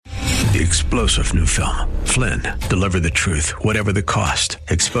The explosive new film, Flynn, deliver the truth, whatever the cost,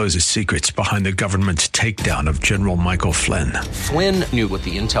 exposes secrets behind the government's takedown of General Michael Flynn. Flynn knew what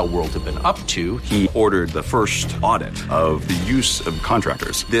the intel world had been up to. He ordered the first audit of the use of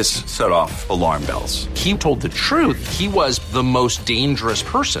contractors. This set off alarm bells. He told the truth. He was the most dangerous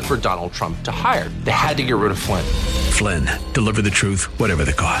person for Donald Trump to hire. They had to get rid of Flynn. Flynn, deliver the truth, whatever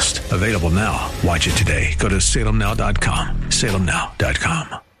the cost. Available now. Watch it today. Go to salemnow.com.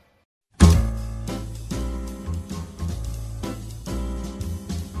 salemnow.com.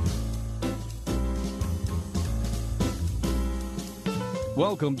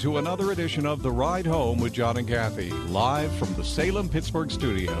 Welcome to another edition of The Ride Home with John and Kathy, live from the Salem-Pittsburgh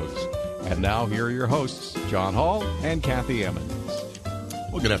studios. And now here are your hosts, John Hall and Kathy Emmons.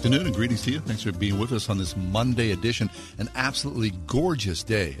 Well, good afternoon and greetings to you. Thanks for being with us on this Monday edition. An absolutely gorgeous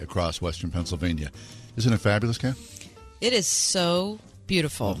day across western Pennsylvania. Isn't it fabulous, Kath? It is so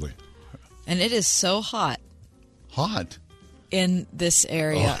beautiful. Lovely. And it is so hot. Hot? In this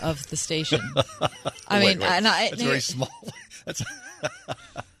area of the station. Wait. That's very small. That's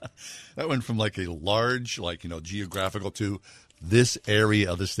that went from like a large, geographical to this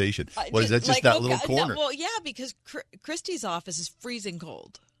area of the station. What is that? Just that little corner? No, well, yeah, because Christie's office is freezing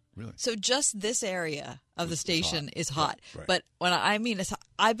cold. Really? So just this area of the station is hot. Right. But when I mean it's hot,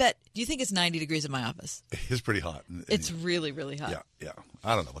 I bet. Do you think it's 90 degrees in my office? It's pretty hot. It's really, really hot. Yeah.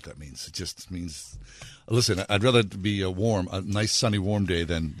 I don't know what that means. It just means. Listen, I'd rather it be a nice, sunny, warm day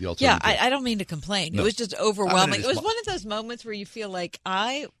than the alternative. Yeah, I don't mean to complain. No. It was just overwhelming. It was one of those moments where you feel like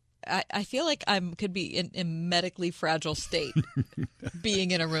I feel like I could be in a medically fragile state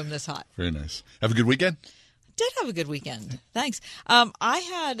being in a room this hot. Very nice. Have a good weekend? Did have a good weekend. Thanks. I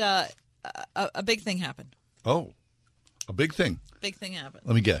had a big thing happen. Oh, a big thing. Big thing happened.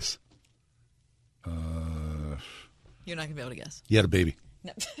 Let me guess. You're not going to be able to guess. You had a baby.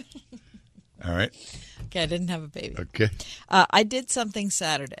 No. All right. Okay, I didn't have a baby. Okay. I did something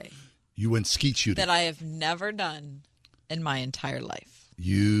Saturday. You went skeet shooting. That I have never done in my entire life.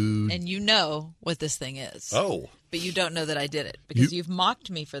 And you know what this thing is. Oh. But you don't know that I did it because you've mocked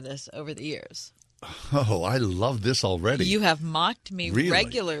me for this over the years. Oh, I love this already. You have mocked me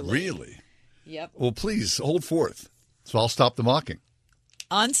regularly. Really? Yep. Well, please, hold forth. So I'll stop the mocking.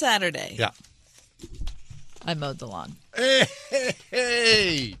 On Saturday. Yeah. I mowed the lawn.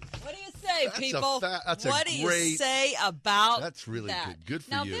 Hey! What do you say, people? What do you say about That's really that? good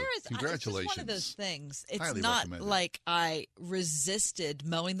for now, you. There is, Congratulations. It's just one of those things. It's Highly not recommended. like I resisted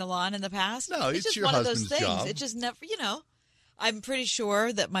mowing the lawn in the past. No, it's just your one of husband's those things. job. It just never, I'm pretty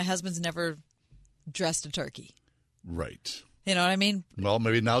sure that my husband's never dressed a turkey. Right. You know what I mean? Well,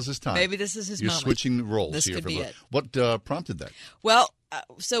 maybe now's his time. Maybe this is his You're moment. switching roles This here. could be it. What prompted that? Well,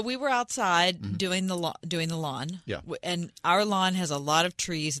 so we were outside doing the lawn. Yeah. And our lawn has a lot of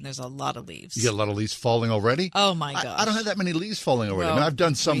trees and there's a lot of leaves. You got a lot of leaves falling already? Oh, my gosh. I don't have that many leaves falling already. Well, I mean, I've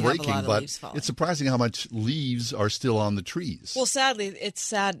done some we have a raking, lot of but leaves falling. it's surprising how much leaves are still on the trees. Well, sadly, it's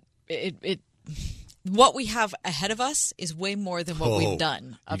sad. What we have ahead of us is way more than what we've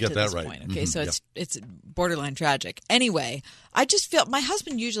done up to this point. Okay, so it's borderline tragic. Anyway, I just feel my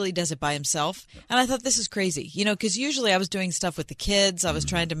husband usually does it by himself, and I thought this is crazy, because usually I was doing stuff with the kids. I was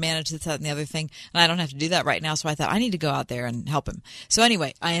trying to manage this, that, and the other thing, and I don't have to do that right now. So I thought I need to go out there and help him. So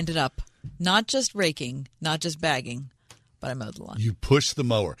anyway, I ended up not just raking, not just bagging, but I mowed the lawn. You push the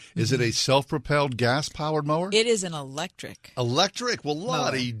mower. Is it a self-propelled gas-powered mower? It is an electric. Electric? Well,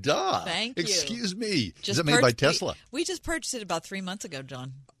 la-di-da. Thank you. Excuse me. Just is it made by Tesla? We just purchased it about 3 months ago,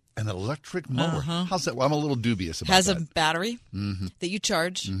 John. An electric mower? How's that? Well, I'm a little dubious about Has that. a battery that you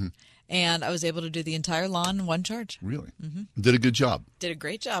charge, and I was able to do the entire lawn in one charge. Really? Did a good job. Did a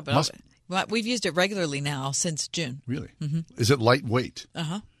great job. Must- We've used it regularly now since June. Really? Is it lightweight?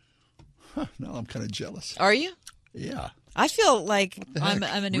 Uh-huh. Now I'm kind of jealous. Are you? Yeah. I feel like Heck, I'm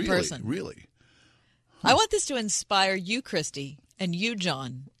a new really, person. Really? I want this to inspire you, Christy, and you,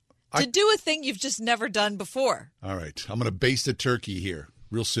 John, to do a thing you've just never done before. All right. I'm going to baste a turkey here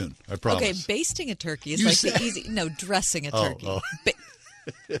real soon. I promise. Okay, basting a turkey is You like said- the easy. No, dressing a turkey.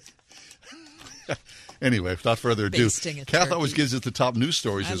 Anyway, without further ado, Basting a Kath turkey. always gives us the top news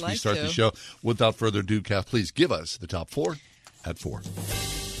stories I'd as we like start to. the show. Without further ado, Kath, please give us the top 4 at 4.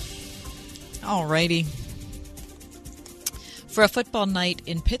 All righty. For a football night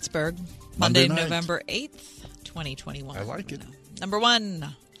in Pittsburgh, Monday, night. November 8th, 2021. I like it. Number 1.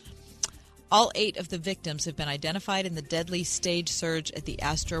 All 8 of the victims have been identified in the deadly stage surge at the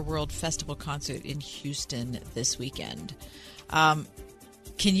Astroworld Festival concert in Houston this weekend. Can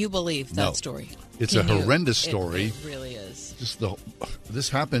you believe that No. story? It's Can a you? horrendous story. It really is. This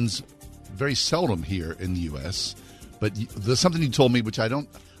happens very seldom here in the U.S., but there's something you told me which I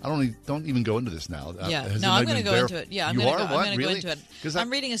don't even go into this now. I'm going to go into it. Yeah, I'm going to go into it. I'm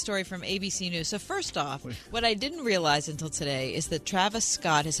reading a story from ABC News. So first off, what I didn't realize until today is that Travis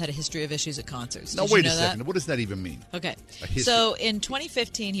Scott has had a history of issues at concerts. Now, wait a second. What does that even mean? Okay. So in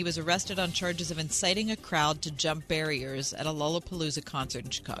 2015, he was arrested on charges of inciting a crowd to jump barriers at a Lollapalooza concert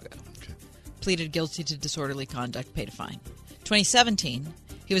in Chicago. Okay. Pleaded guilty to disorderly conduct, paid a fine. 2017,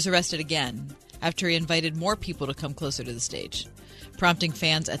 he was arrested again after he invited more people to come closer to the stage, prompting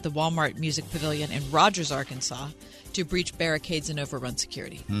fans at the Walmart Music Pavilion in Rogers, Arkansas, to breach barricades and overrun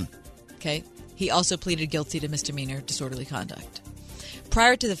security. Okay? He also pleaded guilty to misdemeanor disorderly conduct.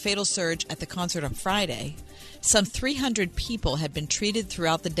 Prior to the fatal surge at the concert on Friday, some 300 people had been treated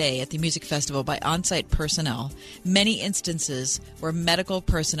throughout the day at the music festival by on-site personnel, many instances where medical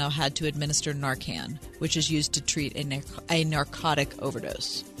personnel had to administer Narcan, which is used to treat a narcotic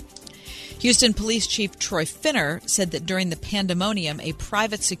overdose. Houston Police Chief Troy Finner said that during the pandemonium, a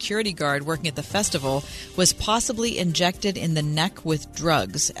private security guard working at the festival was possibly injected in the neck with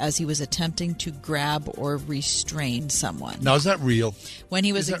drugs as he was attempting to grab or restrain someone. Now, is that real? When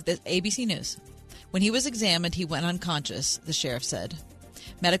he was ABC News. When he was examined, he went unconscious, the sheriff said.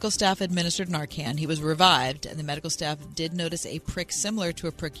 Medical staff administered Narcan. He was revived, and the medical staff did notice a prick similar to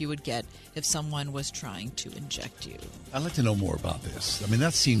a prick you would get if someone was trying to inject you. I'd like to know more about this. I mean,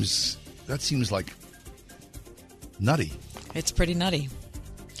 that seems like nutty. It's pretty nutty.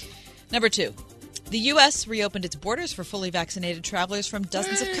 Number 2. The U.S. reopened its borders for fully vaccinated travelers from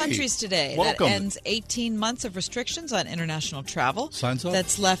dozens of countries today. Welcome. That ends 18 months of restrictions on international travel. Signs up.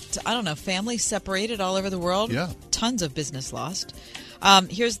 That's left, families separated all over the world. Yeah. Tons of business lost.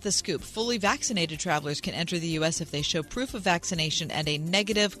 Here's the scoop. Fully vaccinated travelers can enter the U.S. if they show proof of vaccination and a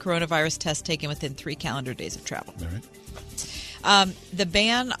negative coronavirus test taken within 3 calendar days of travel. All right. The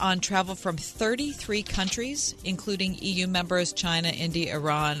ban on travel from 33 countries, including EU members, China, India,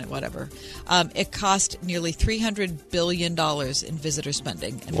 Iran, whatever, it cost nearly $300 billion in visitor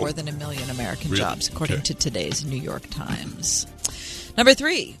spending and more than 1 million American jobs, according to today's New York Times. Number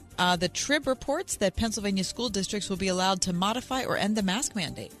 3, the Trib reports that Pennsylvania school districts will be allowed to modify or end the mask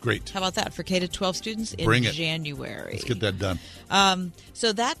mandate. Great. How about that for K-12 students in January? Let's get that done.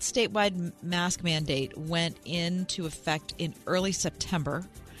 So that statewide mask mandate went into effect in early September,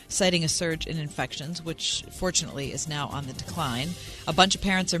 citing a surge in infections, which fortunately is now on the decline. A bunch of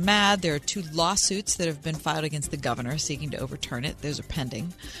parents are mad. There are 2 lawsuits that have been filed against the governor seeking to overturn it. Those are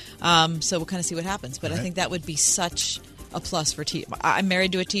pending. So we'll kind of see what happens. But I think that would be such a plus for teachers. I'm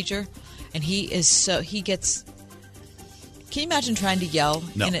married to a teacher, and he gets. Can you imagine trying to yell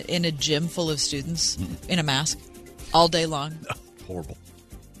in a gym full of students in a mask all day long? No, horrible.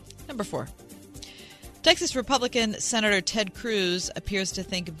 Number 4. Texas Republican Senator Ted Cruz appears to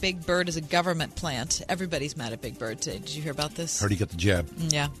think Big Bird is a government plant. Everybody's mad at Big Bird today. Did you hear about this? Heard he got the jab.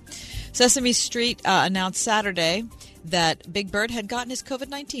 Yeah. Sesame Street announced Saturday that Big Bird had gotten his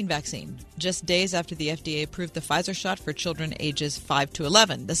COVID-19 vaccine just days after the FDA approved the Pfizer shot for children ages 5 to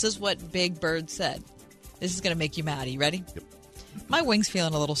 11. This is what Big Bird said. This is going to make you mad. Are you ready? Yep. My wing's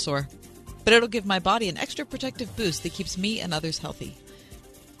feeling a little sore, but it'll give my body an extra protective boost that keeps me and others healthy.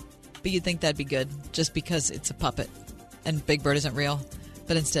 But you'd think that'd be good just because it's a puppet and Big Bird isn't real.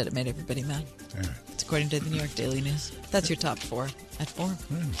 But instead it made everybody mad. All right. It's according to the New York Daily News. That's your top 4 at 4.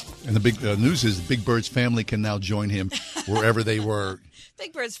 And the big news is Big Bird's family can now join him wherever they were.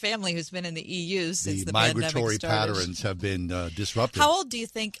 Big Bird's family, who's been in the EU since the migratory pandemic started. patterns have been disrupted. How old do you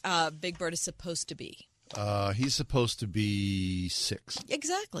think Big Bird is supposed to be? He's supposed to be 6.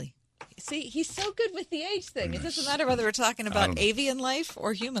 Exactly. See, he's so good with the age thing. It doesn't matter whether we're talking about avian life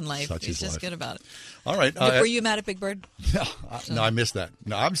or human life. He's just good about it. All right. Were you mad at Big Bird? No, I missed that.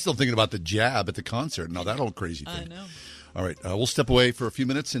 No, I'm still thinking about the jab at the concert. No, that old crazy thing. I know. All right. We'll step away for a few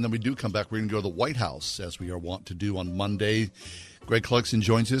minutes, and then we do come back. We're going to go to the White House, as we are wont to do on Monday. Greg Clugston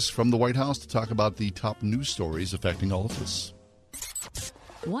joins us from the White House to talk about the top news stories affecting all of us.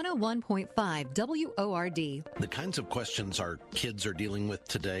 101.5 WORD. The kinds of questions our kids are dealing with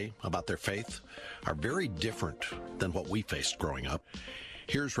today about their faith are very different than what we faced growing up.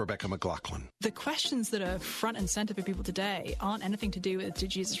 Here's Rebecca McLaughlin. The questions that are front and center for people today aren't anything to do with did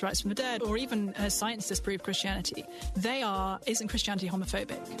Jesus rise from the dead or even has science disproved Christianity. They are, isn't Christianity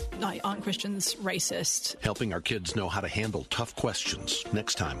homophobic? Like, aren't Christians racist? Helping our kids know how to handle tough questions.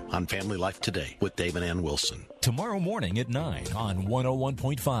 Next time on Family Life Today with Dave and Ann Wilson. Tomorrow morning at 9 on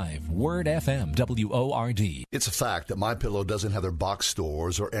 101.5 Word FM WORD. It's a fact that MyPillow doesn't have their box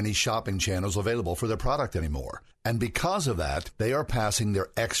stores or any shopping channels available for their product anymore. And because of that, they are passing their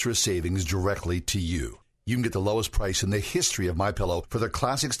extra savings directly to you. You can get the lowest price in the history of MyPillow for their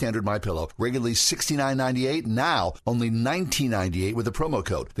classic standard MyPillow, regularly $69.98, now only $19.98 with a promo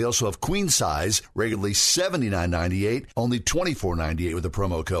code. They also have queen size, regularly $79.98, only $24.98 with a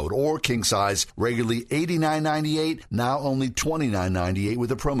promo code, or king size, regularly $89.98, now only $29.98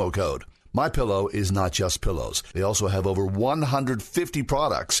 with a promo code. MyPillow is not just pillows. They also have over 150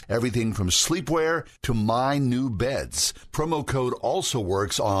 products, everything from sleepwear to my new beds. Promo code also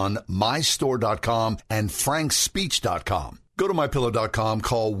works on mystore.com and frankspeech.com. Go to MyPillow.com,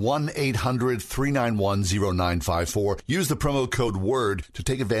 call 1-800-391-0954. Use the promo code WORD to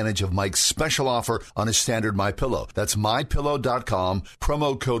take advantage of Mike's special offer on his standard MyPillow. That's MyPillow.com,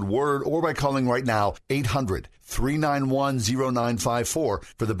 promo code WORD, or by calling right now, 800-391-0954 for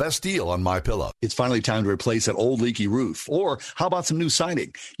the best deal on MyPillow. It's finally time to replace that old leaky roof. Or how about some new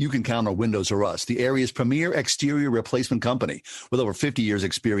siding? You can count on Windows R Us, the area's premier exterior replacement company. With over 50 years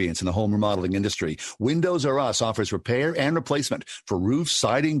experience in the home remodeling industry, Windows R Us offers repair and replacement for roofs,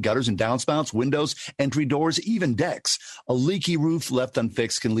 siding, gutters and downspouts, windows, entry doors, even decks. A leaky roof left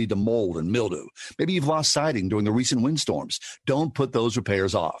unfixed can lead to mold and mildew. Maybe you've lost siding during the recent windstorms. Don't put those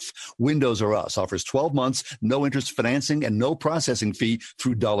repairs off. Windows R Us offers 12 months, no interest financing, and no processing fee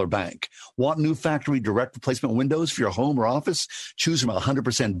through Dollar Bank. Want new factory direct replacement windows for your home or office? Choose from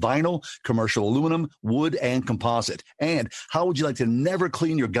 100% vinyl, commercial aluminum, wood, and composite. And how would you like to never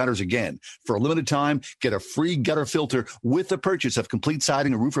clean your gutters again? For a limited time, get a free gutter filter with the purchase of complete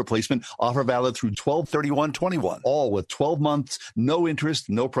siding or roof replacement. Offer valid through 12/31/21. All with 12 months, no interest,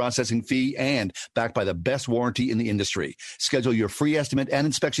 no processing fee, and backed by the best warranty in the industry. Schedule your free estimate and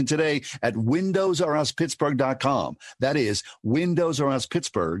inspection today at WindowsRUsPittsburgh.com. That is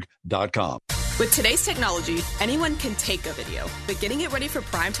WindowsRUsPittsburgh.com. With today's technology, anyone can take a video, but getting it ready for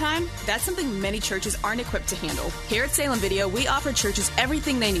prime time, that's something many churches aren't equipped to handle. Here at Salem Video, we offer churches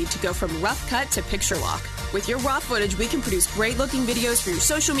everything they need to go from rough cut to picture lock. With your raw footage, we can produce great-looking videos for your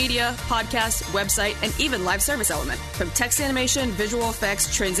social media, podcast, website, and even live service element. From text animation, visual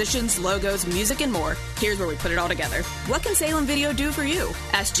effects, transitions, logos, music, and more, here's where we put it all together. What can Salem Video do for you?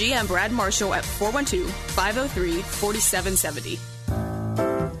 Ask GM Brad Marshall at 412-503-4770.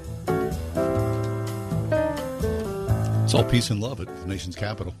 It's all peace and love at the nation's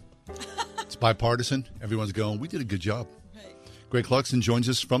capital. It's bipartisan. Everyone's going, we did a good job. Right. Greg Clarkson joins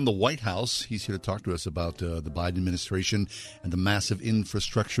us from the White House. He's here to talk to us about the Biden administration and the massive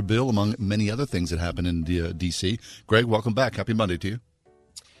infrastructure bill, among many other things that happen in D.C. Greg, welcome back. Happy Monday to you.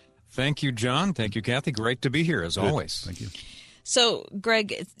 Thank you, John. Thank you, Kathy. Great to be here, as always. Thank you. So,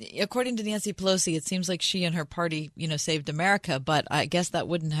 Greg, according to Nancy Pelosi, it seems like she and her party, saved America. But I guess that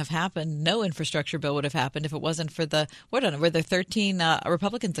wouldn't have happened. No infrastructure bill would have happened if it wasn't for were there 13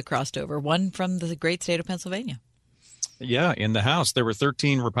 Republicans that crossed over, one from the great state of Pennsylvania. Yeah, in the House, there were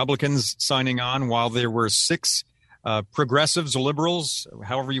 13 Republicans signing on, while there were 6 progressives, liberals,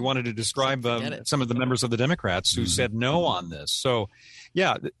 however you wanted to describe some of the members of the Democrats who said no on this. So,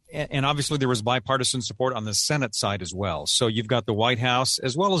 yeah, and obviously there was bipartisan support on the Senate side as well. So you've got the White House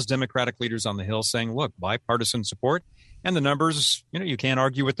as well as Democratic leaders on the Hill saying, look, bipartisan support. And the numbers, you can't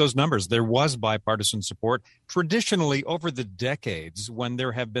argue with those numbers. There was bipartisan support traditionally over the decades when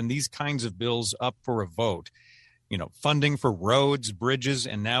there have been these kinds of bills up for a vote. Funding for roads, bridges,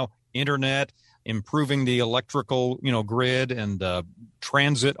 and now internet, improving the electrical, grid and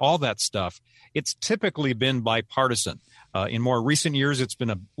transit, all that stuff. It's typically been bipartisan. In more recent years, it's been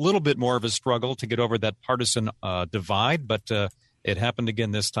a little bit more of a struggle to get over that partisan divide, but it happened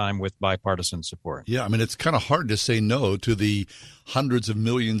again this time with bipartisan support. Yeah, I mean, it's kind of hard to say no to the hundreds of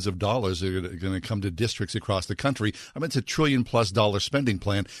millions of dollars that are going to come to districts across the country. I mean, it's $1 trillion+ spending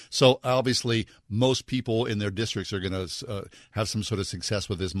plan. So obviously, most people in their districts are going to have some sort of success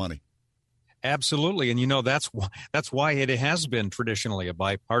with this money. Absolutely. And, that's why it has been traditionally a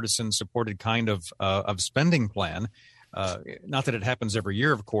bipartisan supported kind of spending plan. Not that it happens every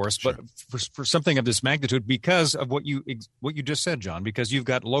year, of course, but for something of this magnitude, because of what you just said, John, because you've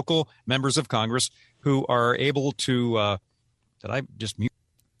got local members of Congress who are able to did I just mute?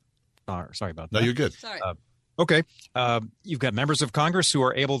 Sorry about that. No, you're good. Sorry. Okay. You've got members of Congress who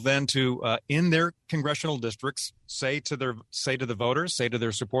are able then to, in their congressional districts, say to the voters, say to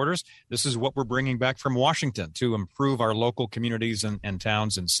their supporters, this is what we're bringing back from Washington to improve our local communities and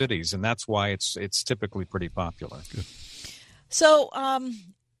towns and cities. And that's why it's typically pretty popular. Good. So,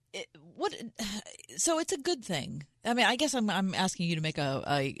 so it's a good thing. I mean, I guess I'm asking you to make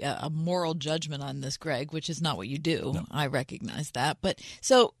a moral judgment on this, Greg, which is not what you do. No. I recognize that. But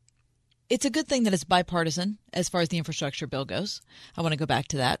so it's a good thing that it's bipartisan as far as the infrastructure bill goes. I want to go back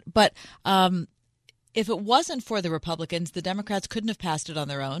to that. But if it wasn't for the Republicans, the Democrats couldn't have passed it on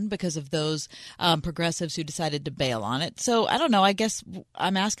their own because of those progressives who decided to bail on it. So I don't know. I guess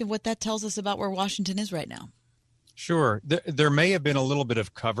I'm asking what that tells us about where Washington is right now. Sure. There may have been a little bit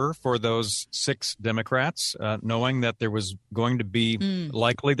of cover for those 6 Democrats, knowing that there was going to be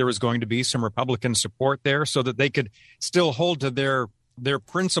likely there was going to be some Republican support there so that they could still hold to their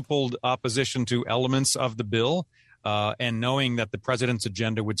principled opposition to elements of the bill. And knowing that the president's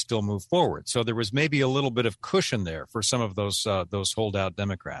agenda would still move forward. So there was maybe a little bit of cushion there for some of those holdout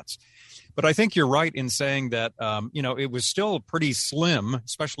Democrats. But I think you're right in saying that, it was still pretty slim,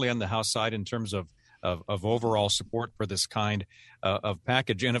 especially on the House side in terms of overall support for this kind of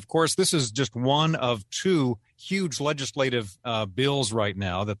package. And of course, this is just one of 2 huge legislative bills right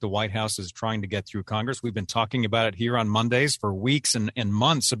now that the White House is trying to get through Congress. We've been talking about it here on Mondays for weeks and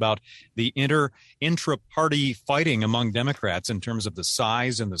months about the intra-party fighting among Democrats in terms of the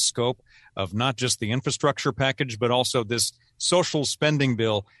size and the scope of not just the infrastructure package, but also this social spending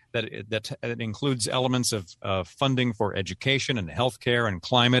bill that includes elements of funding for education and healthcare and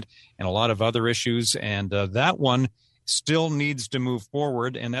climate and a lot of other issues. And that one still needs to move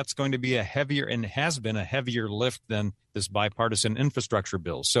forward, and that's going to be a heavier and has been a heavier lift than this bipartisan infrastructure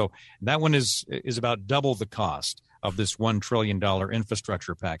bill. So that one is about double the cost of this $1 trillion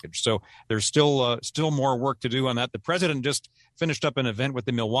infrastructure package. So there's still more work to do on that. The president just finished up an event with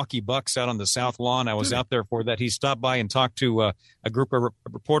the Milwaukee Bucks out on the South Lawn. I was out there for that. He stopped by and talked to a group of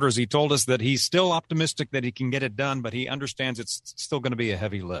reporters. He told us that he's still optimistic that he can get it done, but he understands it's still going to be a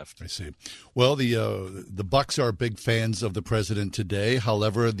heavy lift. I see. Well, the Bucks are big fans of the president today.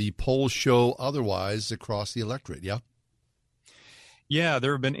 However, the polls show otherwise across the electorate. Yeah. Yeah,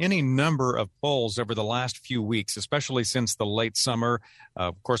 there have been any number of polls over the last few weeks, especially since the late summer.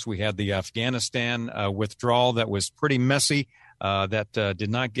 Of course, we had the Afghanistan withdrawal that was pretty messy, that did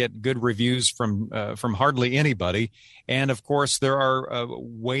not get good reviews from hardly anybody. And, of course, there are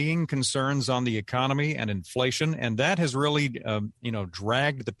weighing concerns on the economy and inflation, and that has really,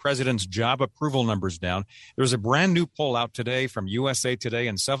 dragged the president's job approval numbers down. There's a brand new poll out today from USA Today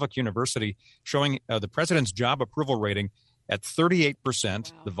and Suffolk University showing the president's job approval rating at 38%,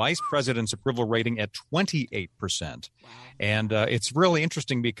 wow. The vice president's approval rating at 28%. Wow. And it's really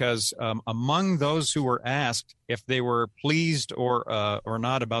interesting because among those who were asked if they were pleased or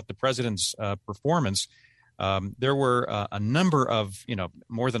not about the president's performance, there were a number of,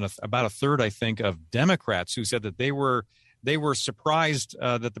 more than about a third, I think, of Democrats who said that they were surprised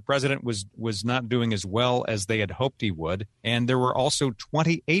that the president was not doing as well as they had hoped he would. And there were also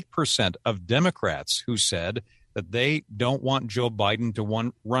 28% of Democrats who said that they don't want Joe Biden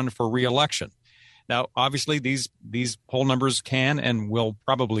to run for re-election. Now, obviously, these poll numbers can and will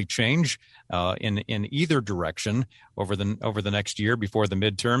probably change in either direction over the next year before the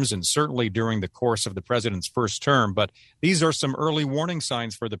midterms, and certainly during the course of the president's first term. But these are some early warning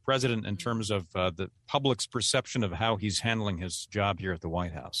signs for the president in terms of the public's perception of how he's handling his job here at the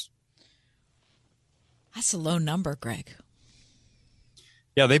White House. That's a low number, Greg.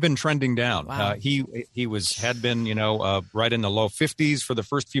 Yeah, they've been trending down. Wow. He had been, right in the low 50s for the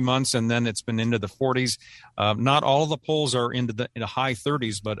first few months, and then it's been into the 40s. Not all of the polls are in the high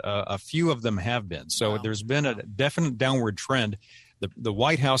 30s, but a few of them have been. So There's been a definite downward trend. The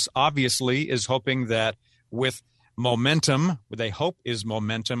White House obviously is hoping that with momentum, what they hope is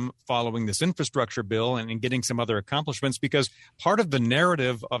momentum following this infrastructure bill and getting some other accomplishments, because part of the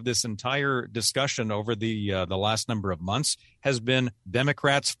narrative of this entire discussion over the last number of months has been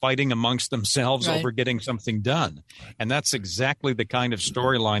Democrats fighting amongst themselves over getting something done. Right. And that's exactly the kind of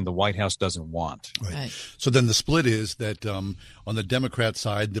storyline the White House doesn't want. Right. So then the split is that on the Democrat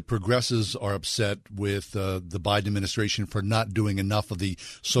side, the progressives are upset with the Biden administration for not doing enough of the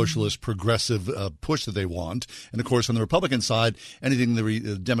socialist progressive push that they want. And of course, on the Republican side, anything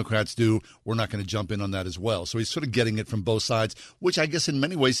the Democrats do, we're not going to jump in on that as well. So he's sort of getting it from both sides, which I guess in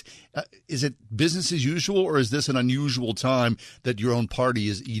many ways, is it business as usual, or is this an unusual time that your own party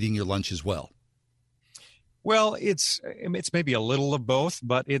is eating your lunch as well? Well, it's maybe a little of both,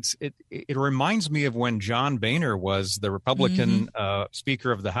 but it reminds me of when John Boehner was the Republican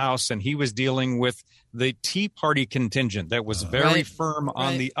Speaker of the House, and he was dealing with the Tea Party contingent that was very firm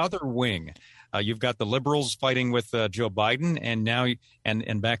on the other wing. You've got the liberals fighting with Joe Biden, and now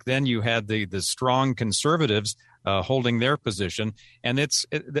and back then you had the strong conservatives holding their position. And it's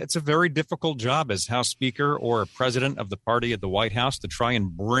a very difficult job as House Speaker or President of the party at the White House to try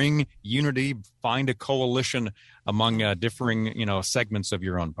and bring unity, find a coalition among differing segments of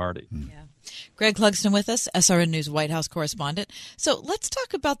your own party. Yeah. Greg Clugston with us, SRN News White House correspondent. So let's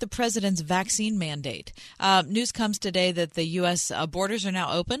talk about the president's vaccine mandate. News comes today that the U.S. Borders are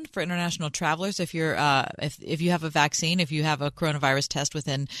now open for international travelers. If you're if you have a vaccine, if you have a coronavirus test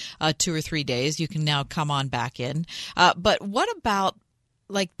within 2 or 3 days, you can now come on back in. But what about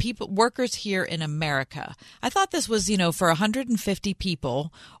workers here in America? I thought this was, for 150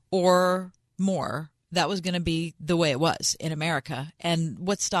 people or more, that was going to be the way it was in America. And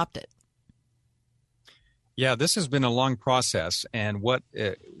what stopped it? Yeah, this has been a long process, and what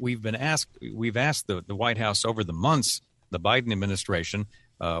we've asked the White House over the months, the Biden administration,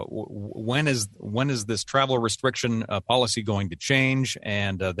 when is this travel restriction policy going to change?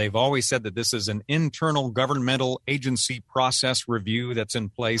 And they've always said that this is an internal governmental agency process review that's in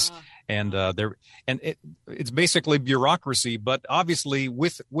place, and it's basically bureaucracy, but obviously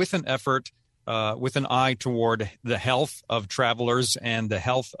with an effort. With an eye toward the health of travelers and the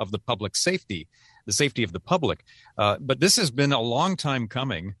health of the public safety, the safety of the public. But this has been a long time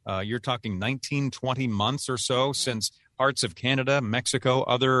coming. You're talking 19, 20 months or so since parts of Canada, Mexico,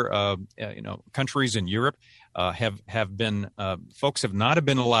 other countries in Europe have been folks have not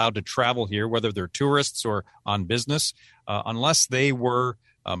been allowed to travel here, whether they're tourists or on business, unless they were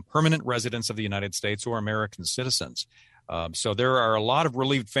permanent residents of the United States or American citizens. So there are a lot of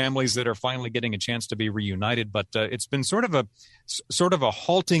relieved families that are finally getting a chance to be reunited, but it's been sort of a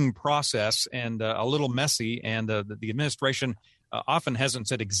halting process and a little messy. And the administration often hasn't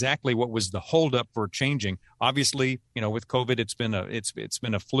said exactly what was the holdup for changing. Obviously, with COVID, it's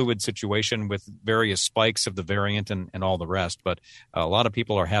been a fluid situation with various spikes of the variant and all the rest. But a lot of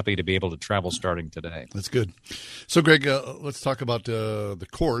people are happy to be able to travel starting today. That's good. So, Greg, let's talk about the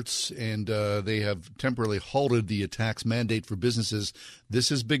courts, and they have temporarily halted the tax mandate for businesses.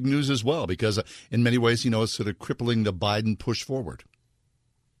 This is big news as well, because in many ways, it's sort of crippling the Biden push forward.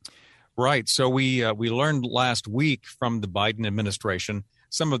 Right. So we learned last week from the Biden administration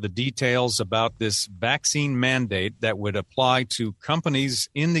some of the details about this vaccine mandate that would apply to companies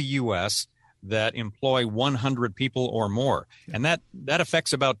in the U.S. that employ 100 people or more. And that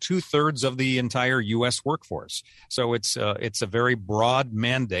affects about 2/3 of the entire U.S. workforce. So it's a very broad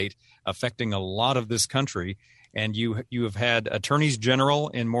mandate affecting a lot of this country. And you have had attorneys general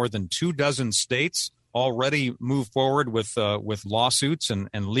in more than 24 states already move forward with lawsuits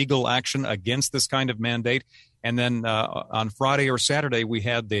and legal action against this kind of mandate. And then on Friday or Saturday, we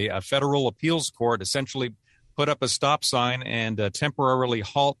had the federal appeals court essentially put up a stop sign and temporarily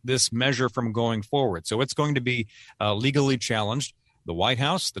halt this measure from going forward. So it's going to be legally challenged. The White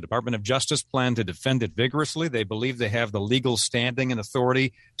House, the Department of Justice plan to defend it vigorously. They believe they have the legal standing and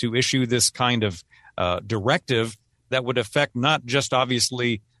authority to issue this kind of directive that would affect not just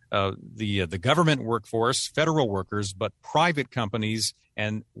obviously the government workforce, federal workers, but private companies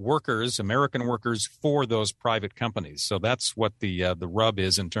and workers, American workers for those private companies. So that's what the rub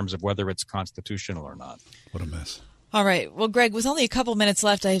is in terms of whether it's constitutional or not. What a mess. All right. Well, Greg, with only a couple minutes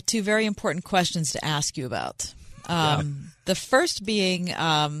left, I have two very important questions to ask you about. The first being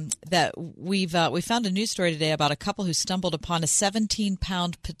that we found a news story today about a couple who stumbled upon a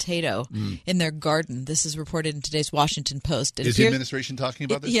 17-pound potato in their garden. This is reported in today's Washington Post. Is the administration talking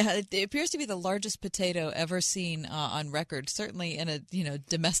about this? Yeah, it appears to be the largest potato ever seen on record, certainly in a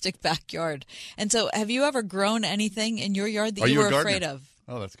domestic backyard. And so, have you ever grown anything in your yard that you were afraid of?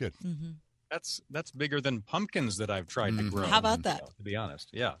 Oh, that's good. Mm-hmm. That's bigger than pumpkins that I've tried to grow. How about that? To be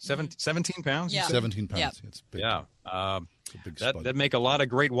honest, yeah, 17 pounds. Yeah, 17 pounds. Yeah. It's big. Yeah, that'd make a lot of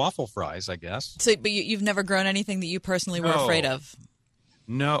great waffle fries, I guess. So, but you've never grown anything that you personally were afraid of?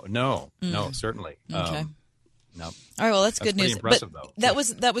 No, certainly. Okay. No. All right. Well, that's good news. Impressive, but though.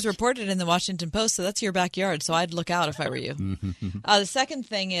 that was reported in the Washington Post, so that's your backyard. So I'd look out if I were you. The second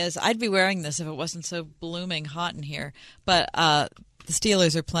thing is I'd be wearing this if it wasn't so blooming hot in here. But the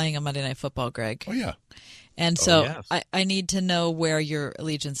Steelers are playing on Monday Night Football, Greg. Oh yeah. And so yes. I need to know where your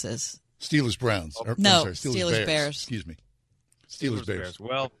allegiance is. Steelers Browns. Steelers Bears. Excuse me. Steelers Bears.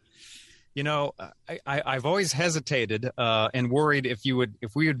 Well, I've always hesitated and worried if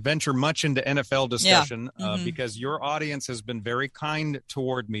we would venture much into NFL discussion because your audience has been very kind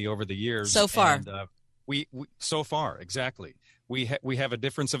toward me over the years. So far. And, so far, exactly. We have a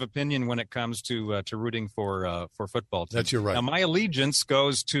difference of opinion when it comes to rooting for football teams. That's your right. Now, my allegiance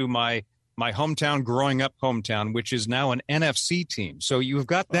goes to my hometown, growing up hometown, which is now an NFC team. So you've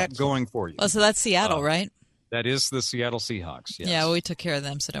got that going for you. Oh, so that's Seattle, right? That is the Seattle Seahawks. Yes. Yeah, well, we took care of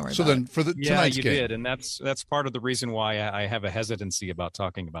them, so don't worry about it. So then, for tonight's game, did, and that's part of the reason why I have a hesitancy about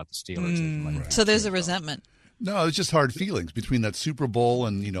talking about the Steelers. Right. So there's a resentment. No, it's just hard feelings between that Super Bowl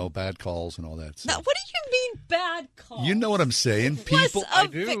and bad calls and all that. So. Now, what do you mean bad calls? You know what I'm saying? People, I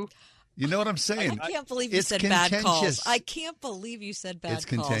do. You know what I'm saying? I can't believe you said bad calls. I can't believe you said bad calls. It's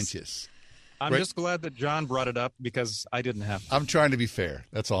contentious. I'm just glad that John brought it up because I didn't have to. I'm trying to be fair.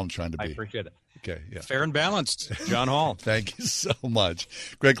 That's all I'm trying to be. I appreciate it. Okay, yeah. Fair and balanced, John Hall. Thank you so much.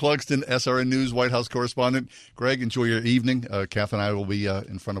 Greg Clugston, SRN News White House correspondent. Greg, enjoy your evening. Kath and I will be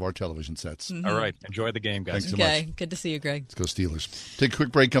in front of our television sets. Mm-hmm. All right. Enjoy the game, guys. Thanks so much. Okay, good to see you, Greg. Let's go Steelers. Take a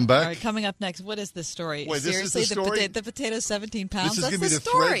quick break, come back. All right, coming up next, what is this story? Wait, Seriously, this is the story? The potato's 17 pounds? This is That's going to be the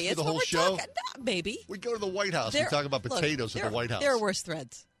thread story. for the whole show? Baby. We go to the White House and talk about potatoes at the White House. There are worse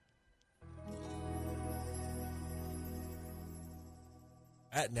threads.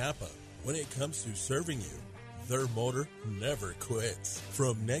 At Napa, when it comes to serving you, their motor never quits.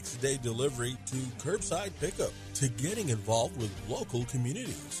 From next day delivery to curbside pickup to getting involved with local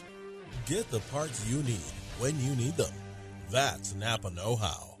communities. Get the parts you need when you need them. That's Napa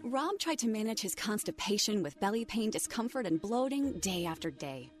know-how. Rob tried to manage his constipation with belly pain, discomfort, and bloating day after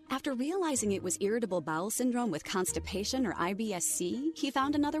day. After realizing it was irritable bowel syndrome with constipation or IBS-C, he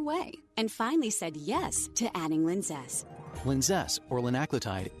found another way and finally said yes to adding Linzess. Linzess, or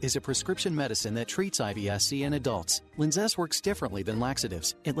linaclotide, is a prescription medicine that treats IBS-C in adults. Linzess works differently than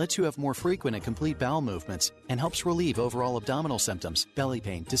laxatives. It lets you have more frequent and complete bowel movements and helps relieve overall abdominal symptoms, belly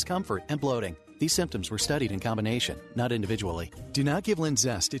pain, discomfort, and bloating. These symptoms were studied in combination, not individually. Do not give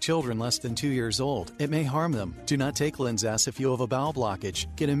Linzess to children less than 2 years old. It may harm them. Do not take Linzess if you have a bowel blockage.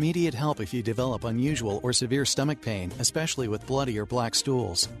 Get immediate help if you develop unusual or severe stomach pain, especially with bloody or black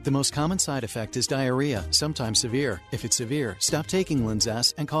stools. The most common side effect is diarrhea, sometimes severe. If it's severe, stop taking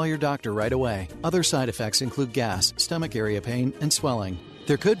Linzess and call your doctor right away. Other side effects include gas, stomach area pain, and swelling.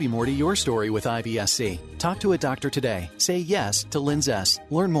 There could be more to your story with IBS-C. Talk to a doctor today. Say yes to Linzess.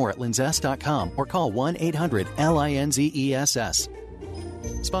 Learn more at linzess.com or call 1-800-LINZESS.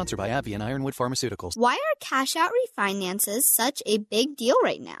 Sponsored by AbbVie and Ironwood Pharmaceuticals. Why are cash-out refinances such a big deal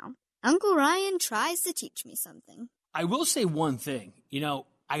right now? Uncle Ryan tries to teach me something. I will say one thing.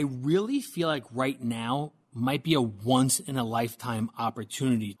 I really feel like right now might be a once-in-a-lifetime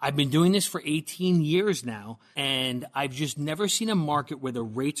opportunity. I've been doing this for 18 years now, and I've just never seen a market where the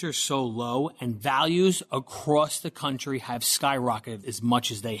rates are so low and values across the country have skyrocketed as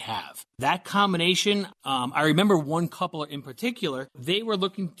much as they have. That combination, I remember one couple in particular, they were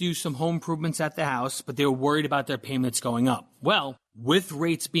looking to do some home improvements at the house, but they were worried about their payments going up. Well, with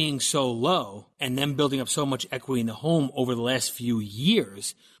rates being so low and them building up so much equity in the home over the last few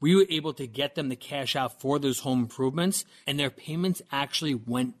years, we were able to get them the cash out for those home improvements, and their payments actually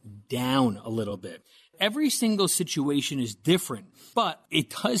went down a little bit. Every single situation is different, but it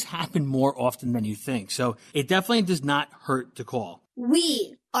does happen more often than you think. So it definitely does not hurt to call.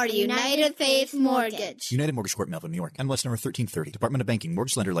 We are United Faith Mortgage. United Mortgage Corp, Melville, New York. MLS number 1330. Department of Banking.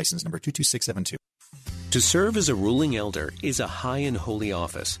 Mortgage Lender License number 22672. To serve as a ruling elder is a high and holy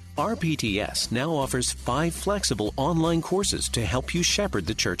office. RPTS now offers 5 flexible online courses to help you shepherd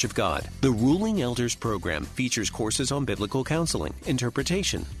the Church of God. The Ruling Elders program features courses on biblical counseling,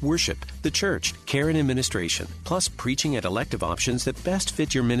 interpretation, worship, the church, care and administration, plus preaching at elective options that best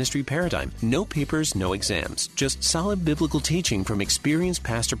fit your ministry paradigm. No papers, no exams. Just solid biblical teaching from experienced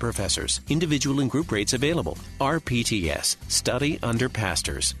pastor professors. Individual and group rates available. RPTS. Study under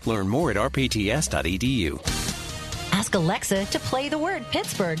pastors. Learn more at rpts.edu. Ask Alexa to play the word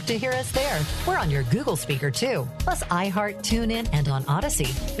Pittsburgh to hear us there. We're on your Google speaker, too. Plus iHeart, TuneIn, and on Odyssey.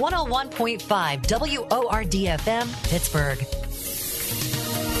 101.5 WORD-FM, Pittsburgh.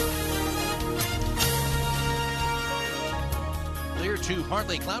 Clear to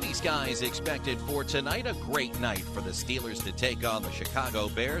partly cloudy skies expected for tonight. A great night for the Steelers to take on the Chicago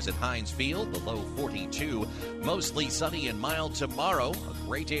Bears at Heinz Field. The low 42. Mostly sunny and mild tomorrow. A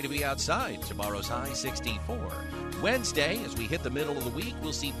great day to be outside. Tomorrow's high 64. Wednesday, as we hit the middle of the week,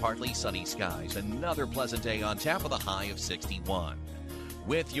 we'll see partly sunny skies. Another pleasant day on tap with a high of 61.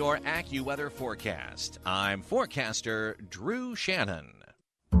 With your AccuWeather forecast, I'm forecaster Drew Shannon.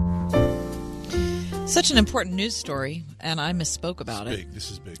 Such an important news story, and I misspoke about it. Big.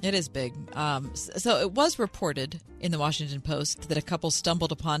 This is big. It is big. So it was reported in the Washington Post that a couple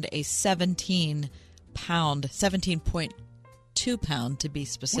stumbled upon a 17.2 pound to be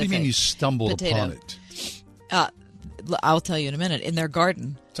specific. What do you mean you stumbled upon it? I'll tell you in a minute. In their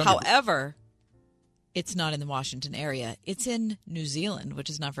garden. However, it's not in the Washington area. It's in New Zealand, which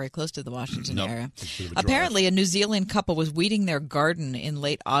is not very close to the Washington area. Apparently, a New Zealand couple was weeding their garden in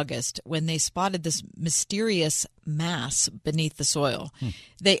late August when they spotted this mysterious mass beneath the soil.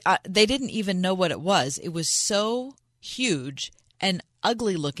 They didn't even know what it was. It was so huge and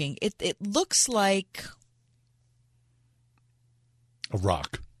ugly looking. It looks like a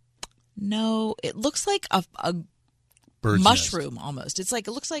rock. No, it looks like a bird's mushroom nest. almost. It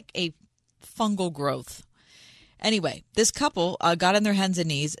looks like a fungal growth. Anyway, this couple got on their hands and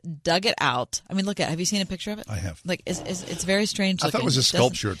knees, dug it out. I mean, look at it. Have you seen a picture of it? I have. Like, it's very strange looking. I thought it was a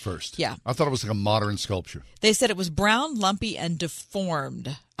sculpture at first. Yeah. I thought it was like a modern sculpture. They said it was brown, lumpy, and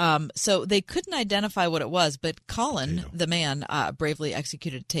deformed. So they couldn't identify what it was, but Colin, the man, bravely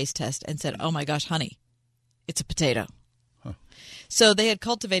executed a taste test and said, "Oh my gosh, honey, it's a potato." Huh. So they had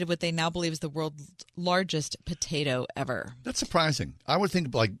cultivated what they now believe is the world's largest potato ever. That's surprising. I would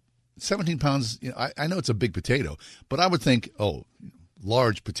think like 17 pounds, I know it's a big potato, but I would think,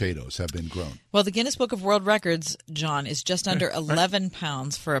 large potatoes have been grown. Well, the Guinness Book of World Records, John, is just under 11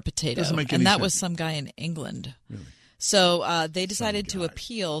 pounds for a potato. Doesn't make any and that sense. was some guy in England. Really? So they decided to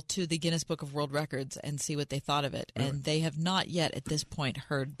appeal to the Guinness Book of World Records and see what they thought of it. Really? And they have not yet at this point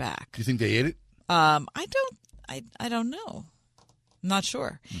heard back. Do you think they ate it? I don't know. I'm not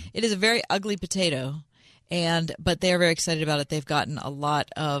sure. Mm-hmm. It is a very ugly potato. But they are very excited about it. They've gotten a lot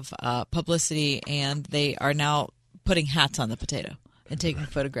of publicity, and they are now putting hats on the potato and taking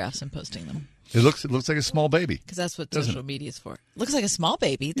photographs and posting them. It looks like a small baby. Because that's what social media is for. It looks like a small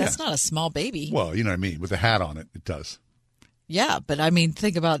baby. That's not a small baby. Well, you know what I mean. With a hat on it, it does. Yeah, but I mean,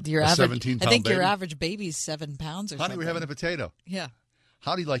 think about your average. 17-pound I think baby? your average baby's 7 pounds or something. Honey, we're having a potato. Yeah.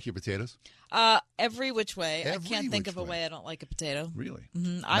 How do you like your potatoes? Every which way. I can't think of a way I don't like a potato. Really?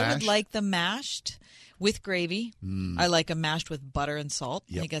 Mm-hmm. I would like them mashed with gravy. I like them mashed with butter and salt.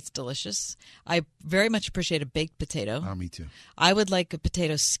 Yep. I think that's delicious. I very much appreciate a baked potato. Oh, me too. I would like a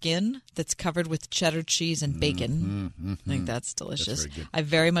potato skin that's covered with cheddar cheese and bacon. I think that's delicious. That's very good. I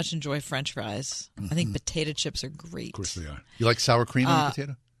very much enjoy French fries. I think potato chips are great. Of course they are. You like sour cream on your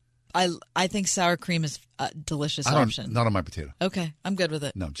potato? I think sour cream is a delicious option. Not on my potato. Okay, I'm good with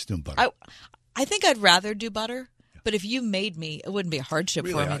it. No, I'm just doing butter. I think I'd rather do butter, but if you made me, it wouldn't be a hardship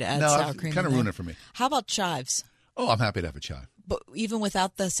for me to add sour cream. Kind of ruin it for me. How about chives? Oh, I'm happy to have a chive. But even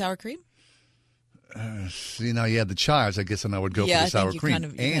without the sour cream? You had the chives, I guess, and I would go for the sour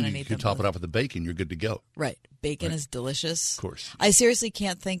cream. And you could top it off with the bacon. You're good to go. Right. Bacon is delicious. Of course. I seriously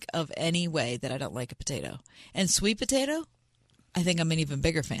can't think of any way that I don't like a potato. And sweet potato, I think I'm an even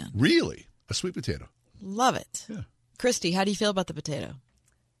bigger fan. Really? A sweet potato? Love it. Yeah. Christy, how do you feel about the potato?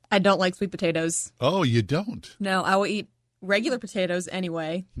 I don't like sweet potatoes. Oh, you don't? No, I will eat regular potatoes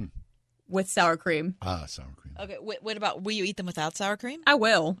anyway with sour cream. Sour cream. Okay, what about, will you eat them without sour cream? I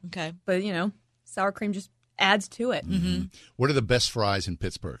will. Okay. But, sour cream just adds to it. Mm-hmm. What are the best fries in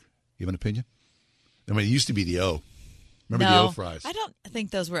Pittsburgh? You have an opinion? I mean, it used to be the O. Remember the O fries? I don't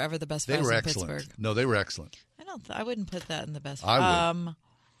think those were ever the best fries in excellent. Pittsburgh. No, they were excellent. I wouldn't put that in the best. I would.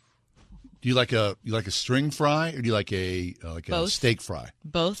 Do you like a string fry or do you like a steak fry?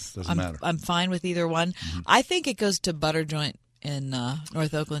 Both. Doesn't matter. I'm fine with either one. Mm-hmm. I think it goes to Butter Joint in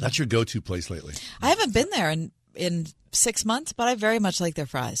North Oakland. That's your go-to place lately. I haven't been there in 6 months, but I very much like their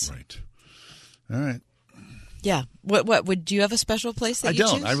fries. Right. All right. Yeah. What would you have a special place that you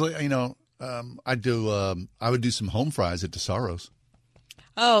choose? I really, I do. I would do some home fries at DeSaro's.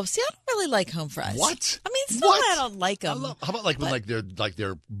 Oh, see, I don't really like home fries. What? I mean, it's not that I don't like them. How about when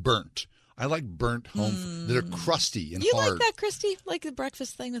they're burnt? I like burnt home. They're crusty and you hard. You like that, Christy? Like the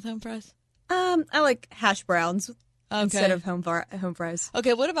breakfast thing with home fries? I like hash browns instead of home fries.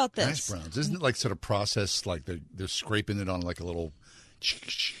 Okay, what about this? Hash browns. Isn't it like sort of processed, like they're scraping it on like a little... You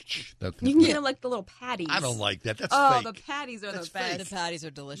can get them like the little patties. I don't like that. That's fake. The patties are the best. fake. The patties are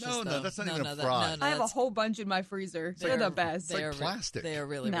delicious. No, that's not even a fry. I have a whole bunch in my freezer. They're the best. It's like plastic. They are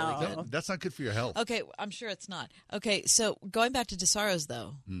really, really good. That's not good for your health. Okay, I'm sure it's not. Okay, so going back to DeSaro's,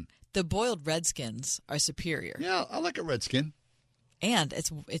 though, the boiled redskins are superior. Yeah, I like a redskin. And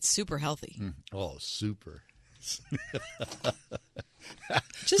it's super healthy. Oh, super.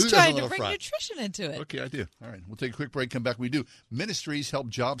 Just trying to bring nutrition into it. Okay, I do. All right, we'll take a quick break. Come back. We do. Ministries help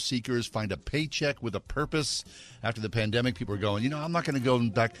job seekers find a paycheck with a purpose. After the pandemic, people are going, I'm not going to go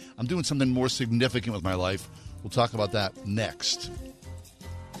back. I'm doing something more significant with my life. We'll talk about that next.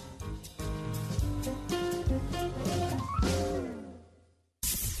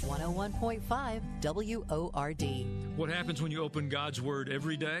 WORD. What happens when you open God's Word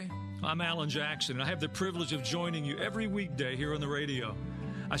every day? I'm Alan Jackson, and I have the privilege of joining you every weekday here on the radio.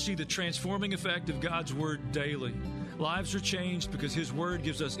 I see the transforming effect of God's Word daily. Lives are changed because His Word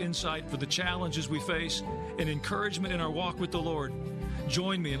gives us insight for the challenges we face and encouragement in our walk with the Lord.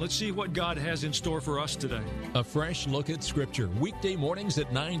 Join me and let's see what God has in store for us today. A fresh look at Scripture, weekday mornings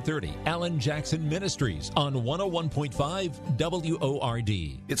at 9:30. Alan Jackson Ministries on 101.5 WORD.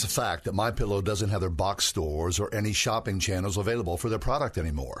 It's a fact that MyPillow doesn't have their box stores or any shopping channels available for their product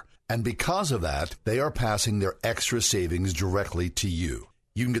anymore. And because of that, they are passing their extra savings directly to you.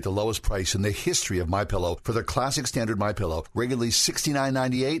 You can get the lowest price in the history of MyPillow for their classic standard MyPillow, regularly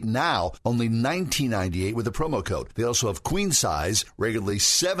 $69.98, now only $19.98 with a promo code. They also have queen size, regularly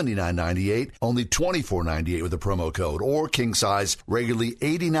 $79.98, only $24.98 with a promo code, or king size, regularly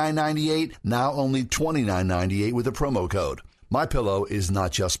 $89.98, now only $29.98 with a promo code. MyPillow is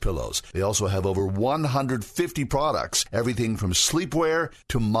not just pillows. They also have over 150 products, everything from sleepwear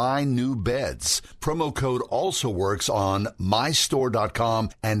to my new beds. Promo code also works on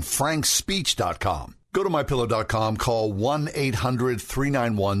mystore.com and frankspeech.com. Go to MyPillow.com, call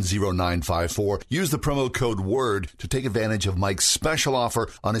 1-800-391-0954. Use the promo code WORD to take advantage of Mike's special offer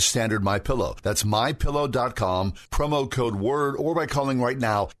on his standard MyPillow. That's MyPillow.com, promo code WORD, or by calling right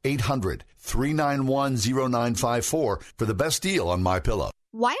now, 800-391-0954 for the best deal on MyPillow.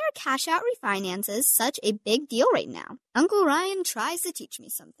 Why are cash out refinances such a big deal right now? Uncle Ryan tries to teach me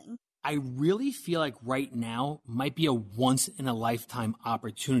something. I really feel like right now might be a once-in-a-lifetime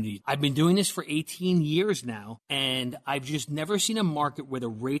opportunity. I've been doing this for 18 years now, and I've just never seen a market where the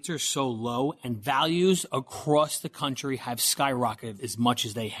rates are so low and values across the country have skyrocketed as much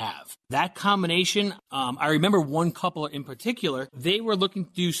as they have. That combination, I remember one couple in particular, they were looking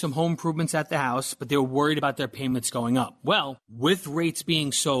to do some home improvements at the house, but they were worried about their payments going up. Well, with rates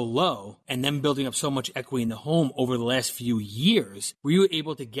being so low and them building up so much equity in the home over the last few years, we were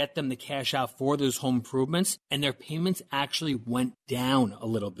able to get them the cash out for those home improvements, and their payments actually went down a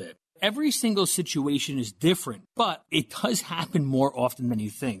little bit. Every single situation is different, but it does happen more often than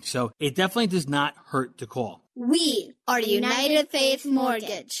you think. So it definitely does not hurt to call. We are United Faith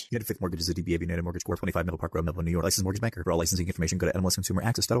Mortgage. United Faith Mortgage is a DBA of United Mortgage Corp. 25 Middle Park Road, Melville, New York. Licensed mortgage banker. For all licensing information, go to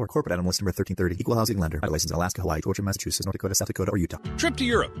nmlsconsumeraccess.org. Corporate NMLS number 1330. Equal housing lender. Licensed in Alaska, Hawaii, Georgia, Massachusetts, North Dakota, South Dakota, or Utah. Trip to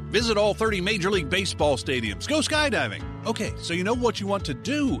Europe. Visit all 30 Major League Baseball stadiums. Go skydiving. Okay, so you know what you want to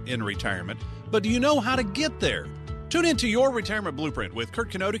do in retirement, but do you know how to get there? Tune into Your Retirement Blueprint with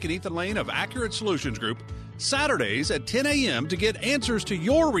Kurt Knodik and Ethan Lane of Accurate Solutions Group, Saturdays at 10 a.m. to get answers to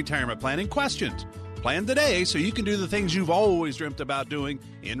your retirement planning questions. Plan today so you can do the things you've always dreamt about doing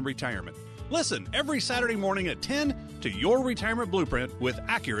in retirement. Listen every Saturday morning at 10 to Your Retirement Blueprint with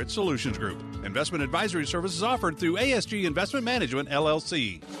Accurate Solutions Group. Investment advisory services offered through ASG Investment Management,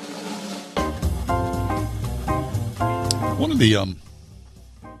 LLC. One of the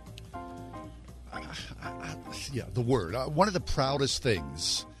one of the proudest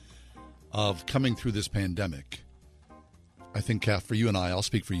things of coming through this pandemic, I think, Kath, for you and I'll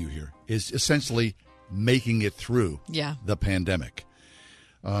speak for you here, is essentially making it through the pandemic.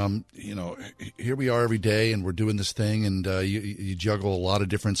 Here we are every day, and we're doing this thing, and you juggle a lot of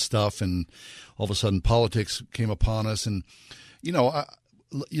different stuff, and all of a sudden politics came upon us, and you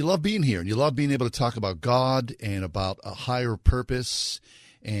love being here, and you love being able to talk about God and about a higher purpose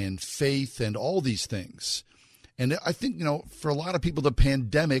and faith and all these things. And I think, for a lot of people, the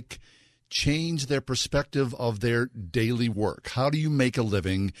pandemic changed their perspective of their daily work. How do you make a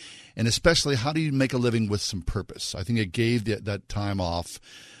living? And especially, how do you make a living with some purpose? I think it gave that time off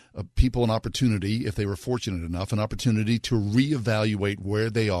people an opportunity, if they were fortunate enough, an opportunity to reevaluate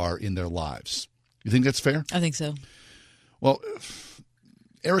where they are in their lives. You think that's fair? I think so. Well,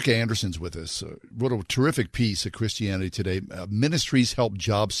 Erica Anderson's with us, wrote a terrific piece at Christianity Today. Ministries help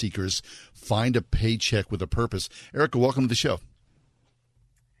job seekers find a paycheck with a purpose. Erica, welcome to the show.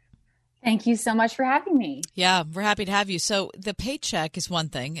 Thank you so much for having me. Yeah, we're happy to have you. So the paycheck is one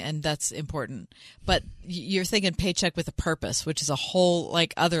thing, and that's important. But you're thinking paycheck with a purpose, which is a whole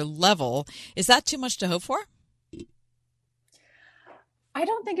other level. Is that too much to hope for? I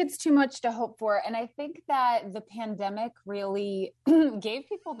don't think it's too much to hope for. And I think that the pandemic really gave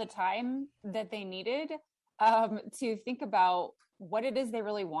people the time that they needed to think about what it is they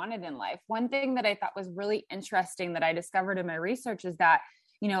really wanted in life. One thing that I thought was really interesting that I discovered in my research is that,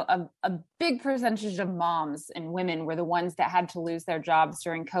 a big percentage of moms and women were the ones that had to lose their jobs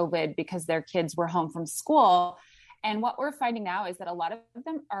during COVID because their kids were home from school. And what we're finding now is that a lot of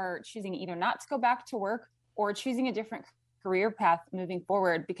them are choosing either not to go back to work or choosing a different career path moving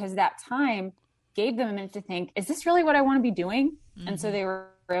forward, because that time gave them a minute to think, is this really what I want to be doing? Mm-hmm. And so they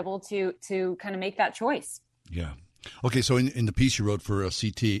were able to kind of make that choice. Yeah. Okay, so in the piece you wrote for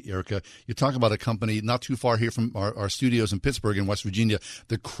CT, Erica, you talk about a company not too far here from our studios in Pittsburgh in West Virginia,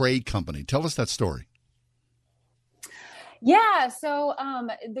 the Cray Company. Tell us that story. Yeah, so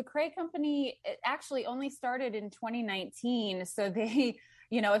the Cray Company actually only started in 2019. So they,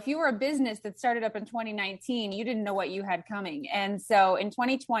 if you were a business that started up in 2019, you didn't know what you had coming. And so in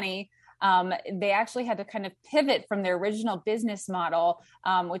 2020, they actually had to kind of pivot from their original business model,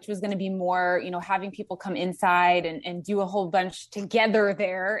 which was going to be more, having people come inside and do a whole bunch together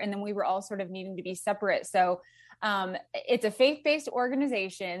there. And then we were all sort of needing to be separate. So It's a faith-based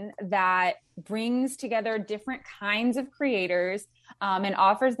organization that brings together different kinds of creators and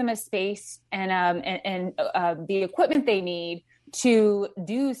offers them a space and the equipment they need to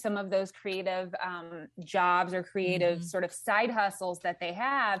do some of those creative jobs or creative sort of side hustles that they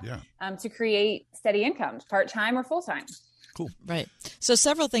have to create steady incomes, part-time or full-time. Cool. Right. So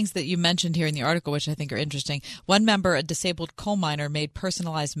several things that you mentioned here in the article, which I think are interesting. One member, a disabled coal miner, made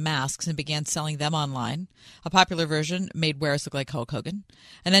personalized masks and began selling them online. A popular version made wearers look like Hulk Hogan.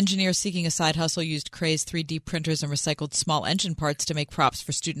 An engineer seeking a side hustle used Cray's 3D printers and recycled small engine parts to make props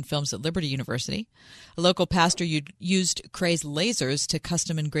for student films at Liberty University. A local pastor used Cray's lasers to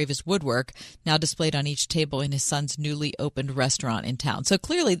custom engrave his woodwork, now displayed on each table in his son's newly opened restaurant in town. So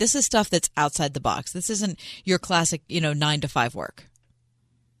clearly this is stuff that's outside the box. This isn't your classic, 9-to-5 work.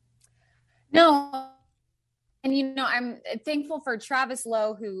 No. And, I'm thankful for Travis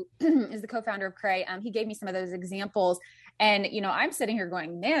Lowe, who is the co-founder of Cray. He gave me some of those examples. And, I'm sitting here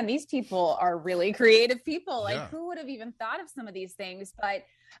going, man, these people are really creative people. Like, who would have even thought of some of these things? But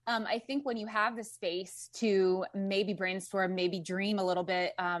I think when you have the space to maybe brainstorm, maybe dream a little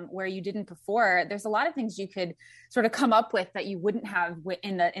bit where you didn't before, there's a lot of things you could sort of come up with that you wouldn't have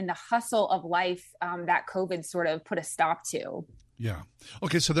in the hustle of life that COVID sort of put a stop to. Yeah.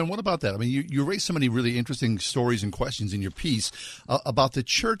 Okay, so then what about that? I mean, you raised so many really interesting stories and questions in your piece about the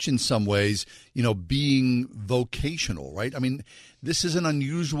church in some ways, being vocational, right? I mean, this is an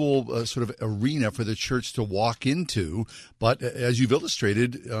unusual sort of arena for the church to walk into, but as you've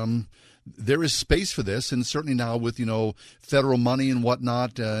illustrated, there is space for this, and certainly now with, federal money and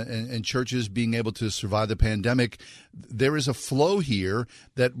whatnot, and churches being able to survive the pandemic, there is a flow here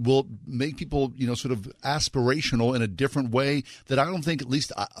that will make people, sort of aspirational in a different way that I don't think, at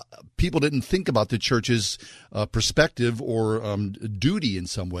least people didn't think about the church's perspective or duty in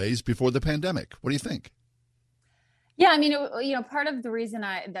some ways before the pandemic. What do you think? Yeah, I mean, part of the reason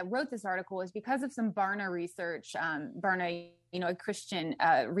that wrote this article was because of some Barna research, Barna, a Christian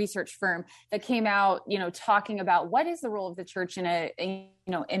research firm that came out, talking about what is the role of the church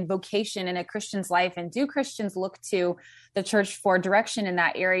in vocation in a Christian's life, and do Christians look to the church for direction in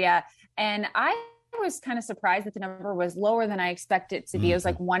that area? And I was kind of surprised that the number was lower than I expected it to be. It was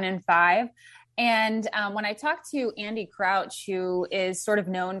like 1 in 5. And when I talked to Andy Crouch, who is sort of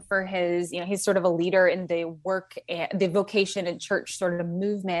known for his, he's sort of a leader in the the vocation and church sort of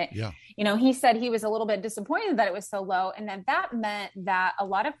movement. Yeah. He said he was a little bit disappointed that it was so low. And that meant that a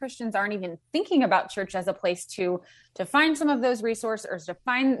lot of Christians aren't even thinking about church as a place to find some of those resources or to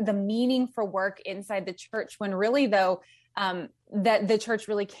find the meaning for work inside the church, when really, though, that the church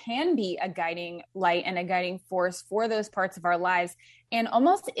really can be a guiding light and a guiding force for those parts of our lives. And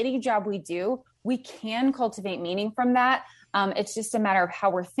almost any job we do, we can cultivate meaning from that. It's just a matter of how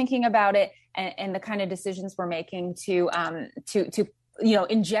we're thinking about it and the kind of decisions we're making to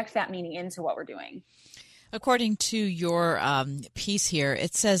inject that meaning into what we're doing. According to your piece here,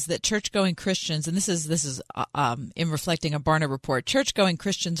 it says that church-going Christians, and this is in reflecting a Barna report, church-going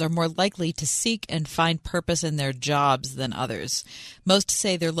Christians are more likely to seek and find purpose in their jobs than others. Most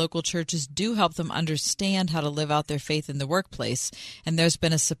say their local churches do help them understand how to live out their faith in the workplace, and there's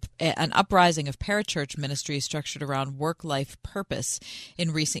been an uprising of parachurch ministries structured around work-life purpose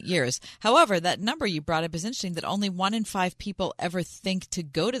in recent years. However, that number you brought up is interesting, that only 1 in 5 people ever think to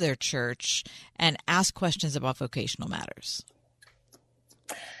go to their church and ask questions about vocational matters.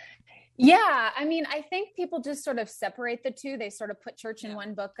 Yeah, I mean, I think people just sort of separate the two. They sort of put church in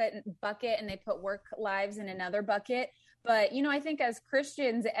one bucket and they put work lives in another bucket. But, I think as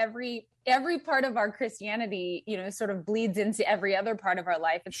Christians, every part of our Christianity, sort of bleeds into every other part of our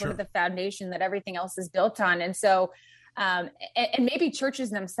life. It's sort of the foundation that everything else is built on. And so, and maybe churches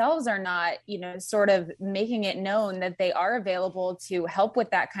themselves are not, sort of making it known that they are available to help with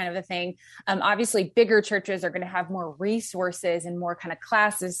that kind of a thing. Obviously, bigger churches are going to have more resources and more kind of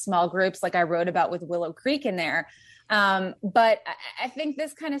classes, small groups, like I wrote about with Willow Creek in there. But I think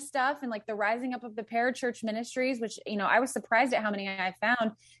this kind of stuff and like the rising up of the parachurch ministries, which, I was surprised at how many I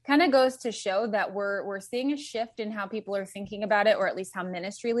found, kind of goes to show that we're seeing a shift in how people are thinking about it, or at least how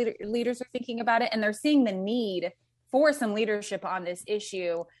ministry leaders are thinking about it. And they're seeing the need for some leadership on this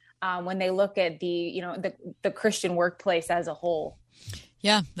issue when they look at the Christian workplace as a whole.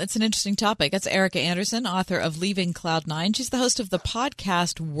 Yeah, that's an interesting topic. That's Erica Anderson, author of Leaving Cloud9. She's the host of the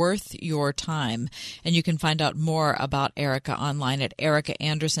podcast Worth Your Time. And you can find out more about Erica online at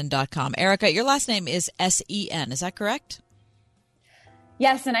ericaanderson.com. Erica, your last name is S-E-N. Is that correct?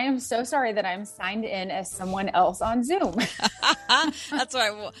 Yes, and I am so sorry that I'm signed in as someone else on Zoom. That's all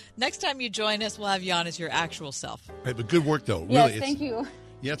right. Well, next time you join us, we'll have you on as your actual self. Right, but good work, though. Yes, really, thank you.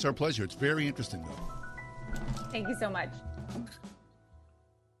 Yeah, it's our pleasure. It's very interesting, though. Thank you so much.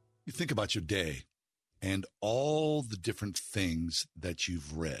 You think about your day and all the different things that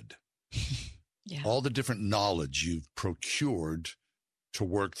you've read, all the different knowledge you've procured to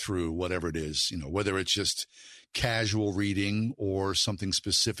work through whatever it is, whether it's just casual reading or something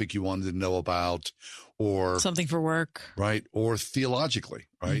specific you wanted to know about or something for work, right? Or theologically,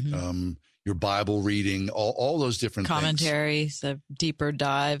 right? Your Bible reading, all those different commentaries, a deeper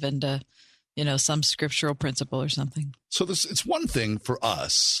dive into, some scriptural principle or something. So it's one thing for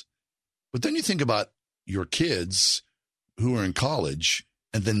us, but then you think about your kids who are in college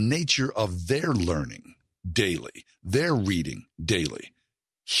and the nature of their learning daily, their reading daily.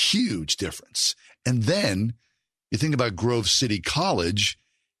 Huge difference. And then you think about Grove City College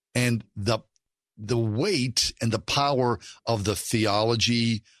and the weight and the power of the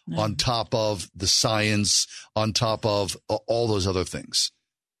theology on top of the science, on top of all those other things.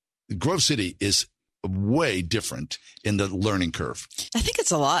 Grove City is way different in the learning curve. I think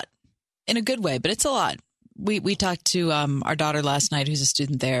it's a lot in a good way, but it's a lot. We talked to our daughter last night, who's a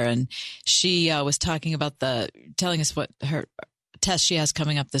student there, and she was talking about telling us what her test she has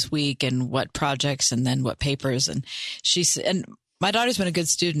coming up this week and what projects and then what papers. And my daughter's been a good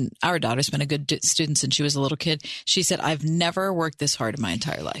student. Our daughter's been a good student since she was a little kid. She said, I've never worked this hard in my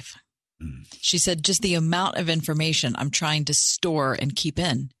entire life. She said, just the amount of information I'm trying to store and keep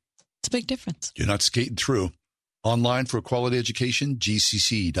in. It's a big difference. You're not skating through. Online for quality education,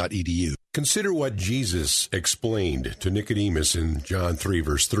 gcc.edu. Consider what Jesus explained to Nicodemus in John 3,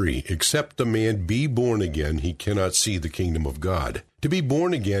 verse 3. Except a man be born again, he cannot see the kingdom of God. To be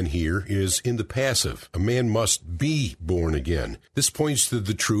born again here is in the passive. A man must be born again. This points to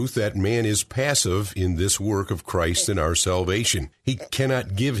the truth that man is passive in this work of Christ and our salvation. He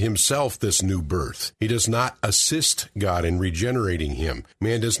cannot give himself this new birth. He does not assist God in regenerating him.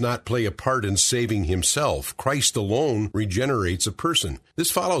 Man does not play a part in saving himself. Christ alone regenerates a person. This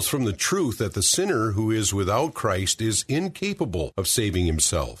follows from the truth that the sinner who is without Christ is incapable of saving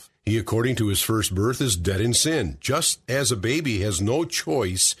himself. He, according to his first birth, is dead in sin. Just as a baby has no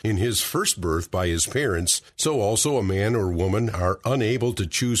choice in his first birth by his parents, so also a man or woman are unable to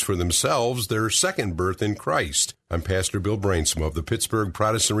choose for themselves their second birth in Christ. I'm Pastor Bill Brainsma of the Pittsburgh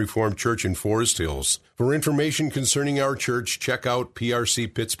Protestant Reformed Church in Forest Hills. For information concerning our church, check out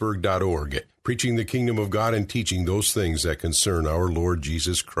prcpittsburgh.org. Preaching the kingdom of God and teaching those things that concern our Lord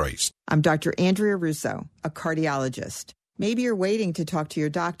Jesus Christ. I'm Dr. Andrea Russo, a cardiologist. Maybe you're waiting to talk to your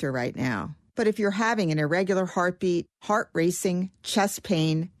doctor right now. But if you're having an irregular heartbeat, heart racing, chest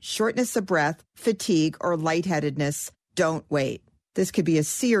pain, shortness of breath, fatigue, or lightheadedness, don't wait. This could be a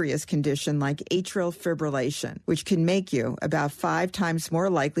serious condition like atrial fibrillation, which can make you about 5 times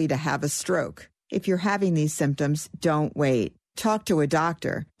more likely to have a stroke. If you're having these symptoms, don't wait. Talk to a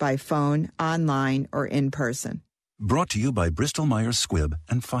doctor by phone, online, or in person. Brought to you by Bristol-Myers Squibb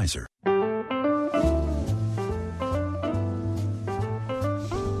and Pfizer.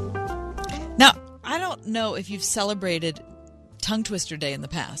 Now, I don't know if you've celebrated Tongue Twister Day in the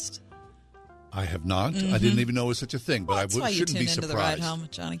past. I have not. I didn't even know it was such a thing, but That's why you shouldn't tune be into surprised. The Ride Home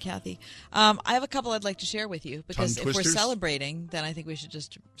with John and Kathy. I have a couple I'd like to share with you because Tongue if we're twisters? celebrating, then I think we should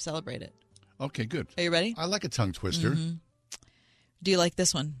just celebrate it. Okay, good. Are you ready? I like a tongue twister. Do you like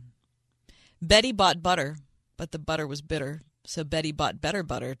this one? Betty bought butter, but the butter was bitter. So Betty bought better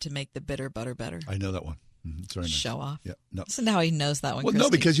butter to make the bitter butter better. I know that one. It's very nice. Show off. Yeah. No. Listen to how he knows that one, Well, Christy.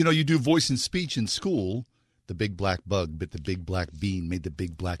 no, because, you do voice and speech in school. The big black bug bit the big black bean, made the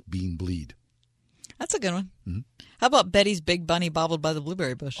big black bean bleed. That's a good one. How about Betty's big bunny bobbled by the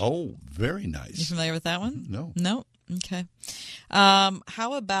blueberry bush? Oh, very nice. You familiar with that one? No. No? Okay. How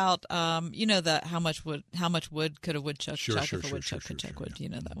about, how much wood could a woodchuck chuck if a woodchuck could chuck wood? You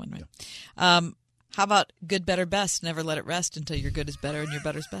know that one, right? Yeah. How about good, better, best? Never let it rest until your good is better and your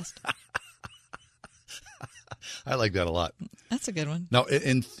better's best. I like that a lot. That's a good one. Now,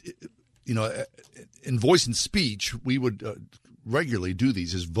 in voice and speech, we would regularly do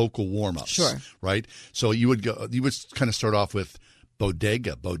these as vocal warm-ups. Sure. Right? So you would kind of start off with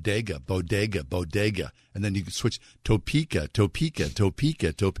bodega, bodega, bodega, bodega, and then you could switch Topeka, Topeka,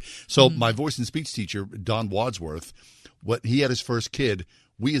 Topeka, Topeka. So my voice and speech teacher, Don Wadsworth, he had his first kid.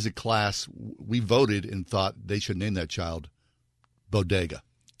 We as a class, we voted and thought they should name that child Bodega.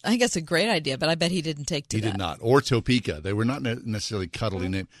 I think that's a great idea, but I bet he didn't take to that. He did not. Or Topeka. They were not necessarily cuddly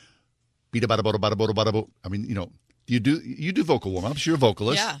named. Bida bada bada bada bada bada. I mean, you do vocal warm-ups. You're a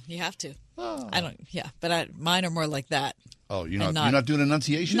vocalist. Yeah, you have to. Oh. I don't. Yeah, but mine are more like that. Oh, you're not doing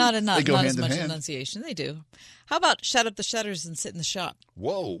enunciation? Not they go not hand as in much hand. enunciation. They do. How about shut up the shutters and sit in the shop?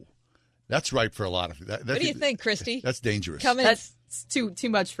 Whoa. That's ripe for a lot of that. What do you think, Christy? That's dangerous. Come in. It's too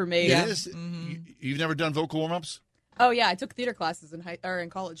much for me. It is. You've never done vocal warm-ups? Oh yeah, I took theater classes in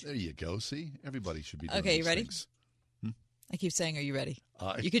college. There you go. See, everybody should be doing Okay, you these ready? things. I keep saying, "Are you ready?"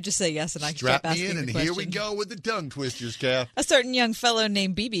 You could just say yes, and I can Strap keep me asking in, the and here we question. go with the tongue twisters, Kath. A certain young fellow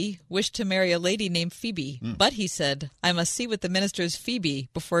named Beebe wished to marry a lady named Phoebe, Hmm. but he said, "I must see what the minister's Phoebe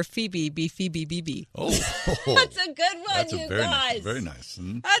before Phoebe be Phoebe Beebe." Oh, That's a good one, that's you very guys. nice. Very nice.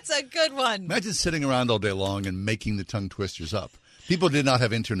 That's a good one. Imagine sitting around all day long and making the tongue twisters up. People did not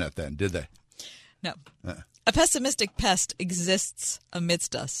have internet then, did they? No. A pessimistic pest exists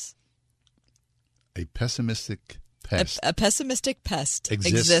amidst us. A pessimistic pest. A pessimistic pest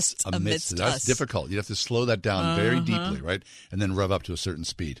exists amidst us. That's difficult. You have to slow that down very deeply, right? And then rev up to a certain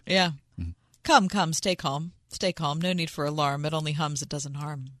speed. Yeah. Come, stay calm. Stay calm. No need for alarm. It only hums, it doesn't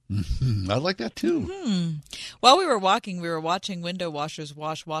harm. I like that too. While we were walking, we were watching window washers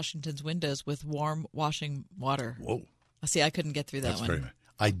wash Washington's windows with warm washing water. Whoa. See, I couldn't get through that That's one. very nice.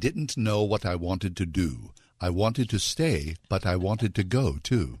 I didn't know what I wanted to do. I wanted to stay, but I wanted to go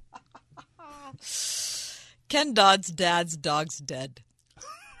too. Ken Dodd's dad's dog's dead.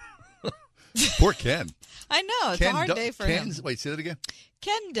 Poor Ken. I know. It's a hard day for him. Wait, say that again.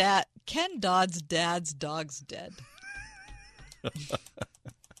 Ken Dodd's dad's dog's dead.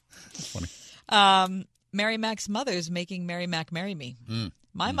 That's funny. Mary Mac's mother's making Mary Mac marry me.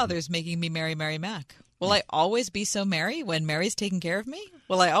 My mother's making me marry Mary Mac. Will I always be so merry when Mary's taking care of me?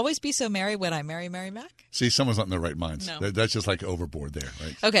 Will I always be so merry when I marry Mary Mac? See, someone's not in their right minds. No. That's just like overboard there,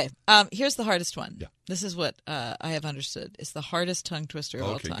 right? Okay, here's the hardest one. Yeah. This is what I have understood. It's the hardest tongue twister of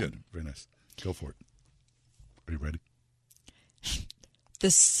all time. Okay, good. Very nice. Go for it. Are you ready?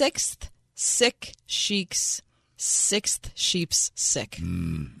 The sixth sick sheep's sixth sheep's sick.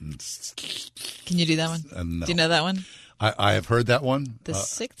 Can you do that one? No. Do you know that one? I have heard that one. The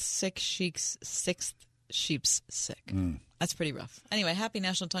sixth sick sheep's sixth sheep's sick. That's pretty rough. Anyway, happy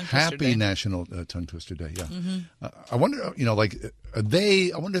National Tongue Twister Day. Happy National Tongue Twister Day, yeah. I wonder, I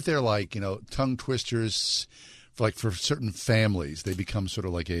wonder if they're like, tongue twisters, for certain families, they become sort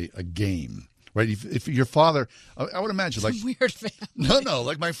of like a game. Right, if your father, I would imagine, like weird family. No,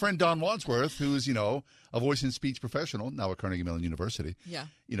 like my friend Don Wadsworth, who is a voice and speech professional now at Carnegie Mellon University. Yeah,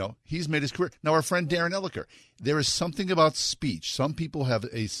 he's made his career. Now our friend Darren Elliker, there is something about speech. Some people have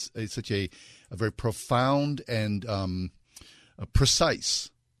such a very profound and a precise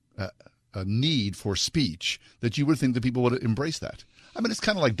a need for speech that you would think that people would embrace that. I mean, it's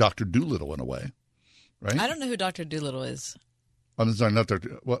kind of like Dr. Dolittle in a way, right? I don't know who Dr. Dolittle is. I'm sorry, not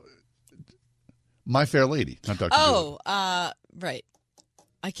Dr. Well. My Fair Lady, not Dr. Dolittle. Right.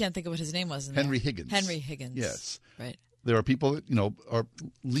 I can't think of what his name was. Henry Higgins. Henry Higgins. Yes. Right. There are people that, are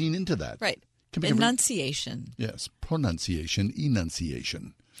lean into that. Right. Enunciation. Yes. Pronunciation,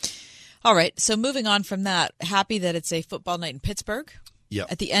 enunciation. All right. So moving on from that, happy that it's a football night in Pittsburgh. Yeah.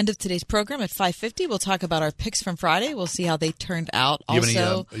 At the end of today's program at 5:50, we'll talk about our picks from Friday. We'll see how they turned out. Do you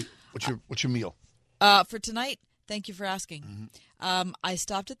have any, what's your meal? For tonight, thank you for asking. I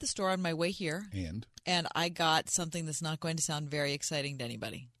stopped at the store on my way here, and I got something that's not going to sound very exciting to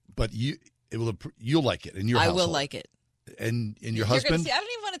anybody. But you'll like it in your household. I will like it. And your husband? I don't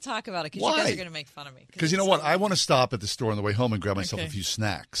even want to talk about it because you guys are going to make fun of me. Because you know what? I want to stop at the store on the way home and grab myself a few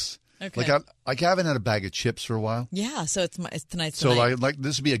snacks. Okay. I haven't had a bag of chips for a while. Yeah, so it's tonight's So tonight.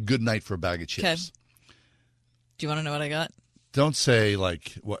 this would be a good night for a bag of chips. Okay. Do you want to know what I got? Don't say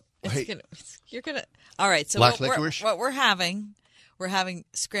what. You're gonna. All right. So black what we're having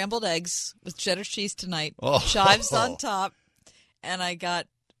scrambled eggs with cheddar cheese tonight. Oh. Chives on top, and I got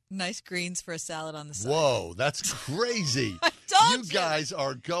nice greens for a salad on the side. Whoa, that's crazy. You guys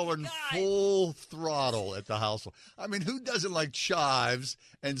are going full throttle at the household. I mean, who doesn't like chives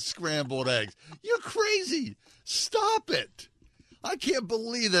and scrambled eggs? You're crazy. Stop it. I can't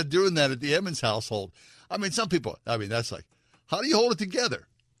believe they're doing that at the Emmons household. I mean, some people, that's like, how do you hold it together?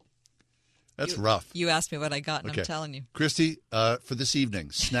 That's rough. You asked me what I got, and I'm telling you. Christy, for this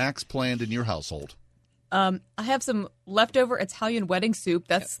evening, snacks planned in your household. I have some leftover Italian wedding soup.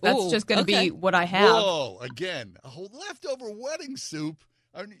 That's just going to be what I have. Whoa, again, a whole leftover wedding soup.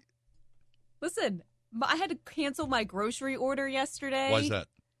 Listen, I had to cancel my grocery order yesterday. Why is that?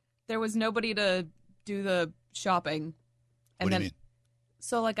 There was nobody to do the shopping. And what do you mean?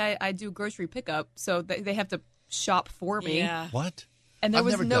 So, I do grocery pickup, so they have to shop for me. Yeah. What? And there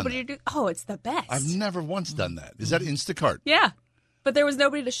was nobody to do. Oh, it's the best. I've never once done that. Is that Instacart? Yeah. But there was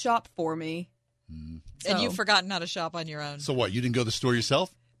nobody to shop for me. And you've forgotten how to shop on your own. So what? You didn't go to the store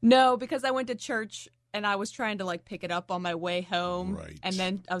yourself? No, because I went to church and I was trying to pick it up on my way home. Right. And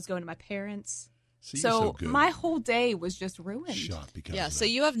then I was going to my parents. See, so my whole day was just ruined. Shot because of that. So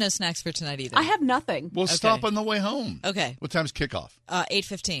you have no snacks for tonight either. I have nothing. Well, stop on the way home. Okay. What time's kickoff?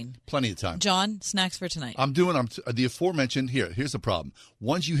 8:15. Plenty of time. John, snacks for tonight. I'm doing the aforementioned. Here's the problem.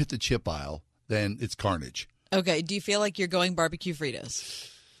 Once you hit the chip aisle, then it's carnage. Okay. Do you feel like you're going barbecue Fritos?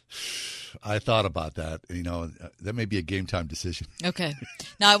 I thought about that. That may be a game time decision. Okay.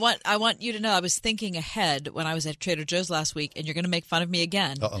 Now, I want you to know I was thinking ahead when I was at Trader Joe's last week, and you're going to make fun of me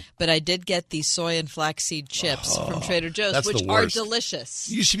again. Uh-oh. But I did get these soy and flaxseed chips from Trader Joe's, which are delicious.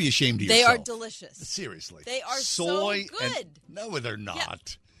 You should be ashamed of yourself. They are delicious. Seriously. They are soy so good. No, they're not. Yeah.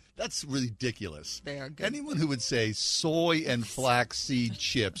 That's ridiculous. They are good. Anyone who would say soy and flaxseed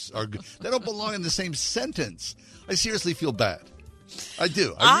chips are good, they don't belong in the same sentence. I seriously feel bad. I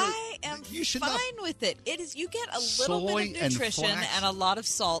do. I am fine with it. It is. You get a little bit of nutrition and a lot of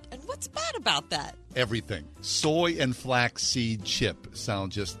salt. And what's bad about that? Everything. Soy and flaxseed chip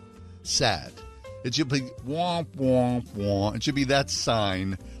sound just sad. It should be womp, womp, womp. It should be that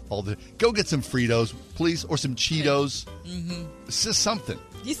sign. Go get some Fritos, please, or some Cheetos. Mm-hmm. It's just something.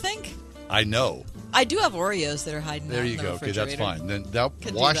 You think? I know. I do have Oreos that are hiding out in the refrigerator. There you go. Okay, that's fine. Then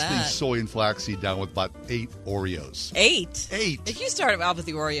wash these soy and flaxseed down with about 8 Oreos. 8? 8. If you start out with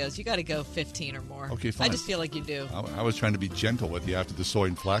the Oreos, you got to go 15 or more. Okay, fine. I just feel like you do. I was trying to be gentle with you after the soy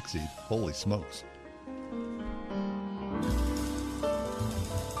and flaxseed. Holy smokes.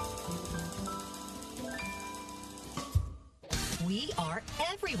 We are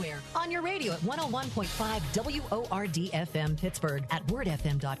everywhere on your radio at 101.5 WORD-FM Pittsburgh, at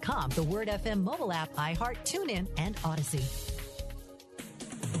wordfm.com, the Word FM mobile app, iHeart, TuneIn, and Odyssey.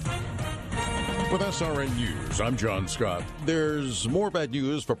 With SRN News, I'm John Scott. There's more bad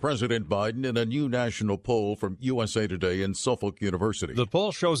news for President Biden in a new national poll from USA Today and Suffolk University. The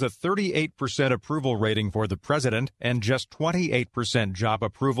poll shows a 38% approval rating for the president and just 28% job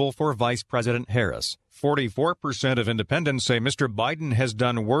approval for Vice President Harris. 44% of independents say Mr. Biden has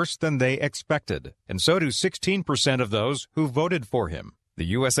done worse than they expected, and so do 16% of those who voted for him. The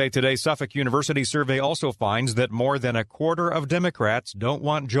USA Today Suffolk University survey also finds that more than a quarter of Democrats don't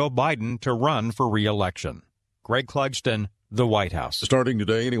want Joe Biden to run for re-election. Greg Clugston, the White House. Starting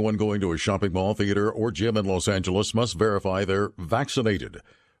today, anyone going to a shopping mall, theater, or gym in Los Angeles must verify they're vaccinated.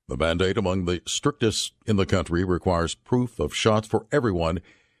 The mandate, among the strictest in the country, requires proof of shots for everyone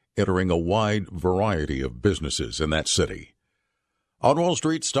entering a wide variety of businesses in that city. On Wall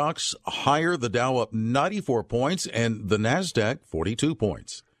Street, stocks higher, the Dow up 94 points and the NASDAQ 42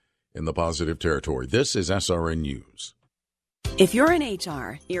 points in the positive territory. This is SRN News. If you're in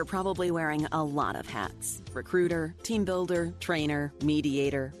HR, you're probably wearing a lot of hats. Recruiter, team builder, trainer,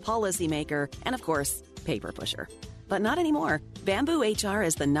 mediator, policymaker, and of course, paper pusher. But not anymore. Bamboo HR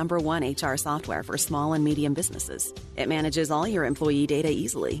is the #1 HR software for small and medium businesses. It manages all your employee data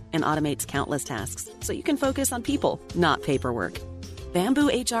easily and automates countless tasks, so you can focus on people, not paperwork. Bamboo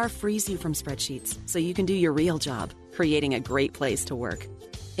HR frees you from spreadsheets, so you can do your real job, creating a great place to work.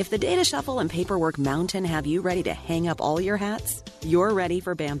 If the data shuffle and paperwork mountain have you ready to hang up all your hats, you're ready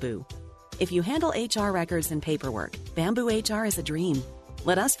for Bamboo. If you handle HR records and paperwork, Bamboo HR is a dream.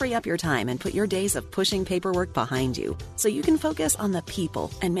 Let us free up your time and put your days of pushing paperwork behind you, so you can focus on the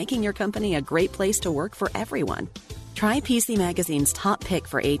people and making your company a great place to work for everyone. Try PC Magazine's top pick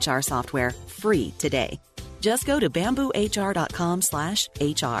for HR software free today. Just go to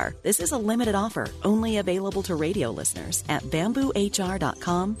bamboohr.com/HR. This is a limited offer, only available to radio listeners at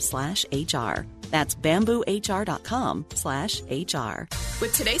bamboohr.com/HR. That's bamboohr.com/HR.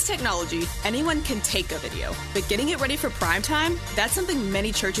 With today's technology, anyone can take a video, but getting it ready for prime time, that's something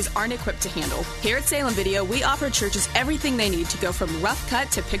many churches aren't equipped to handle. Here at Salem Video, we offer churches everything they need to go from rough cut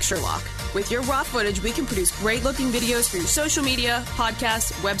to picture lock. With your raw footage, we can produce great-looking videos for your social media,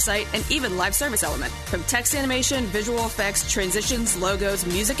 podcast, website, and even live service element. From text animation, visual effects, transitions, logos,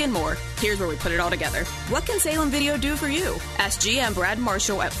 music, and more, here's where we put it all together. What can Salem Video do for you? Ask GM Brad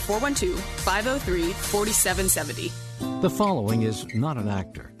Marshall at 412-503-4770. The following is not an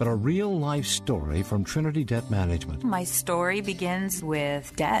actor, but a real-life story from Trinity Debt Management. My story begins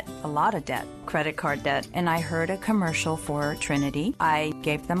with debt, a lot of debt, credit card debt, and I heard a commercial for Trinity. I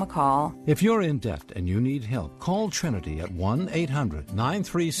gave them a call. If you're in debt and you need help, call Trinity at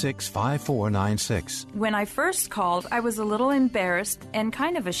 1-800-936-5496. When I first called, I was a little embarrassed and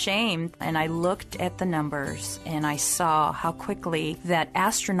kind of ashamed, and I looked at the numbers, and I saw how quickly that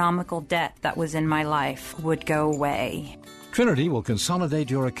astronomical debt that was in my life would go away. Trinity will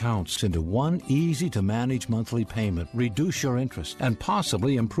consolidate your accounts into one easy-to-manage monthly payment, reduce your interest, and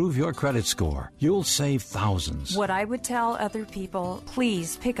possibly improve your credit score. You'll save thousands. What I would tell other people,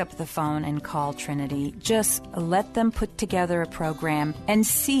 please pick up the phone and call Trinity. Just let them put together a program and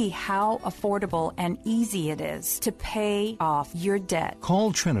see how affordable and easy it is to pay off your debt.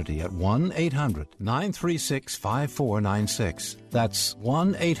 Call Trinity at 1-800-936-5496. That's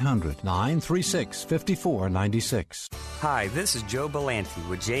 1-800-936-5496. Hi, this is Joe Belanti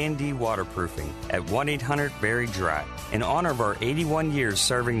with J&D Waterproofing at 1-800-BERRY DRY. In honor of our 81 years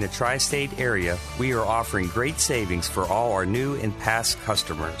serving the tri-state area, we are offering great savings for all our new and past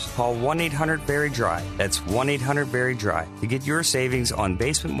customers. Call 1-800-BERRY DRY. That's 1-800-BERRY DRY to get your savings on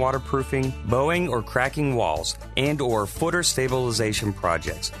basement waterproofing, bowing or cracking walls, and or footer stabilization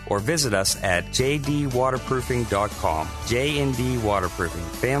projects. Or visit us at jdwaterproofing.com. J&D Waterproofing,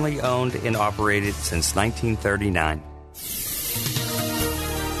 family owned and operated since 1939.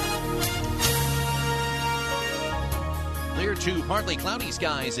 Clear to partly cloudy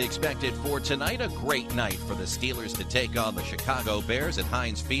skies expected for tonight. A great night for the Steelers to take on the Chicago Bears at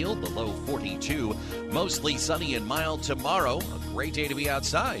Heinz Field, the low 42. Mostly sunny and mild tomorrow. A great day to be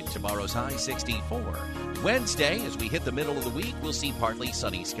outside. Tomorrow's high 64. Wednesday, as we hit the middle of the week, we'll see partly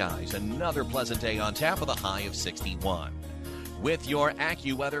sunny skies. Another pleasant day on tap with a high of 61. With your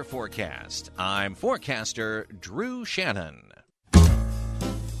AccuWeather forecast, I'm forecaster Drew Shannon.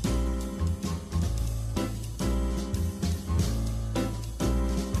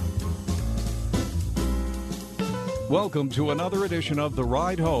 Welcome to another edition of The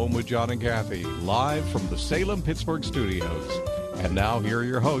Ride Home with John and Kathy, live from the Salem-Pittsburgh studios. And now here are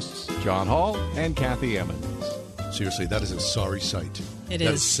your hosts, John Hall and Kathy Emmons. Seriously, that is a sorry sight. That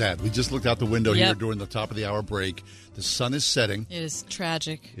is sad. We just looked out the window here during the top of the hour break. The sun is setting. It is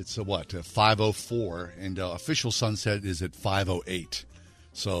tragic. It's 5:04, and official sunset is at 5:08.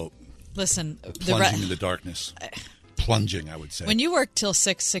 So, listen, plunging in the darkness. Plunging, I would say. When you work till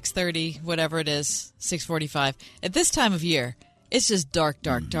 6:30, whatever it is, 6:45, at this time of year, it's just dark.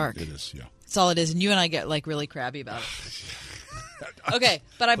 It is, yeah. That's all it is, and you and I get really crabby about it. Okay,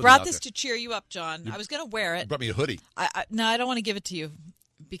 but I brought this to cheer you up, John. I was going to wear it. You brought me a hoodie. No, I don't want to give it to you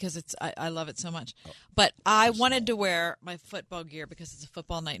because I love it so much. But I wanted to wear my football gear because it's a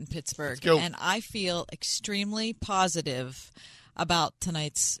football night in Pittsburgh. And I feel extremely positive about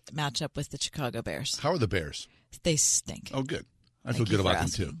tonight's matchup with the Chicago Bears. How are the Bears? They stink. Oh, good. I feel good about them,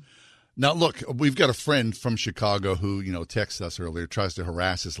 too. Now, look, we've got a friend from Chicago who, texted us earlier, tries to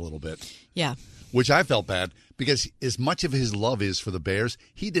harass us a little bit. Yeah. Which I felt bad because as much of his love is for the Bears,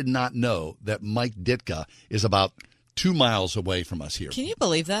 he did not know that Mike Ditka is about 2 miles away from us here. Can you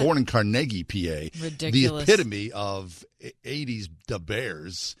believe that? Born in Carnegie, PA. Ridiculous. The epitome of 80s The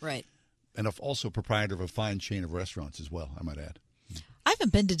Bears. Right. And also proprietor of a fine chain of restaurants as well, I might add. I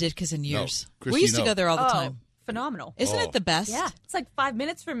haven't been to Ditka's in years. No. We used to go there all the time. Phenomenal. Isn't it the best? Yeah. It's like 5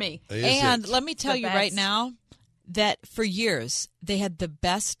 minutes for me. And let me tell you right now that for years, they had the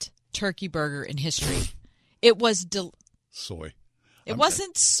best turkey burger in history. It was soy. It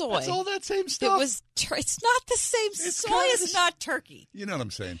wasn't soy. It's all that same stuff. It was. It's not the same. Soy is not turkey. You know what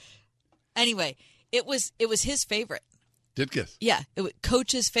I'm saying. Anyway, it was his favorite. Ditka's. Yeah,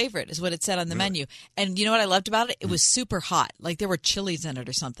 Coach's favorite is what it said on the menu. And you know what I loved about it? It was super hot. Like there were chilies in it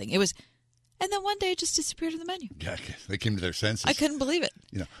or something. It was. And then one day it just disappeared on the menu. Yeah, they came to their senses. I couldn't believe it.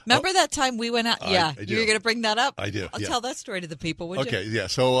 Remember that time we went out? Yeah, you were going to bring that up? I do. I'll tell that story to the people, would you? Okay, yeah.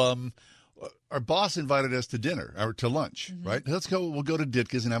 So our boss invited us to dinner, or to lunch, right? Let's go. We'll go to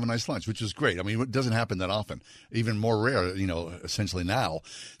Ditka's and have a nice lunch, which was great. I mean, it doesn't happen that often. Even more rare, essentially now.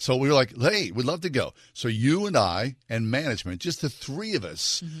 So we were like, hey, we'd love to go. So you and I and management, just the three of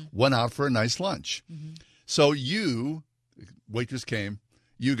us, went out for a nice lunch. So waitress came,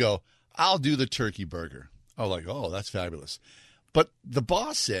 you go, I'll do the turkey burger. I was like, oh, that's fabulous. But the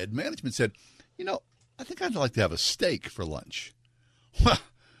boss management said, I think I'd like to have a steak for lunch.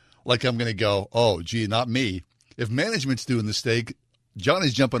 Like I'm going to go, oh, gee, not me. If management's doing the steak,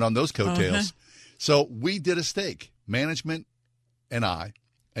 Johnny's jumping on those coattails. So we did a steak, management and I,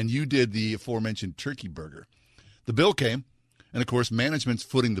 and you did the aforementioned turkey burger. The bill came, and, of course, management's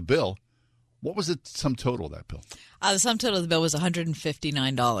footing the bill. What was the sum total of that bill? The sum total of the bill was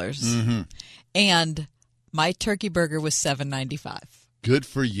 $159. And my turkey burger was $7.95. Good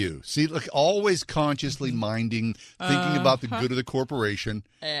for you. See, look, always consciously minding, thinking about the good of the corporation.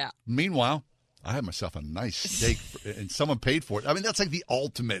 Yeah. Meanwhile, I had myself a nice steak, and someone paid for it. I mean, that's like the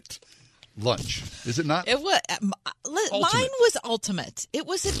ultimate lunch, is it not? It was. Mine was ultimate. It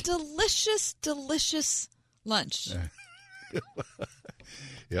was a delicious, delicious lunch.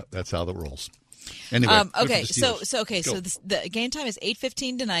 Yep, that's how that rolls. Anyway, okay, so the game time is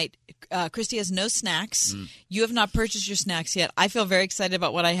 8:15 tonight. Christy has no snacks. You have not purchased your snacks yet. I feel very excited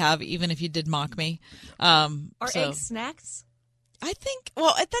about what I have, even if you did mock me. Are eggs snacks? I think,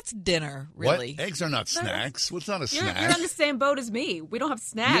 well, that's dinner, really. What? Eggs are not snacks. What's not a snack? You're on the same boat as me. We don't have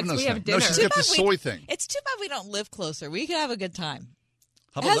snacks. We have dinner. No, she's got the soy thing. It's too bad we don't live closer. We could have a good time.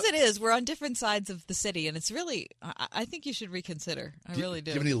 As it is, we're on different sides of the city, and it's really, I think you should reconsider. I really do.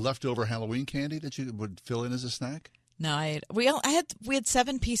 Do you have any leftover Halloween candy that you would fill in as a snack? No, we had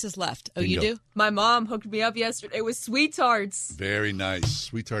 7 pieces left. Oh, Bingo. you do? My mom hooked me up yesterday. It was Sweet Tarts. Very nice.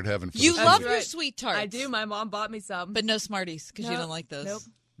 Sweet Tart heaven. You love your Sweet Tarts. I do. My mom bought me some. But no Smarties, because you don't like those. Nope.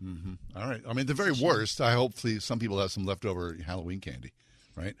 Mm-hmm. All right. I mean, the very worst, I hope some people have some leftover Halloween candy,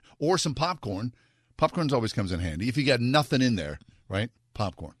 right? Or some popcorn. Popcorn always comes in handy. If you got nothing in there, right?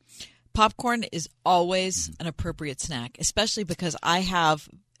 Popcorn. Popcorn is always an appropriate snack, especially because I have,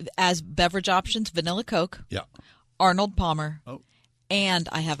 as beverage options, vanilla Coke, Arnold Palmer, and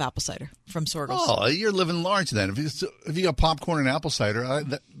I have apple cider from Sorgles. Oh, you're living large then. If you got popcorn and apple cider,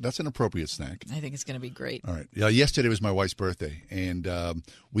 that's an appropriate snack. I think it's going to be great. All right. Yeah, yesterday was my wife's birthday, and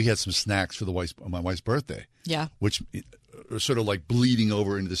we had some snacks for my wife's birthday. Yeah. Which are sort of like bleeding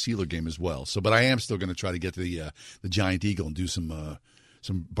over into the Steeler game as well. So, but I am still going to try to get to the Giant Eagle and do some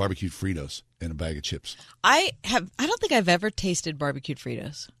barbecued Fritos and a bag of chips. I don't think I've ever tasted barbecued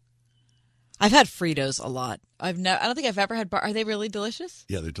Fritos. I've had Fritos a lot. I don't think I've ever had. Are they really delicious?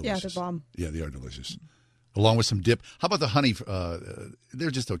 Yeah, they're delicious. Yeah, they're bomb. Yeah, they are delicious. Along with some dip. How about the honey?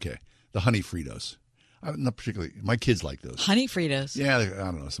 They're just okay. The honey Fritos. Not particularly. My kids like those. Honey Fritos. Yeah, I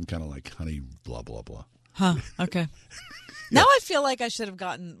don't know. Some kind of like honey blah, blah, blah. Huh. Okay. Now I feel like I should have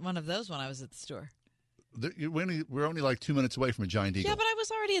gotten one of those when I was at the store. We're only like 2 minutes away from a Giant Eagle. Yeah, but I was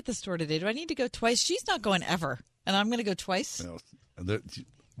already at the store today. Do I need to go twice? She's not going ever, and I'm going to go twice.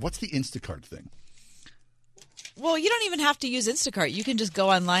 What's the Instacart thing? Well, you don't even have to use Instacart. You can just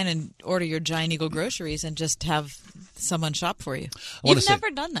go online and order your Giant Eagle groceries and just have someone shop for you. You've never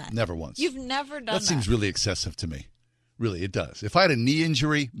done that. Never once. You've never done that. That seems really excessive to me. Really, it does. If I had a knee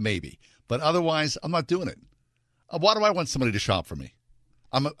injury, maybe. But otherwise, I'm not doing it. Why do I want somebody to shop for me?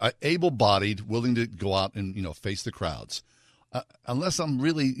 I'm able-bodied, willing to go out and face the crowds. Unless I'm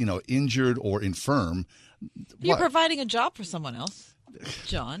really injured or infirm. You're providing a job for someone else,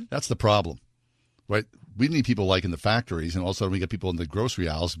 John. That's the problem, right? We need people like in the factories, and all of a sudden we get people in the grocery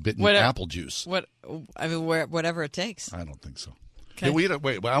aisles bitten apple juice. Whatever it takes. I don't think so. Okay. Hey,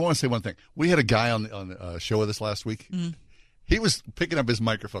 I want to say one thing. We had a guy on a show with us last week. Mm. He was picking up his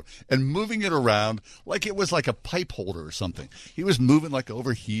microphone and moving it around like it was like a pipe holder or something. He was moving like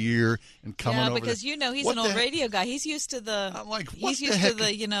over here and coming over. Yeah, because he's an old radio guy. He's used to the. I'm like, what he's used to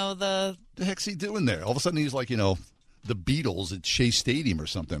the. The heck's he doing there? All of a sudden, he's like, the Beatles at Shea Stadium or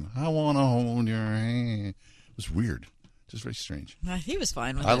something. I want to hold your hand. It was weird. Just very strange. He was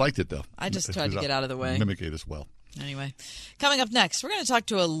fine with it. I liked it, though. I just tried to get out of the way. Mimic it as well. Anyway, coming up next, we're going to talk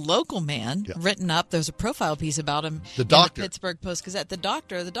to a local man written up. There's a profile piece about him in the Pittsburgh Post-Gazette. The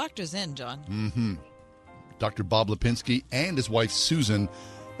doctor's in, John. Mm-hmm. Dr. Bob Lipinski and his wife, Susan,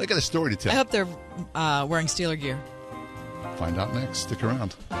 they got a story to tell. I hope they're wearing Steeler gear. Find out next. Stick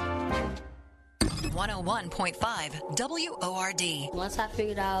around. 101.5 WORD. Once I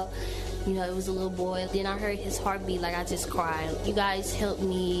figured out, it was a little boy, then I heard his heartbeat, like I just cried. You guys helped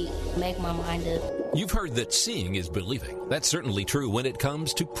me make my mind up. You've heard that seeing is believing. That's certainly true when it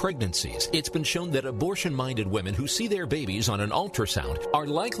comes to pregnancies. It's been shown that abortion-minded women who see their babies on an ultrasound are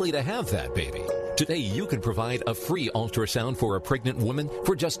likely to have that baby. Today, you can provide a free ultrasound for a pregnant woman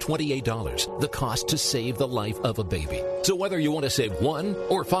for just $28, the cost to save the life of a baby. So whether you want to save 1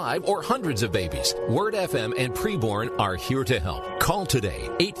 or 5 or hundreds of babies, Word FM and Preborn are here to help. Call today,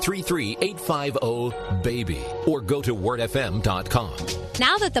 833-850-BABY, or go to wordfm.com.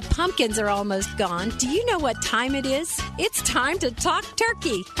 Now that the pumpkins are almost gone, do you know what time it is? It's time to talk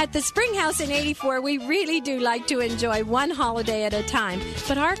turkey. At the Spring House in 84, we really do like to enjoy one holiday at a time,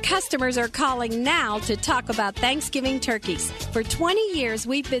 but our customers are calling now to talk about Thanksgiving turkeys. For 20 years,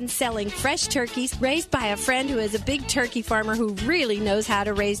 we've been selling fresh turkeys raised by a friend who is a big turkey farmer who really knows how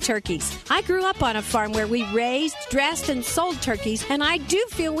to raise turkeys. I grew up on a farm where we raised, dressed, and sold turkeys, and I do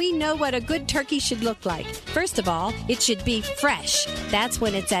feel we know what a good turkey should look like. 1 First of all, it should be fresh. That's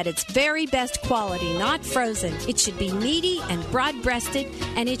when it's at its very best quality, not frozen. It should be meaty and broad-breasted,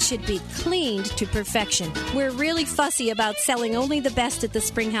 and it should be cleaned to perfection. We're really fussy about selling only the best at the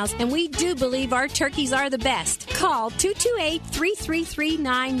Springhouse, and we do believe our turkeys are the best. Call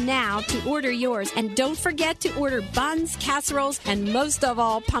 228-3339 now to order yours, and don't forget to order buns, casseroles, and most of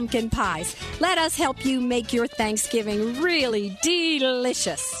all, pumpkin pies. Let us help you make your Thanksgiving really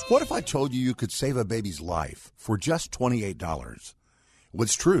delicious. What if I told you could save a baby's life for just $28?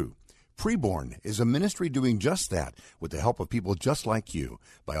 What's true? Preborn is a ministry doing just that with the help of people just like you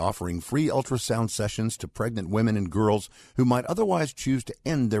by offering free ultrasound sessions to pregnant women and girls who might otherwise choose to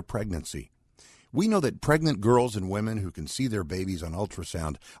end their pregnancy. We know that pregnant girls and women who can see their babies on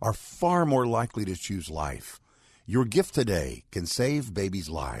ultrasound are far more likely to choose life. Your gift today can save babies'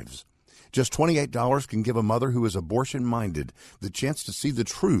 lives. Just $28 can give a mother who is abortion-minded the chance to see the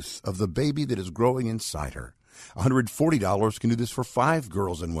truth of the baby that is growing inside her. $140 can do this for 5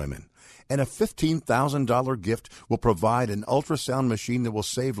 girls and women. And a $15,000 gift will provide an ultrasound machine that will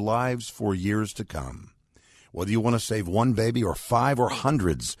save lives for years to come. Whether you want to save one baby or 5 or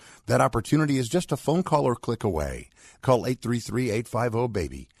hundreds, that opportunity is just a phone call or click away. Call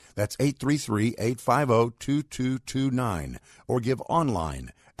 833-850-BABY. That's 833-850-2229. Or give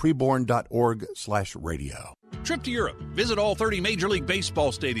online, preborn.org/radio. Trip to Europe. Visit all 30 Major League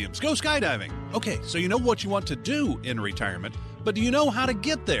Baseball stadiums. Go skydiving. Okay, so you know what you want to do in retirement, but do you know how to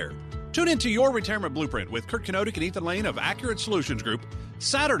get there? Tune into Your Retirement Blueprint with Kurt Kenodic and Ethan Lane of Accurate Solutions Group,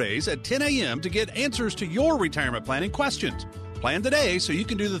 Saturdays at 10 a.m. to get answers to your retirement planning questions. Plan today so you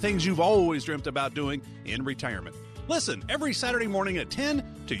can do the things you've always dreamt about doing in retirement. Listen every Saturday morning at 10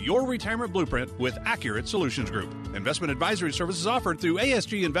 to Your Retirement Blueprint with Accurate Solutions Group. Investment advisory services offered through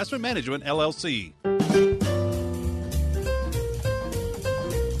ASG Investment Management, LLC.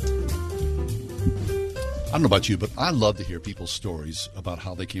 I don't know about you, but I love to hear people's stories about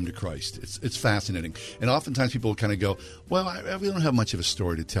how they came to Christ. It's fascinating. And oftentimes people kind of go, well, we don't have much of a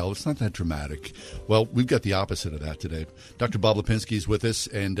story to tell. It's not that dramatic. Well, we've got the opposite of that today. Dr. Bob Lipinski is with us,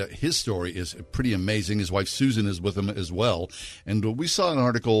 and his story is pretty amazing. His wife Susan is with him as well. And we saw an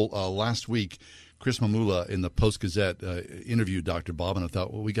article last week. Chris Mamula in the Post-Gazette interviewed Dr. Bob, and I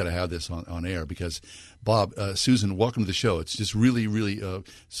thought, well, we got to have this on air because, Bob, Susan, welcome to the show. It's just really, really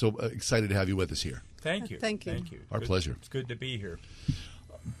so excited to have you with us here. Thank you. Thank you. Our pleasure. It's good to be here.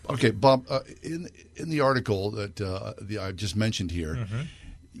 Okay, Bob, in the article that I just mentioned here,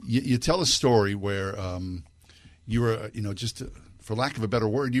 you tell a story where you were, just for lack of a better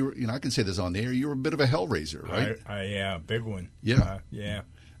word, you were, I can say this on the air, you were a bit of a hellraiser, right? Yeah, big one. Yeah. Yeah.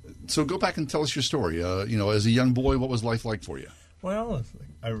 So go back and tell us your story. As a young boy, what was life like for you? Well,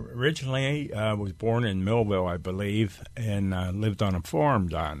 originally I was born in Millville, I believe, and lived on a farm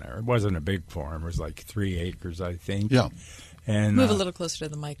down there. It wasn't a big farm. It was like 3 acres, I think. Yeah. And move a little closer to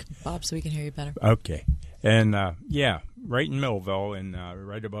the mic, Bob, so we can hear you better. Okay. And, right in Millville and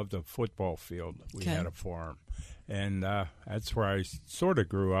right above the football field, we had a farm. And that's where I sort of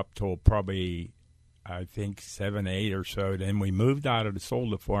grew up till probably, I think, 7, 8 or so. Then we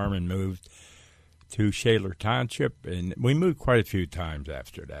sold the farm and moved to Shaler Township, and we moved quite a few times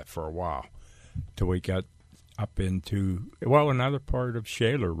after that for a while till we got up into, another part of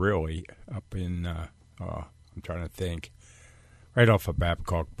Shaler, really, up in, I'm trying to think, right off of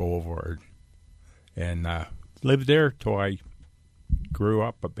Babcock Boulevard, and lived there till I grew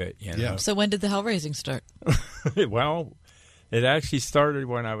up a bit, Yeah. So when did the hellraising start? Well, it actually started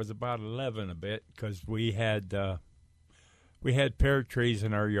when I was about 11 a bit, because we had pear trees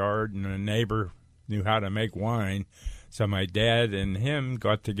in our yard, and a neighbor knew how to make wine, so my dad and him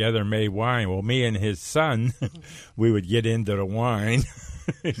got together and made wine. Well, me and his son, we would get into the wine.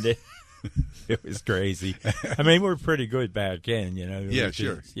 It was crazy. I mean, we were pretty good back then, Yeah,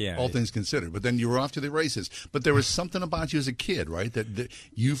 sure. Yeah, all things considered. But then you were off to the races. But there was something about you as a kid, right, that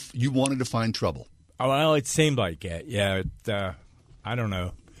you wanted to find trouble. Oh, well, it seemed like it. Yeah, I don't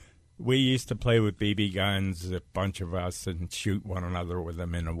know. We used to play with BB guns, a bunch of us, and shoot one another with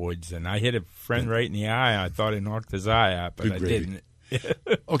them in the woods. And I hit a friend right in the eye. I thought I knocked his eye out, but I didn't.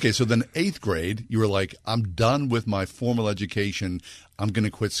 Okay, so then 8th grade, you were like, I'm done with my formal education. I'm going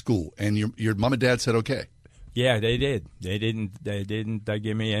to quit school. And your mom and dad said okay. Yeah, they did. They didn't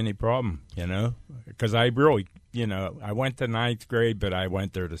give me any problem, because I really, I went to 9th grade, but I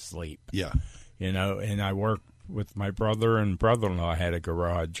went there to sleep. Yeah. And I worked with my brother and brother-in-law had a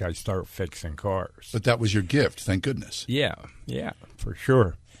garage. I started fixing cars. But that was your gift, thank goodness. Yeah, for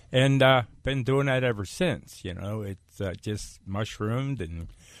sure. And been doing that ever since, It's just mushroomed, and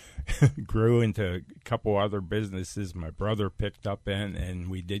grew into a couple other businesses my brother picked up in, and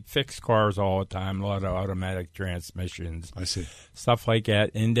we did fix cars all the time, a lot of automatic transmissions. I see. Stuff like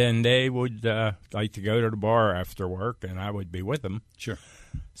that. And then they would like to go to the bar after work, and I would be with them. Sure.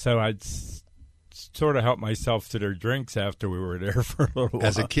 So I'd sort of help myself to their drinks after we were there for a little while.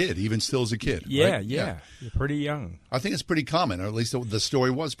 As a kid, even still as a kid. Yeah, right? yeah. You're pretty young. I think it's pretty common, or at least the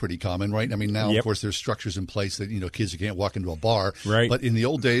story was pretty common, right? I mean, now, of course, there's structures in place that, kids can't walk into a bar. Right. But in the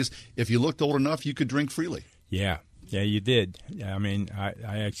old days, if you looked old enough, you could drink freely. Yeah. Yeah, you did. I mean,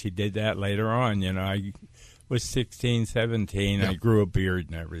 I actually did that later on. I was 16, 17. Yeah. I grew a beard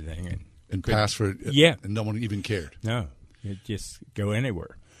and everything. And passed for it. Yeah. And no one even cared. No. You'd just go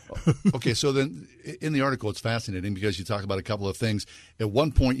anywhere. Okay, so then in the article, it's fascinating because you talk about a couple of things. At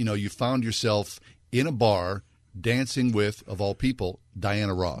one point, you found yourself in a bar dancing with, of all people,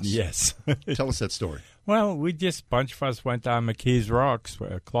 Diana Ross. Yes. Tell us that story. Well, a bunch of us went down McKees Rocks,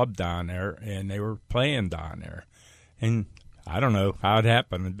 a club down there, and they were playing down there. And I don't know how it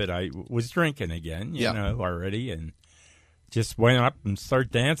happened, but I was drinking again, you know, already, and just went up and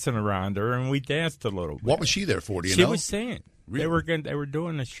started dancing around her, and we danced a little bit. What was she there for, do you know? She was singing. Really? They were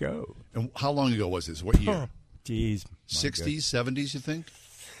doing a show. And how long ago was this? What year? Oh, geez. 60s, 70s, you think?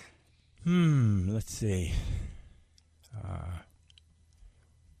 Let's see.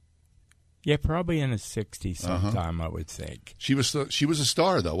 Yeah, probably in the 60s sometime, I would think. She was a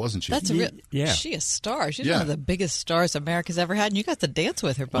star, though, wasn't she? That's yeah. She a star. She's one of the biggest stars America's ever had, and you got to dance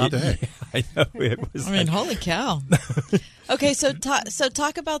with her, Bob. What the heck? I know. It was holy cow. Okay, so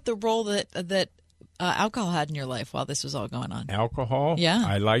talk about the role that alcohol had in your life while this was all going on. Alcohol? Yeah.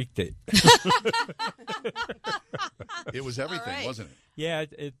 I liked it. It was everything, wasn't it? Yeah,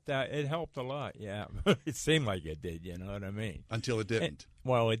 it helped a lot, yeah. It seemed like it did, you know what I mean? Until it didn't.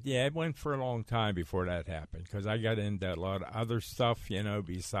 It went for a long time before that happened because I got into a lot of other stuff,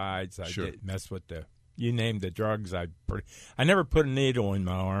 besides. I didn't mess with you name the drugs. I never put a needle in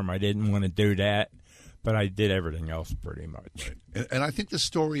my arm. I didn't want to do that. But I did everything else pretty much. Right. And I think the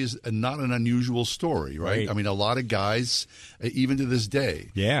story is not an unusual story, right? I mean, a lot of guys, even to this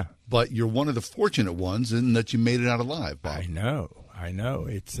day. Yeah. But you're one of the fortunate ones in that you made it out alive, Bob. I know.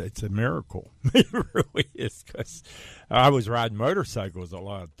 It's a miracle. It really is because I was riding motorcycles a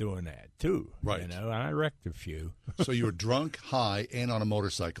lot doing that, too. Right. And I wrecked a few. So you were drunk, high, and on a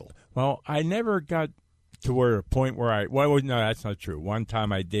motorcycle. Well, I never got to where a point where no, that's not true. One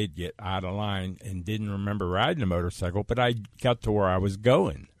time I did get out of line and didn't remember riding a motorcycle, but I got to where I was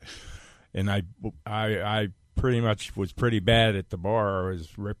going, and I pretty much was pretty bad at the bar. I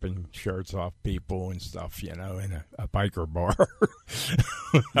was ripping shirts off people and stuff, in a biker bar.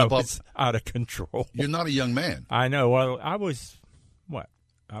 I was out of control. You're not a young man. I know. Well, I was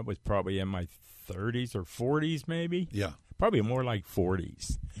probably in my 30s or 40s, maybe. Yeah, probably more like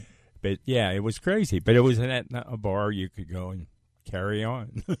 40s. But, yeah, it was crazy. But it was at a bar you could go and carry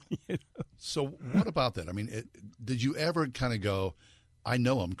on. So what about that? I mean, did you ever kind of go, I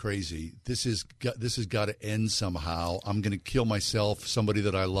know I'm crazy. This has got to end somehow. I'm going to kill myself, somebody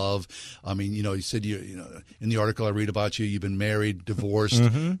that I love. I mean, you said in the article I read about you, you've been married, divorced.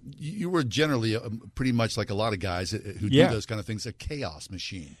 Mm-hmm. You were generally pretty much like a lot of guys who do those kind of things, a chaos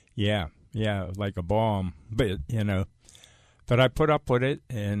machine. Yeah, like a bomb. But, But I put up with it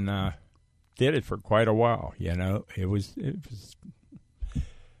and did it for quite a while. It was.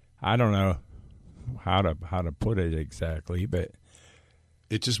 I don't know how to put it exactly, but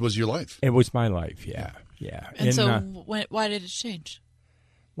it just was your life. It was my life. Yeah. And so, why did it change?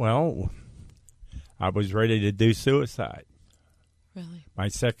 Well, I was ready to do suicide. Really? My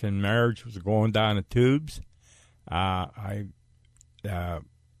second marriage was going down the tubes. I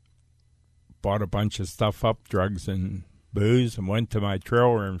bought a bunch of stuff up, drugs and booze, and went to my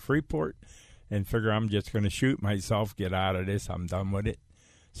trailer in Freeport and figure I'm just going to shoot myself, get out of this, I'm done with it.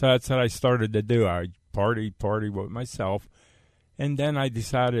 So that's what I started to do. I party with myself, and then I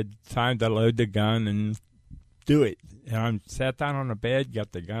decided time to load the gun and do it. And I sat down on the bed,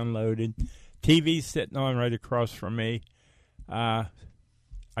 got the gun loaded, TV sitting on right across from me. I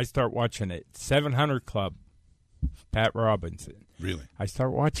start watching it. 700 Club, Pat Robinson. Really? I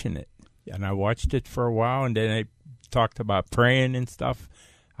start watching it, and I watched it for a while, and then I talked about praying and stuff.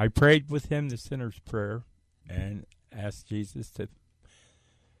 I prayed with him the sinner's prayer and asked Jesus to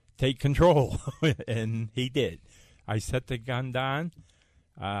take control, and he did. I set the gun down,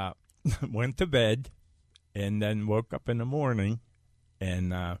 went to bed, and then woke up in the morning, and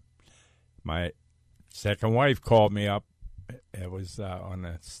my second wife called me up. It was on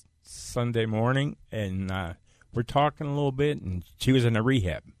a Sunday morning, and we're talking a little bit, and she was in a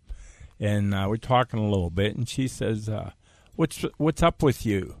rehab. And we're talking a little bit, and she says, "What's up with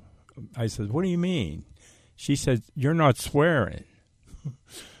you?" I said, what do you mean? She said, you're not swearing.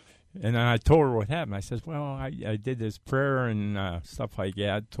 And I told her what happened. I said, well, I did this prayer and stuff like that.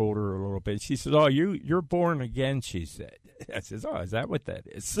 I told her a little bit. She said, oh, you're born again, she said. I said, oh, is that what that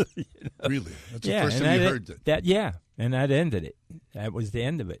is? You know? Really? That's the first time you heard that. Yeah, and that ended it. That was the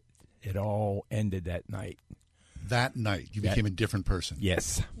end of it. It all ended that night. That night, you became a different person.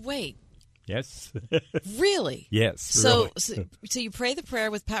 Yes. Wait. Yes. Really? Yes. So, really. so you pray the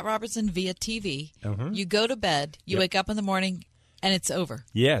prayer with Pat Robertson via TV. Uh-huh. You go to bed. You wake up in the morning, and it's over.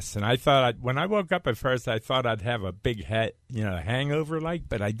 Yes, and I thought when I woke up at first, I thought I'd have a big hangover,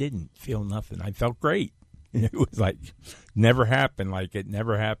 but I didn't feel nothing. I felt great. It was like never happened. Like it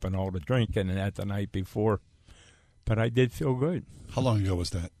never happened. All the drinking and that the night before, but I did feel good. How long ago was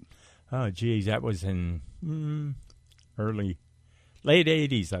that? Oh, geez, that was in late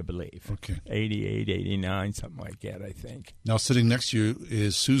 80s, I believe. Okay. 88, 89, something like that, I think. Now, sitting next to you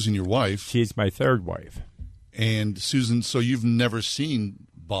is Susan, your wife. She's my third wife. And Susan, so you've never seen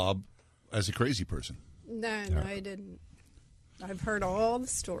Bob as a crazy person? No, I didn't. I've heard all the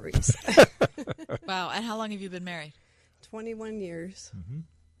stories. Wow. And how long have you been married? 21 years. Mm-hmm.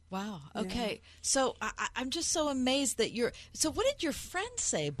 Wow. Okay. Yeah. So I'm just so amazed that you're. So what did your friends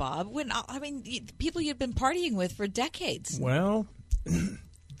say, Bob? People you'd been partying with for decades. Well,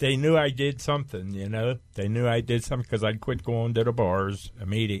 they knew I did something. They knew I did something because I'd quit going to the bars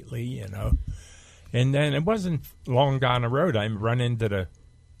immediately. And then it wasn't long down the road. I run into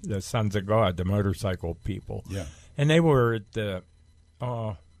the Sons of God, the motorcycle people. Yeah. And they were at the.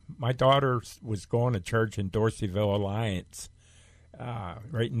 My daughter was going to church in Dorseyville Alliance.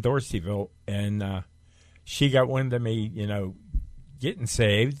 Right in Dorseyville, and she got wind of me, getting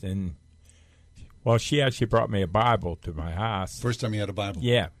saved, and she actually brought me a Bible to my house. First time you had a Bible?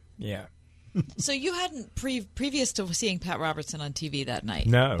 Yeah. So you hadn't previous to seeing Pat Robertson on TV that night?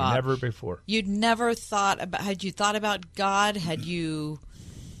 No, Bob, never before. You'd never thought about? Had you thought about God? Had you?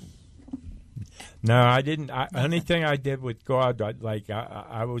 No, I didn't. Anything I did with God,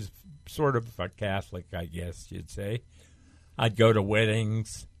 I was sort of a Catholic, I guess you'd say. I'd go to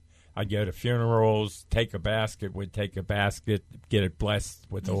weddings, I'd go to funerals, take a basket, get it blessed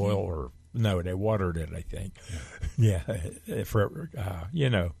with oil, or no, they watered it, I think. Yeah, for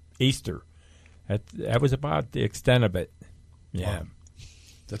Easter. That was about the extent of it. Yeah. Wow.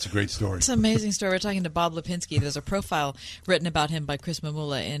 That's a great story. It's an amazing story. We're talking to Bob Lipinski. There's a profile written about him by Chris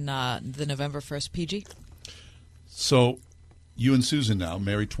Mamula in the November 1st PG. So you and Susan now,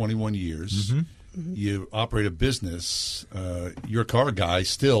 married 21 years. Mm-hmm. Mm-hmm. You operate a business. You're a car guy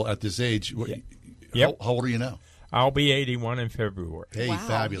still at this age. Yep. How old are you now? I'll be 81 in February. Hey, wow,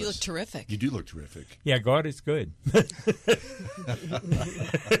 fabulous. You look terrific. You do look terrific. Yeah, God is good.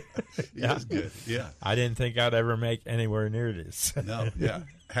 That's good, yeah. I didn't think I'd ever make anywhere near this. No, yeah.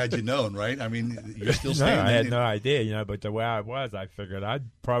 Had you known, right? I mean, you're still standing. No, I had no idea, but the way I was, I figured I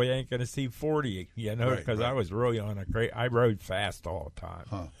probably ain't going to see 40, because I was really on I rode fast all the time.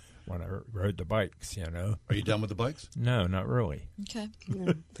 Huh. When I rode the bikes, Are you done with the bikes? No, not really. Okay.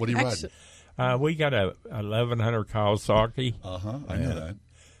 Yeah. What are you riding? We got a 1100 Kawasaki. I know that.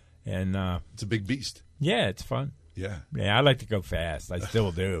 And it's a big beast. Yeah, it's fun. Yeah. Yeah, I like to go fast. I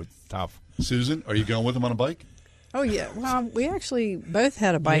still do. It's tough. Susan, are you going with him on a bike? Oh, yeah. Well, we actually both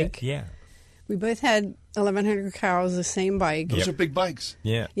had a bike. Yeah. We both had 1100 cows, the same bike. Those are big bikes.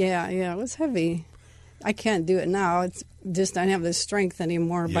 Yeah. Yeah, it was heavy. I can't do it now. It's just I don't have the strength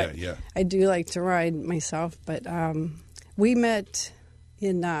anymore. But I do like to ride myself. But we met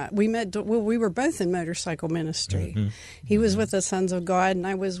we were both in motorcycle ministry. Mm-hmm. He was with the Sons of God, and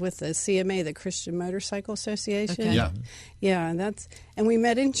I was with the CMA, the Christian Motorcycle Association. Okay. Yeah, and we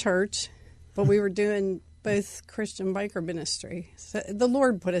met in church, but we were doing both Christian biker ministry. So the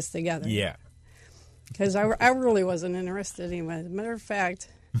Lord put us together. Yeah. Because I really wasn't interested anyway. As a matter of fact,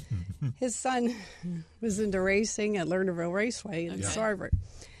 his son was into racing at Lernerville Raceway in Starboard.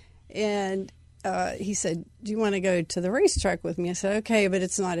 And he said, do you want to go to the racetrack with me? I said, okay, but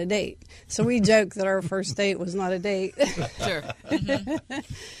it's not a date. So we joked that our first date was not a date. Sure. Mm-hmm.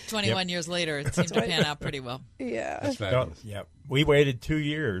 21 years later, it seemed to pan out pretty well. Yeah. That's fabulous. Yeah. We waited 2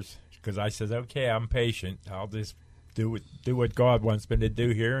 years because I said, okay, I'm patient. I'll just do what God wants me to do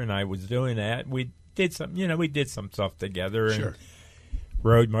here. And I was doing that. We did some stuff together. And sure.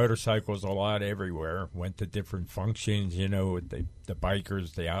 Rode motorcycles a lot everywhere. Went to different functions, with the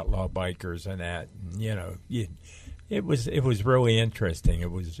bikers, the outlaw bikers, and that. And, it was really interesting. It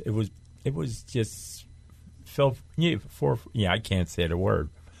was just I can't say the word.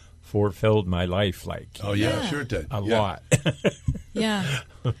 Fulfilled my life sure it did. A lot. Yeah.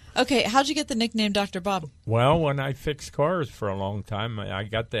 Okay, how'd you get the nickname Dr. Bob? Well, when I fixed cars for a long time, I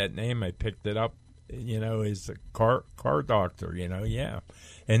got that name. I picked it up, as a car doctor, yeah.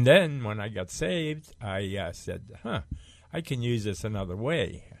 And then when I got saved, I said, I can use this another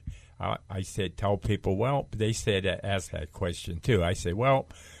way. I said, tell people, they said, ask that question too. I said,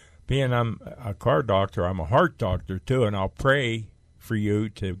 being I'm a car doctor, I'm a heart doctor too, and I'll pray for you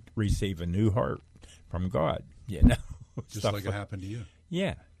to receive a new heart from God, Just like it happened to you.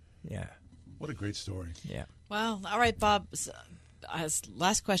 Yeah. What a great story. Yeah. Well, all right, Bob.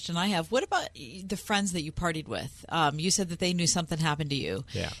 Last question I have. What about the friends that you partied with? You said that they knew something happened to you.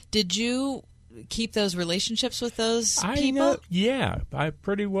 Yeah. Did you keep those relationships with those people? I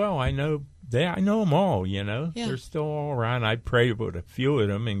pretty well. I know them all, Yeah. They're still all around. I prayed with a few of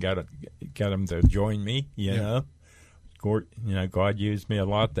them and got them to join me, know. God used me a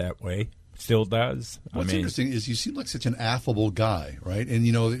lot that way. Still does. What's interesting is you seem like such an affable guy, right? And,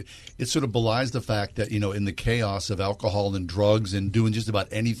 it sort of belies the fact that, in the chaos of alcohol and drugs and doing just about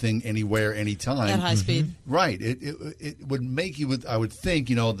anything, anywhere, anytime. At high speed. Right. It would make you, I would think,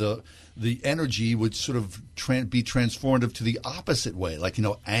 the energy would sort of be transformative to the opposite way, like,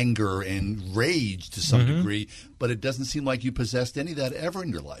 anger and rage to some degree. But it doesn't seem like you possessed any of that ever in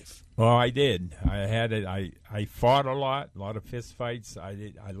your life. Well, I did. I had it. I fought a lot of fist fights.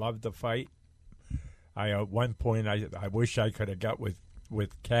 I loved to fight. At one point, I wish I could have got with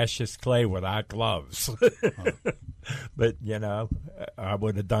Cassius Clay without gloves. But, I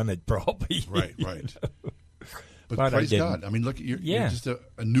would have done it probably. Right. But praise God. I mean, look, you're just a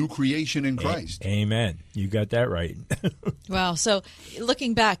new creation in Christ. Amen. You got that right. Wow. So,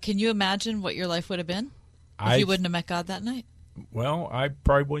 looking back, can you imagine what your life would have been if you wouldn't have met God that night? Well, I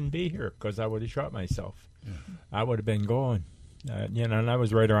probably wouldn't be here because I would have shot myself. Yeah. I would have been gone. And I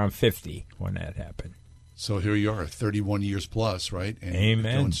was right around 50 when that happened. So here you are, 31 years plus, right? And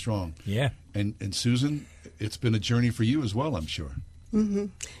Amen. Going strong. Yeah. And Susan, it's been a journey for you as well, I'm sure. Mm-hmm.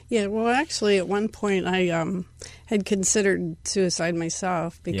 Yeah, well, actually, at one point, I had considered suicide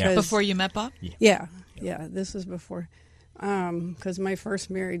myself because before you met Bob. Yeah, this was before, because my first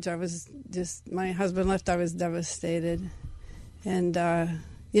marriage, I was my husband left. I was devastated, and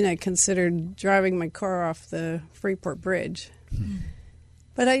I considered driving my car off the Freeport Bridge,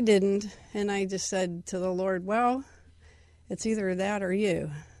 but I didn't, and I just said to the Lord, "Well, it's either that or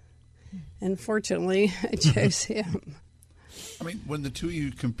you," and fortunately, I chose Him. I mean, when the two of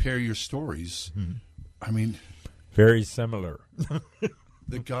you compare your stories, I mean... Very similar.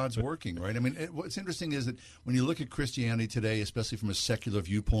 That God's working, right? I mean, what's interesting is that when you look at Christianity today, especially from a secular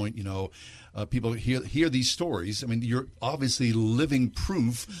viewpoint, people hear these stories. I mean, you're obviously living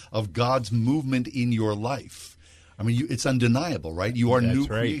proof of God's movement in your life. I mean, it's undeniable, right? You are new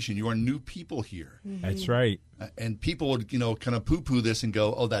creation. You are new people here. Mm-hmm. That's right. And people would, kind of poo-poo this and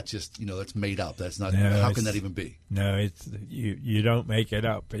go, "Oh, that's just, that's made up. That's not. How can that even be?" No, it's you don't make it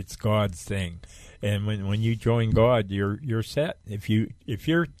up. It's God's thing. And when you join God, you're set. If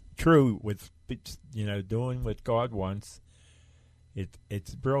you're true with, doing what God wants,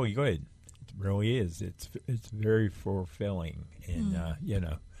 it's really good. It really is. It's very fulfilling, and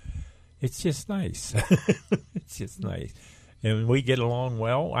it's just nice. It's just nice. And we get along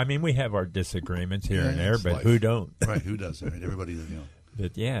well. I mean, we have our disagreements here and there, but who don't? Right, who doesn't? Right? Everybody does,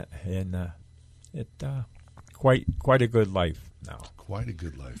 But quite a good life now. Quite a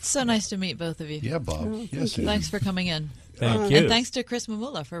good life. It's so nice to meet both of you. Yeah, Bob. Yes. Thanks for coming in. Thank you. And thanks to Chris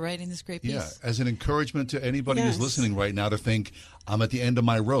Mamula for writing this great piece. Yeah, as an encouragement to anybody who's listening right now to think, I'm at the end of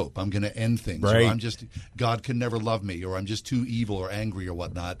my rope. I'm going to end things. Right. Or God can never love me, or I'm just too evil or angry or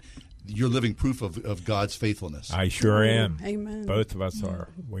whatnot. You're living proof of God's faithfulness. I sure am. Amen. Both of us are.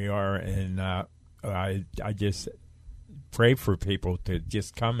 We are, and I just pray for people to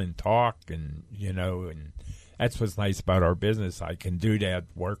just come and talk, and and that's what's nice about our business. I can do that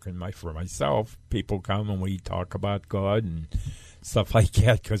working for myself. People come and we talk about God and stuff like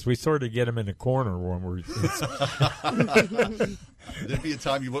that because we sort of get them in the corner when we're. There'd be a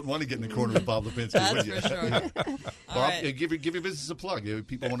time you wouldn't want to get in the corner with Bob Lipinski, would you? That's for sure. Bob, right. Give your business a plug.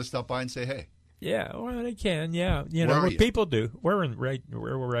 People want to stop by and say, "Hey." Yeah, well, they can. Yeah, what people do. We're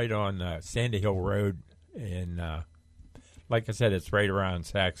right on Sandy Hill Road, and like I said, it's right around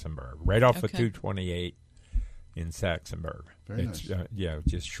Saxonburg, right off of 228 in Saxonburg. Very nice.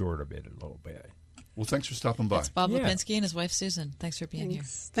 Just short of it a little bit. Well, thanks for stopping by. It's Bob Lipinski and his wife Susan. Thanks for being here.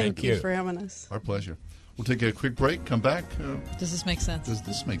 Thank you for having us. Our pleasure. We'll take a quick break, come back. Does this make sense? Does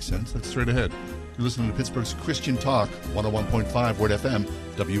this make sense? That's straight ahead. You're listening to Pittsburgh's Christian Talk, 101.5 Word FM,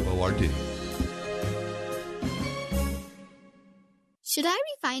 WORD. Should I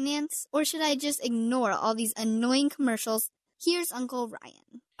refinance, or should I just ignore all these annoying commercials Here's Uncle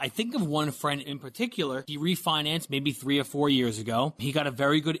Ryan. I think of one friend in particular. He refinanced maybe 3 or 4 years ago. He got a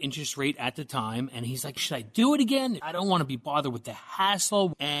very good interest rate at the time, and he's like, should I do it again? I don't want to be bothered with the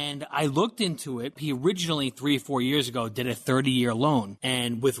hassle. And I looked into it. He originally 3 or 4 years ago did a 30-year loan.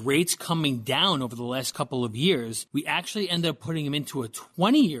 And with rates coming down over the last couple of years, we actually ended up putting him into a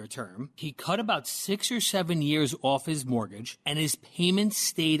 20-year term. He cut about 6 or 7 years off his mortgage, and his payments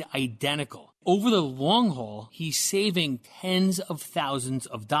stayed identical. Over the long haul, he's saving tens of thousands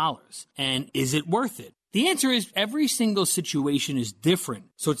of dollars. And is it worth it? The answer is every single situation is different.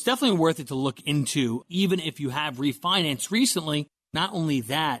 So it's definitely worth it to look into, even if you have refinanced recently. Not only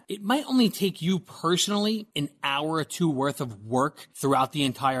that, it might only take you personally an hour or two worth of work throughout the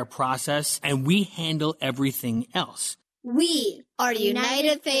entire process, and we handle everything else. We are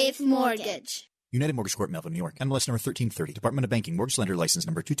United Faith Mortgage. United Mortgage Corp, Melville, New York. MLS number 1330. Department of Banking. Mortgage Lender License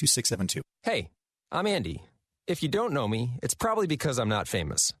number 22672. Hey, I'm Andy. If you don't know me, it's probably because I'm not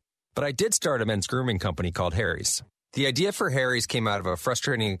famous. But I did start a men's grooming company called Harry's. The idea for Harry's came out of a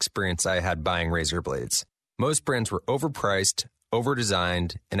frustrating experience I had buying razor blades. Most brands were overpriced,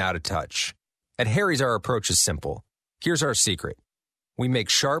 overdesigned, and out of touch. At Harry's, our approach is simple. Here's our secret. We make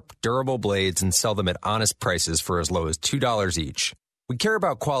sharp, durable blades and sell them at honest prices for as low as $2 each. We care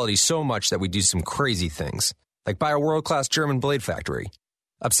about quality so much that we do some crazy things, like buy a world-class German blade factory.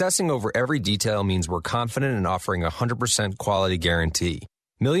 Obsessing over every detail means we're confident in offering a 100% quality guarantee.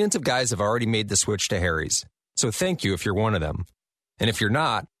 Millions of guys have already made the switch to Harry's, so thank you if you're one of them. And if you're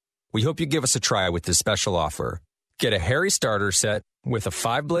not, we hope you give us a try with this special offer. Get a Harry starter set with a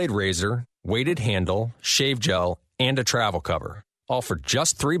 5-blade razor, weighted handle, shave gel, and a travel cover, all for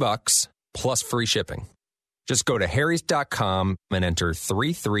just $3 plus free shipping. Just go to harrys.com and enter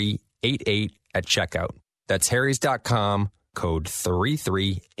 3388 at checkout. That's harrys.com, code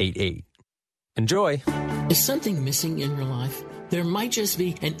 3388. Enjoy. Is something missing in your life? There might just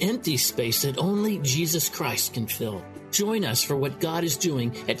be an empty space that only Jesus Christ can fill. Join us for what God is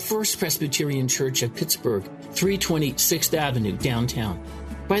doing at First Presbyterian Church of Pittsburgh, 320 6th Avenue, downtown.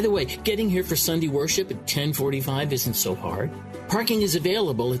 By the way, getting here for Sunday worship at 10:45 isn't so hard. Parking is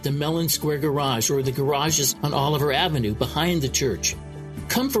available at the Mellon Square Garage or the garages on Oliver Avenue behind the church.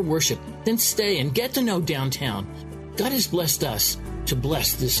 Come for worship, then stay and get to know downtown. God has blessed us to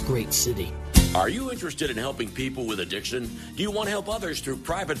bless this great city. Are you interested in helping people with addiction? Do you want to help others through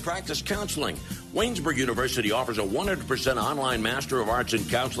private practice counseling? Waynesburg University offers a 100% online Master of Arts in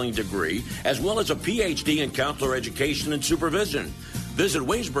Counseling degree, as well as a PhD in Counselor Education and Supervision. Visit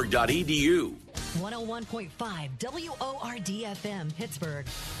waynesburg.edu. 101.5 WORD-FM Pittsburgh.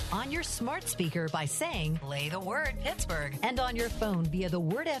 On your smart speaker by saying, play the word Pittsburgh. And on your phone via the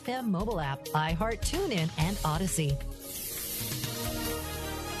Word FM mobile app, iHeart, TuneIn, and Odyssey.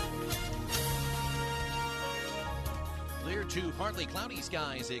 Clear to partly cloudy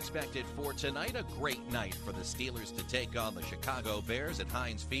skies expected for tonight. A great night for the Steelers to take on the Chicago Bears at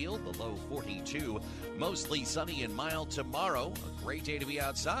Heinz Field. The low 42. Mostly sunny and mild tomorrow. A great day to be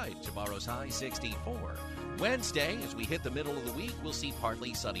outside. Tomorrow's high 64. Wednesday, as we hit the middle of the week, we'll see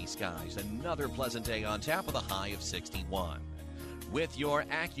partly sunny skies. Another pleasant day on tap with a high of 61. With your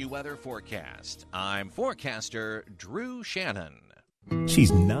AccuWeather forecast, I'm forecaster Drew Shannon.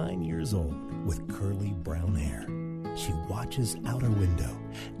 She's 9 years old with curly brown hair. She watches out her window,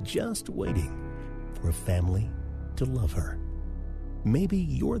 just waiting for a family to love her. Maybe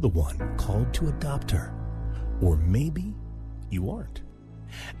you're the one called to adopt her. Or maybe you aren't.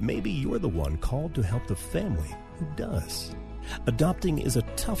 Maybe you're the one called to help the family who does. Adopting is a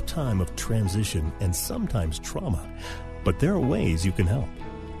tough time of transition and sometimes trauma, but there are ways you can help.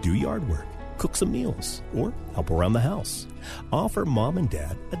 Do yard work, cook some meals, or help around the house. Offer mom and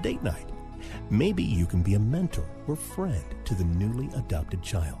dad a date night. Maybe you can be a mentor or friend to the newly adopted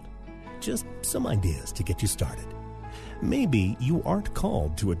child. Just some ideas to get you started. Maybe you aren't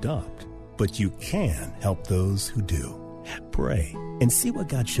called to adopt, but you can help those who do. Pray and see what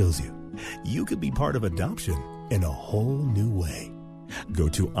God shows you. You could be part of adoption in a whole new way. Go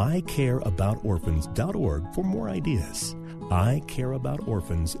to icareaboutorphans.org for more ideas.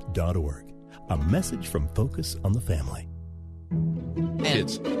 icareaboutorphans.org. A message from Focus on the Family.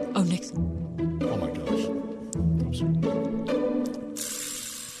 Kids. Oh, Nick. Oh, my gosh.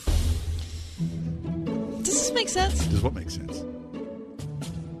 Does this make sense? Does what make sense?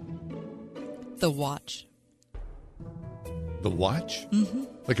 The watch. The watch? Mm-hmm.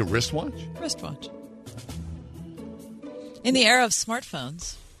 Like a wristwatch? Wristwatch. In the era of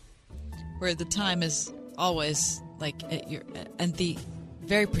smartphones, where the time is always like and the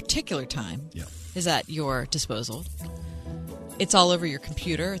very particular time is at your disposal. It's all over your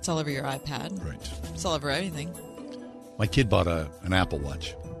computer. It's all over your iPad. Right. It's all over everything. My kid bought an Apple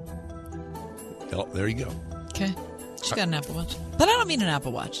Watch. Oh, there you go. Okay. She's got an Apple Watch. But I don't mean an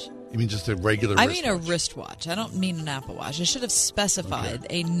Apple Watch. You mean just a regular I mean a wristwatch. I don't mean an Apple Watch. I should have specified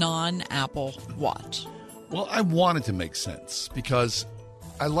a non-Apple watch. Well, I wanted to make sense because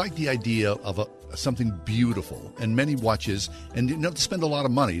I like the idea of something beautiful. And many watches, and you don't have to spend a lot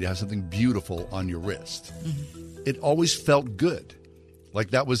of money to have something beautiful on your wrist. Mm-hmm. It always felt good.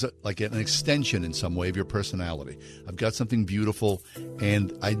 Like that was like an extension in some way of your personality. I've got something beautiful,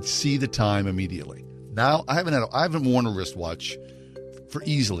 and I'd see the time immediately. Now, I haven't worn a wristwatch for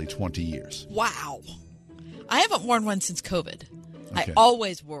easily 20 years. Wow. I haven't worn one since COVID. Okay. I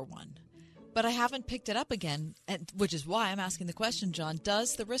always wore one. But I haven't picked it up again, which is why I'm asking the question, John.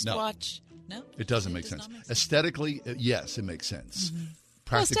 Does the wristwatch... No? It doesn't make sense. Aesthetically, yes, it makes sense. Mm-hmm.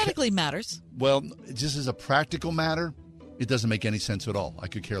 Well, aesthetically matters. Well, just as a practical matter, it doesn't make any sense at all. I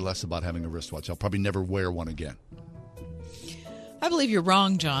could care less about having a wristwatch. I'll probably never wear one again. I believe you're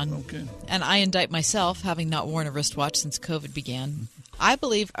wrong, John. Okay. And I indict myself, having not worn a wristwatch since COVID began. I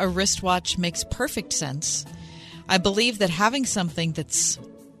believe a wristwatch makes perfect sense. I believe that having something that's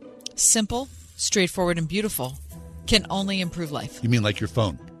simple, straightforward, and beautiful can only improve life. You mean like your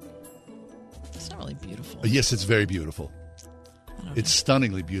phone? It's not really beautiful. Yes, it's very beautiful. It's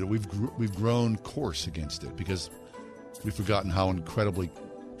stunningly beautiful. We've grown coarse against it because we've forgotten how incredibly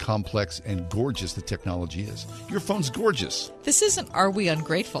complex and gorgeous the technology is. Your phone's gorgeous. This isn't Are We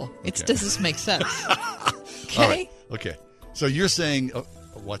Ungrateful? It's Does this make sense? Okay? All right. Okay. So you're saying a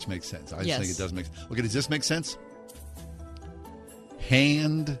watch makes sense. I just think it does make sense. Okay, does this make sense?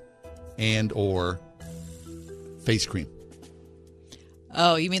 Hand and or face cream.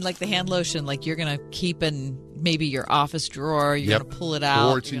 Oh, you mean like the hand lotion, like you're going to keep in maybe your office drawer, you're going to pull it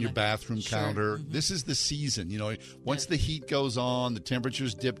out. Or it's in your bathroom counter. Mm-hmm. This is the season. You know, once the heat goes on, the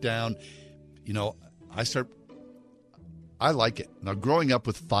temperatures dip down, you know, I like it. Now, growing up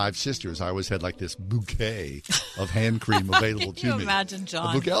with 5 sisters, I always had like this bouquet of hand cream available to me. Can you imagine,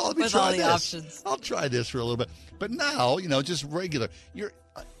 John, with all the options? I'll try this for a little bit. But now, you know, just regular.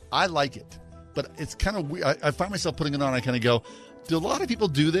 I like it. But it's kind of weird. I find myself putting it on, I kind of go, do a lot of people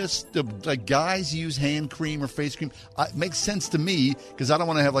do this? Do like guys use hand cream or face cream? It makes sense to me because I don't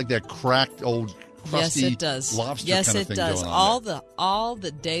want to have like that cracked old crusty lobster kind of thing going on. Yes, it does. All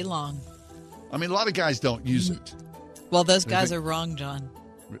the day long. I mean, a lot of guys don't use it. Well, those guys are wrong, John.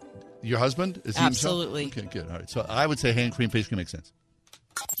 Your husband? Is he Absolutely. Himself? Okay, good. All right. So I would say hand cream, face cream makes sense.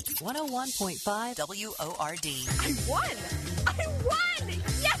 101.5 WORD. I won!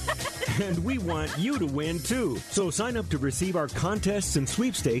 Yes! And we want you to win, too. So sign up to receive our contests and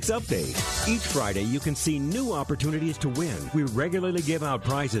sweepstakes update. Each Friday, you can see new opportunities to win. We regularly give out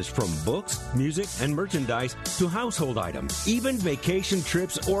prizes from books, music, and merchandise to household items, even vacation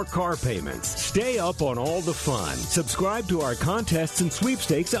trips or car payments. Stay up on all the fun. Subscribe to our contests and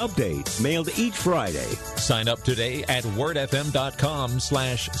sweepstakes update, mailed each Friday. Sign up today at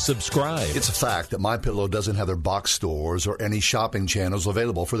wordfm.com/subscribe. It's a fact that MyPillow doesn't have their box stores or any shopping channels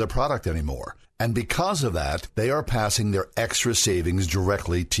available for their product anymore. And because of that, they are passing their extra savings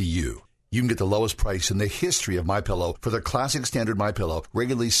directly to you. You can get the lowest price in the history of MyPillow for their classic standard MyPillow,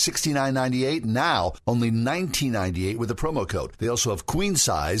 regularly $69.98, now only $19.98 with a promo code. They also have queen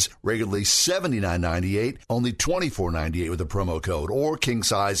size, regularly $79.98, only $24.98 with a promo code, or king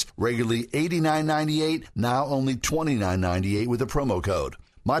size, regularly $89.98, now only $29.98 with a promo code.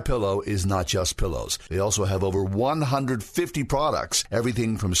 MyPillow is not just pillows. They also have over 150 products,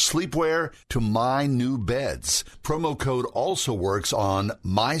 everything from sleepwear to my new beds. Promo code also works on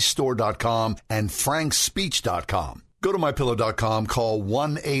mystore.com and frankspeech.com. Go to MyPillow.com, call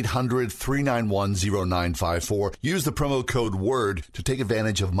 1-800-391-0954. Use the promo code WORD to take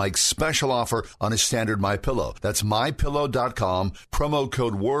advantage of Mike's special offer on his standard MyPillow. That's MyPillow.com, promo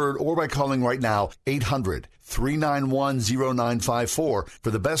code WORD, or by calling right now, 800-391-0954 for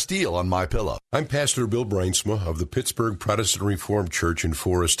the best deal on MyPillow. I'm Pastor Bill Bruinsma of the Pittsburgh Protestant Reformed Church in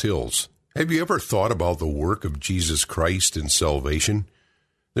Forest Hills. Have you ever thought about the work of Jesus Christ in salvation?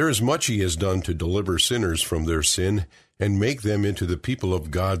 There is much he has done to deliver sinners from their sin and make them into the people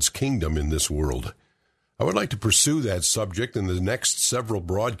of God's kingdom in this world. I would like to pursue that subject in the next several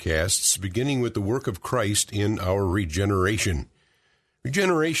broadcasts, beginning with the work of Christ in our regeneration.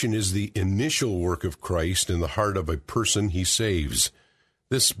 Regeneration is the initial work of Christ in the heart of a person he saves.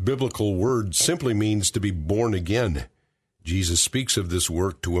 This biblical word simply means to be born again. Jesus speaks of this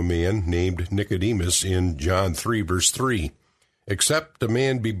work to a man named Nicodemus in John 3, verse 3. Except a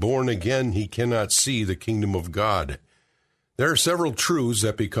man be born again, he cannot see the kingdom of God. There are several truths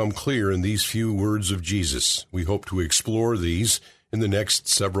that become clear in these few words of Jesus. We hope to explore these in the next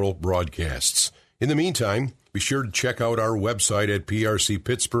several broadcasts. In the meantime, Be sure to check out our website at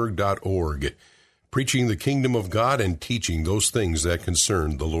prcpittsburgh.org. Preaching the kingdom of God and teaching those things that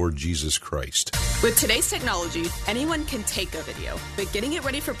concern the Lord Jesus Christ. With today's technology, anyone can take a video, but getting it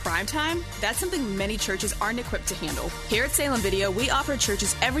ready for prime time, that's something many churches aren't equipped to handle. Here at Salem Video, we offer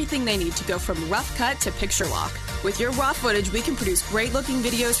churches everything they need to go from rough cut to picture lock. With your raw footage, we can produce great-looking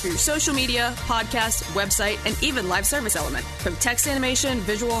videos for your social media, podcast, website, and even live service element. From text animation,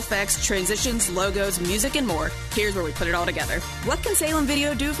 visual effects, transitions, logos, music, and more, here's where we put it all together. What can Salem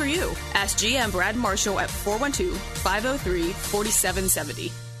Video do for you? Ask GM Brad Marshall at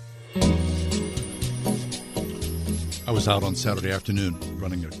 412-503-4770. I was out on Saturday afternoon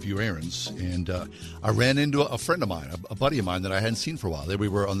running a few errands, and I ran into a friend of mine, a buddy of mine that I hadn't seen for a while. We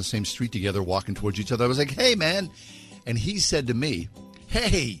were on the same street together, walking towards each other. I was like, hey, man. And he said to me,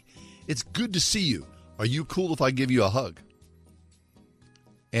 hey, it's good to see you. Are you cool if I give you a hug?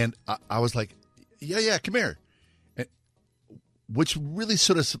 And I was like, yeah, come here. And, which really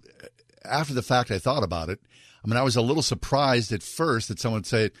sort of, after the fact, I thought about it. I mean, I was a little surprised at first that someone would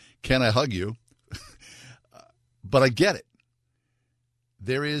say, can I hug you? But I get it.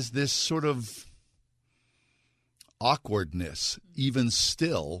 There is this sort of awkwardness, even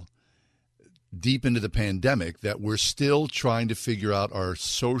still, deep into the pandemic, that we're still trying to figure out our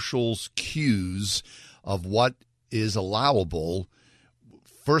social cues of what is allowable,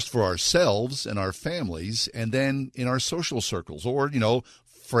 first for ourselves and our families, and then in our social circles, or,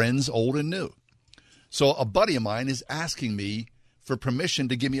 friends old and new. So a buddy of mine is asking me for permission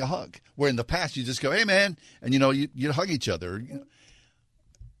to give me a hug, where in the past you just go, hey, man, and, you hug each other.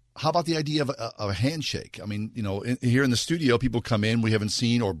 How about the idea of a handshake? I mean, here in the studio, people come in we haven't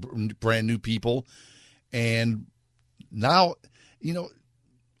seen, or brand new people. And now,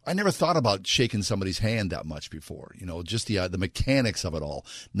 I never thought about shaking somebody's hand that much before, just the mechanics of it all.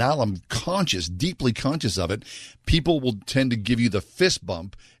 Now I'm deeply conscious of it. People will tend to give you the fist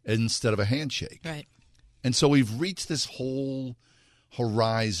bump instead of a handshake. Right. And so we've reached this whole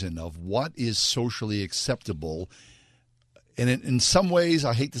horizon of what is socially acceptable. And in some ways,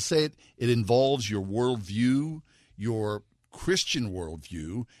 I hate to say it, it involves your worldview, your Christian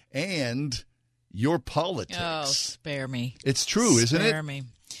worldview, and your politics. Oh, spare me. It's true, isn't it? Spare me.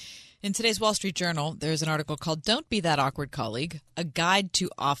 In today's Wall Street Journal, there's an article called Don't Be That Awkward Colleague, A Guide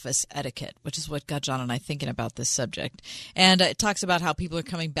to Office Etiquette, which is what got John and I thinking about this subject. And it talks about how people are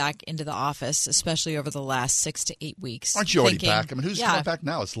coming back into the office, especially over the last 6 to 8 weeks. Aren't you already back? I mean, who's coming back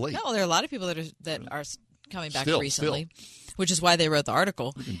now? It's late. No, there are a lot of people that are coming back recently. Which is why they wrote the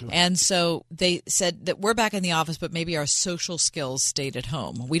article. And so they said that we're back in the office, but maybe our social skills stayed at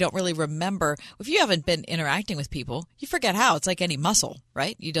home. We don't really remember. If you haven't been interacting with people, you forget how. It's like any muscle,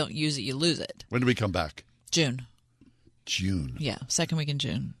 right? You don't use it, you lose it. When do we come back? June. Yeah, second week in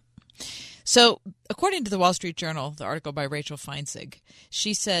June. So according to the Wall Street Journal, the article by Rachel Feinzig,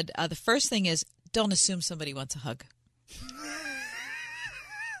 she said the first thing is don't assume somebody wants a hug.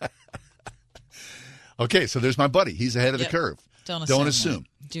 Okay, so there's my buddy. He's ahead of the curve. Don't assume.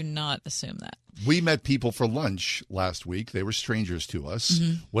 Do not assume that. We met people for lunch last week. They were strangers to us.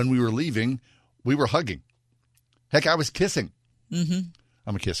 Mm-hmm. When we were leaving, we were hugging. Heck, I was kissing. Mm-hmm.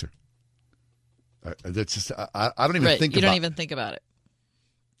 I'm a kisser. That's just I don't even think about it. You don't even think about it.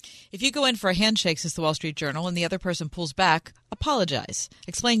 If you go in for a handshake, says the Wall Street Journal, and the other person pulls back, apologize.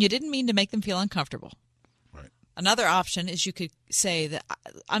 Explain you didn't mean to make them feel uncomfortable. Another option is you could say that,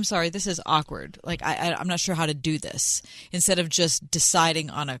 I'm sorry, this is awkward. Like, I'm not sure how to do this. Instead of just deciding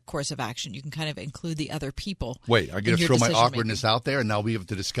on a course of action, you can kind of include the other people. Wait, I got to throw my awkwardness out there, and now we have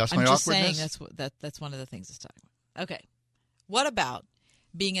to discuss my awkwardness? I'm just saying that's one of the things it's talking about. Okay. What about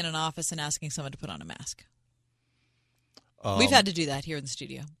being in an office and asking someone to put on a mask? We've had to do that here in the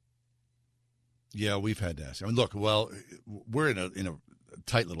studio. Yeah, we've had to ask. I mean, look, we're in a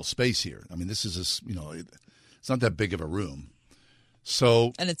tight little space here. I mean, this is it's not that big of a room.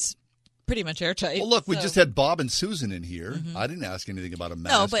 And it's pretty much airtight. Well, look, we just had Bob and Susan in here. Mm-hmm. I didn't ask anything about a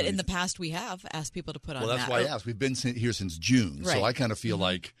mask. No, but in the past we have asked people to put on masks. Well, that's why I asked. We've been here since June, right. So I kind of feel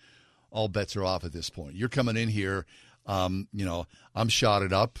like all bets are off at this point. You're coming in here, I'm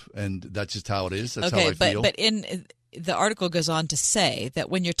shotted up, and that's just how it is. That's how I feel. But in the article goes on to say that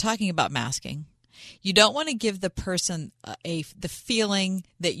when you're talking about masking, you don't want to give the person the feeling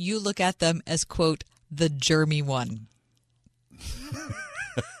that you look at them as, quote, the germy one.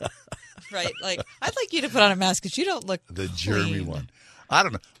 Right? Like, I'd like you to put on a mask because you don't look the clean. Germy one. I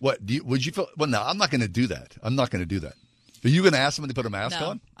don't know. What would you feel? Well, no, I'm not going to do that. Are you going to ask somebody to put a mask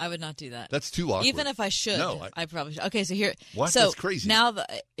on? No, I would not do that. That's too awkward. Even if I should, I probably should. Okay, so here. What? So that's crazy. Now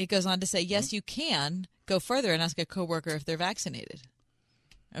it goes on to say, yes, you can go further and ask a coworker if they're vaccinated.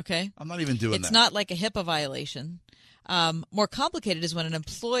 Okay? I'm not even doing that. It's not like a HIPAA violation. More complicated is when an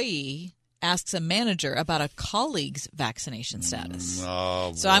employee asks a manager about a colleague's vaccination status.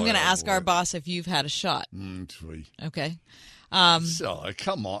 So I'm going to ask our boss if you've had a shot. Okay. So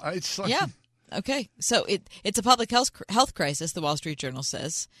come on. It's like, yeah. Okay. So it's a public health crisis, the Wall Street Journal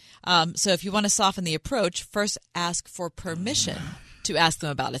says. So if you want to soften the approach, first ask for permission to ask them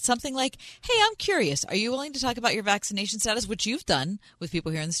about it. Something like, hey, I'm curious. Are you willing to talk about your vaccination status, which you've done with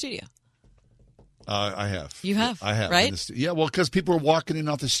people here in the studio? I have. You have? I have. Right? Yeah, well, because people were walking in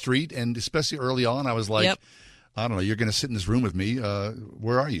off the street, and especially early on, I was like, I don't know, you're going to sit in this room with me.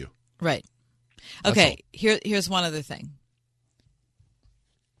 Where are you? Right. Okay, here's one other thing.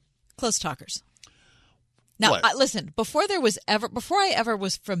 Close talkers. Now, listen, before I ever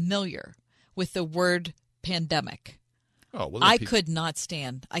was familiar with the word pandemic,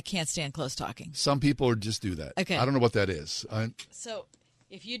 I can't stand close talking. Some people just do that. Okay. I don't know what that is. So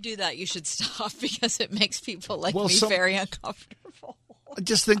if you do that, you should stop because it makes people like me very uncomfortable. I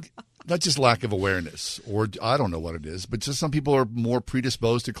just think not just lack of awareness, or I don't know what it is, but just some people are more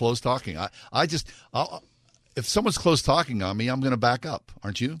predisposed to close talking. If someone's close talking on me, I'm going to back up,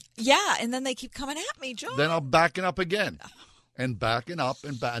 aren't you? Yeah, and then they keep coming at me, John. Then I'll backing up again. And backing up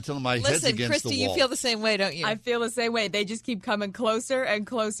and back until my head's against Christy, the wall. you feel the same way, don't you? I feel the same way. They just keep coming closer and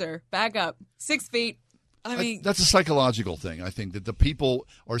closer. Back up. 6 feet. I mean, that's a psychological thing. I think that the people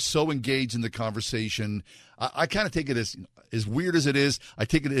are so engaged in the conversation. I kind of take it as weird as it is. I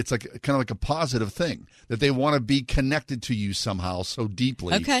take it it's like kind of like a positive thing that they want to be connected to you somehow so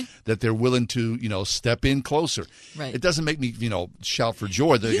deeply that they're willing to step in closer. Right. It doesn't make me shout for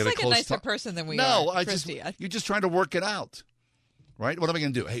joy that He's they get like a close nicer person than we are. No, Christy. you're just trying to work it out, right? What am I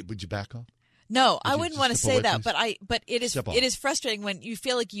going to do? Hey, would you back up? No, I wouldn't want to say that, please? but it is frustrating when you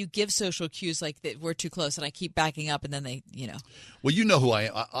feel like you give social cues like that we're too close, and I keep backing up, and then they. Well, you know who I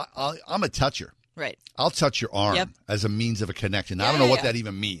am. I'm a toucher. Right. I'll touch your arm as a means of a connection. I don't know what that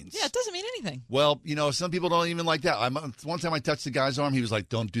even means. Yeah, it doesn't mean anything. Well, some people don't even like that. One time I touched the guy's arm, he was like,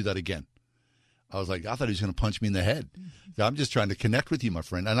 "Don't do that again." I was like, I thought he was going to punch me in the head. So I'm just trying to connect with you, my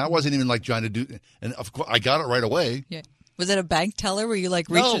friend, and I wasn't even like trying to do. And of course, I got it right away. Yeah. Was it a bank teller where you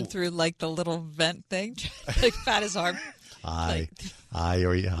reaching through the little vent thing, pat his arm? Hi,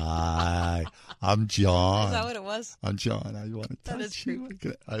 I'm John. Is that what it was? I'm John. I want to touch That is you.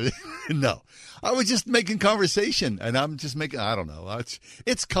 No, I was just making conversation, and I'm just making. I don't know.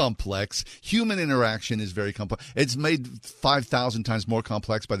 It's complex. Human interaction is very complex. It's made 5,000 times more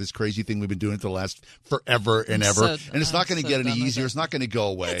complex by this crazy thing we've been doing for the last forever and ever. And it's not going to get any easier. It's not going to go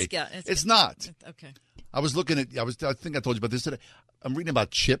away. It's not. Okay. I was looking at. I think I told you about this today. I'm reading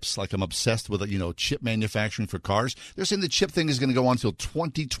about chips. Like I'm obsessed with chip manufacturing for cars. They're saying the chip thing is going to go on until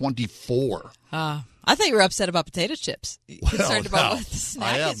 2024. I thought you were upset about potato chips. Concerned about what the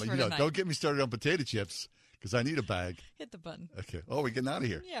snack I am. is for tonight. Don't get me started on potato chips because I need a bag. Hit the button. Okay. Oh, we're getting out of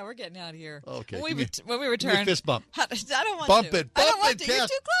here. Yeah, we're getting out of here. Okay. When we return, give me a fist bump. I don't want Bump to. it. I don't Bump want it, to. You're Kath.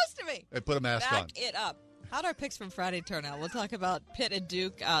 too close to me. Hey, put a mask on. Back it up. How'd our picks from Friday turn out? We'll talk about Pitt and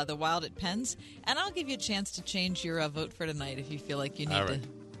Duke, the Wild at Penn's, and I'll give you a chance to change your vote for tonight if you feel like you need to.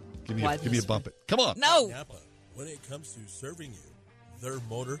 Give me a bump it. Come on. No. Napa, when it comes to serving you, their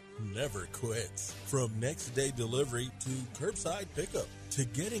motor never quits. From next day delivery to curbside pickup to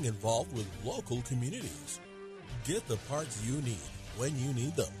getting involved with local communities. Get the parts you need when you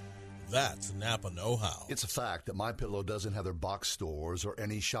need them. That's Napa know-how. It's a fact that MyPillow doesn't have their box stores or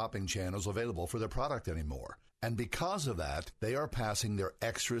any shopping channels available for their product anymore. And because of that, they are passing their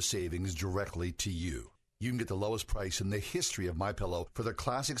extra savings directly to you. You can get the lowest price in the history of MyPillow for their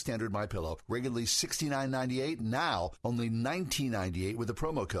classic standard MyPillow, regularly $69.98, now only $19.98 with a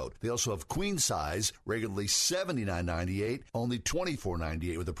promo code. They also have queen size, regularly $79.98, only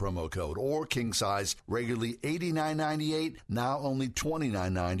 $24.98 with a promo code, or king size, regularly $89.98, now only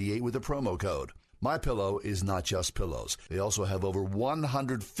 $29.98 with a promo code. MyPillow is not just pillows. They also have over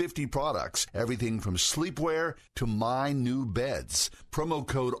 150 products, everything from sleepwear to my new beds. Promo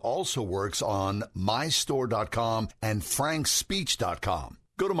code also works on mystore.com and frankspeech.com.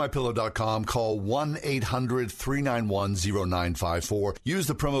 Go to MyPillow.com, call 1-800-391-0954. Use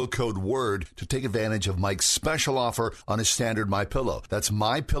the promo code WORD to take advantage of Mike's special offer on his standard MyPillow. That's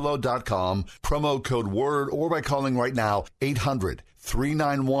MyPillow.com, promo code WORD, or by calling right now,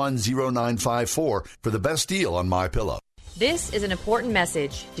 800-391-0954 for the best deal on MyPillow. This is an important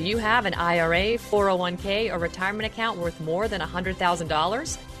message. Do you have an IRA, 401k, or retirement account worth more than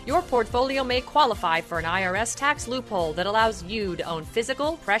 $100,000? your portfolio may qualify for an IRS tax loophole that allows you to own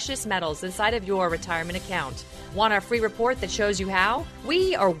physical, precious metals inside of your retirement account. Want our free report that shows you how?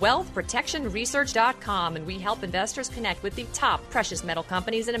 We are WealthProtectionResearch.com, and we help investors connect with the top precious metal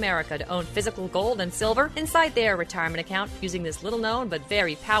companies in America to own physical gold and silver inside their retirement account using this little-known but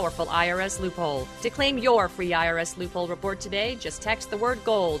very powerful IRS loophole. To claim your free IRS loophole report today, just text the word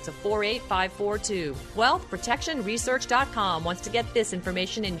GOLD to 48542. WealthProtectionResearch.com wants to get this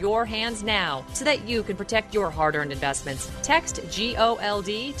information in your hands now so that you can protect your hard-earned investments. Text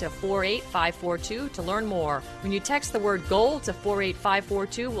GOLD to 48542 to learn more. When you text the word GOLD to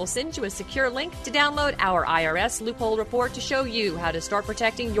 48542, we'll send you a secure link to download our IRS loophole report to show you how to start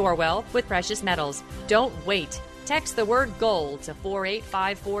protecting your wealth with precious metals. Don't wait. Text the word GOLD to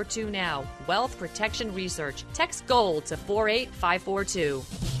 48542 now. Wealth Protection Research. Text GOLD to 48542.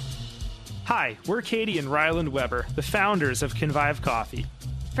 Hi, we're Katie and Ryland Weber, the founders of Convive Coffee.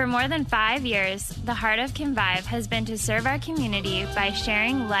 For more than 5 years, the heart of Convive has been to serve our community by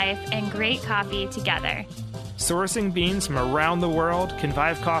sharing life and great coffee together. Sourcing beans from around the world,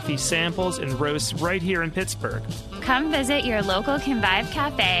 Convive Coffee samples and roasts right here in Pittsburgh. Come visit your local Convive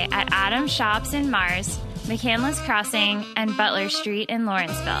Cafe at Adams Shops in Mars, McCandless Crossing, and Butler Street in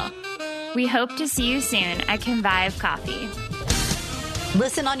Lawrenceville. We hope to see you soon at Convive Coffee.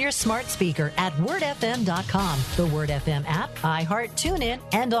 Listen on your smart speaker at wordfm.com, the Word FM app, iHeart, TuneIn,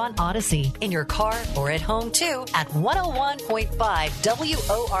 and on Odyssey. In your car or at home, too, at 101.5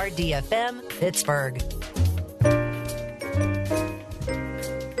 WORD-FM, Pittsburgh.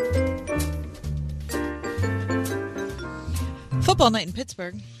 Football night in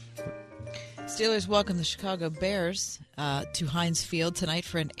Pittsburgh. Steelers welcome the Chicago Bears to Heinz Field tonight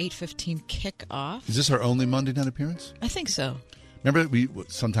for an 8:15 kickoff. Is this our only Monday night appearance? I think so. Remember,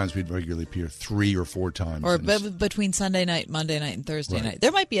 sometimes we'd regularly appear 3 or 4 times. Or between Sunday night, Monday night, and Thursday night.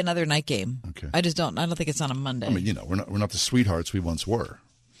 There might be another night game. Okay. I don't think it's on a Monday. I mean, we're not the sweethearts we once were.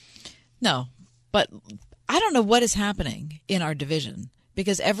 No, but I don't know what is happening in our division,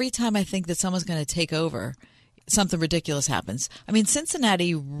 because every time I think that someone's going to take over, something ridiculous happens. I mean,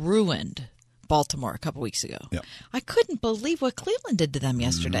 Cincinnati ruined Baltimore a couple weeks ago. Yeah. I couldn't believe what Cleveland did to them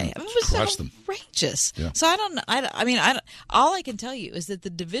yesterday. It was outrageous. Yeah. So all I can tell you is that the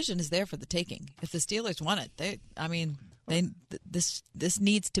division is there for the taking. If the Steelers won it, this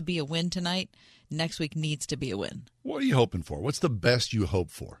needs to be a win tonight. Next week needs to be a win. What are you hoping for? What's the best you hope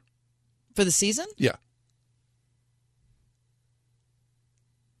for? For the season? Yeah.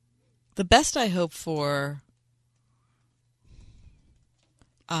 The best I hope for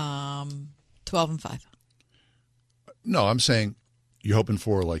 12-5. No, I'm saying you're hoping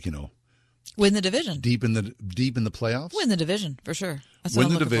for win the division. Deep in the playoffs? Win the division for sure. That's win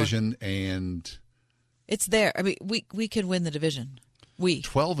what I'm the looking division for. And it's there. I mean, we can win the division.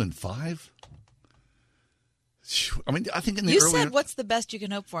 12-5? I mean, I think in the you said what's the best you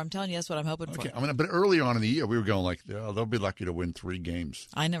can hope for. I'm telling you, that's what I'm hoping for. I mean, but earlier on in the year, we were going they'll be lucky to win 3 games.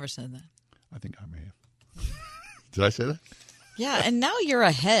 I never said that. I think I may have. Did I say that? Yeah, and now you're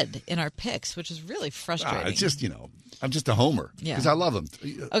ahead in our picks, which is really frustrating. It's just, I'm just a homer because I love them.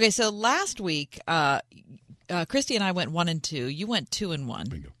 Okay, so last week, Christy and I went 1-2. You went 2-1.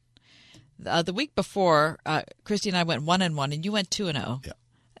 Bingo. The week before, Christy and I went 1-1, and you went 2-0. Yeah.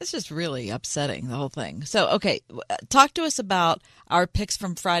 It's just really upsetting, the whole thing. So, okay, talk to us about our picks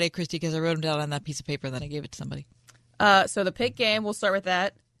from Friday, Christy, because I wrote them down on that piece of paper, and then I gave it to somebody. So the Pitt game, we'll start with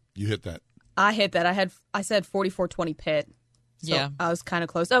that. You hit that. I hit that. I said 44-20 Pitt. So yeah. I was kind of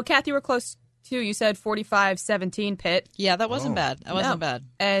close. Oh, Kathy, you were close, too. You said 45-17 Pitt. Yeah, that wasn't bad. That wasn't bad.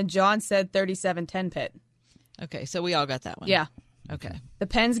 And John said 37-10 Pitt. Okay, so we all got that one. Yeah. Okay. The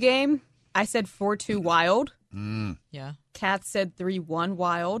Pens game, I said 4-2 Wild. Yeah. Kath said 3-1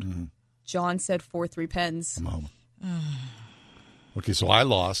 Wild. John said 4-3 Pens. I'm home. Okay, so I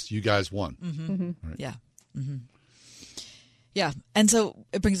lost. You guys won. Right. Yeah. Yeah, and so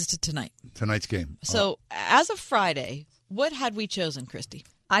it brings us to tonight. Tonight's game. So as of Friday, what had we chosen, Christy?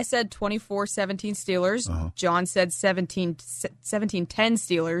 I said 24-17 Steelers. John said 17-10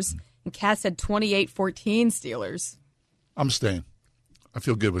 Steelers. And Kath said 28-14 Steelers. I'm staying. I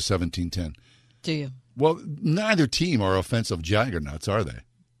feel good with 17-10. Do you? Well, neither team are offensive juggernauts, are they?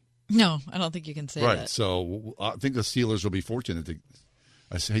 No, I don't think you can say that. Right, so I think the Steelers will be fortunate to,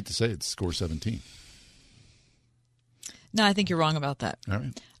 I hate to say it, score 17. No, I think you're wrong about that. All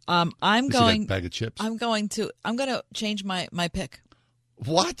right. I'm going bag of chips. I'm going to change my pick.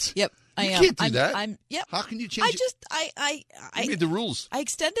 What? Yep. You can't do that. Yep. How can you change it? I made the rules. I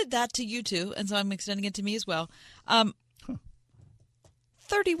extended that to you too, and so I'm extending it to me as well.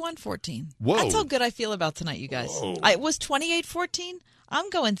 31-14. Whoa. That's how good I feel about tonight, you guys. It was 28-14. I'm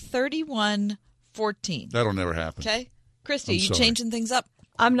going 31-14. That'll never happen. Okay. Christy, you changing things up?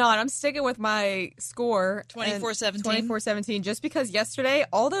 I'm not. I'm sticking with my score. 24-17. 24-17, just because yesterday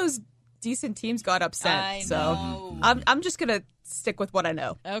all those decent teams got upset. I know. So I'm just going to stick with what I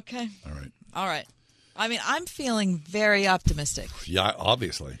know. Okay. All right. I mean, I'm feeling very optimistic. Yeah,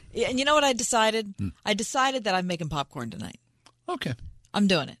 obviously. Yeah, and you know what I decided? I decided that I'm making popcorn tonight. Okay. I'm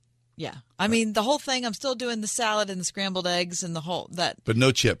doing it. Yeah. I mean, the whole thing, I'm still doing the salad and the scrambled eggs and the whole that. But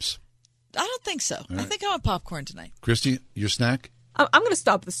no chips. I don't think so. I think I want popcorn tonight. Christy, your snack? I'm going to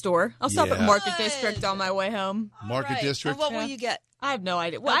stop at the store. I'll stop at Market District on my way home. Market District? And what will you get? I have no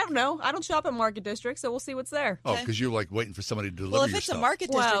idea. Well, I don't know. I don't shop at Market District, so we'll see what's there. Oh, because you're like waiting for somebody to deliver Well, if your it's stuff. a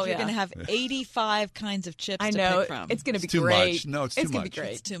Market District, you're going to have 85 kinds of chips to pick from. It's going to be too great. Much. No, it's too much. It's going to be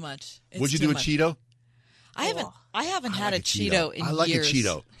great. It's too much. Would you do a Cheeto? I haven't had a Cheeto in years. I like a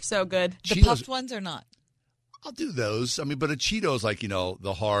Cheeto. So good. The puffed ones or not? I'll do those. I mean, but a Cheeto is like,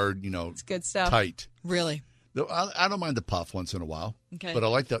 the hard, it's good stuff. Tight. Really? I don't mind the puff once in a while. Okay. But I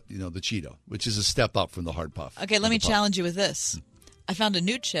like the Cheeto, which is a step up from the hard puff. Okay, let me challenge you with this. I found a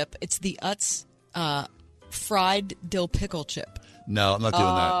new chip. It's the Utz fried dill pickle chip. No, I'm not doing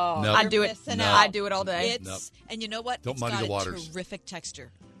that. No. I do it. No. I do it all day. And you know what? Don't muddy the waters. Terrific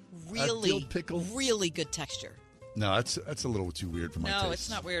texture. Dill pickle? Really good texture. No, that's a little too weird for my taste. No, it's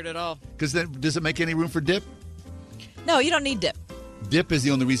not weird at all. Because then, does it make any room for dip? No, you don't need dip. Dip is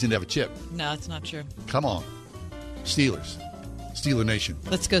the only reason to have a chip. No, it's not true. Come on. Steelers. Steeler Nation.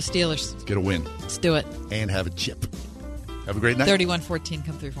 Let's go Steelers. Let's get a win. Let's do it. And have a chip. Have a great night. 31-14,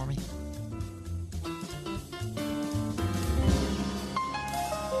 come through for me.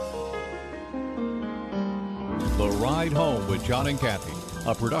 The Ride Home with John and Kathy,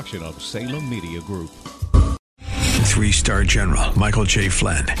 a production of Salem Media Group. 3-star General Michael J.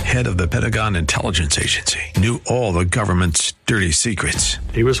 Flynn, head of the Pentagon Intelligence Agency, knew all the government's dirty secrets.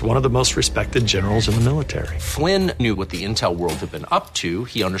 He was one of the most respected generals in the military. Flynn knew what the intel world had been up to.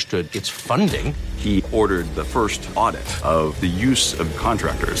 He understood its funding. He ordered the first audit of the use of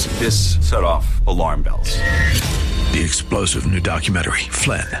contractors. This set off alarm bells. The explosive new documentary,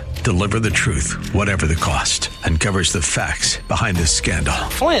 Flynn, Deliver the Truth, Whatever the Cost, uncovers the facts behind this scandal.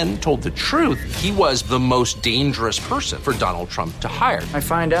 Flynn told the truth. He was the most dangerous person for Donald Trump to hire. I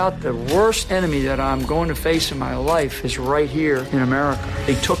find out the worst enemy that I'm going to face in my life is right here in America.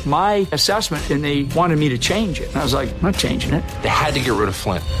 They took my assessment and they wanted me to change it. And I was like, I'm not changing it. They had to get rid of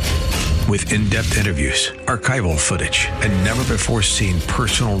Flynn. With in-depth interviews, archival footage, and never-before-seen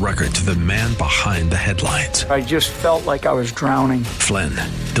personal records of the man behind the headlines. I just felt like I was drowning. Flynn,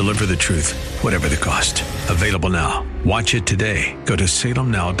 Deliver the Truth, Whatever the Cost. Available now. Watch it today. Go to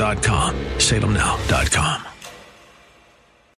salemnow.com. salemnow.com.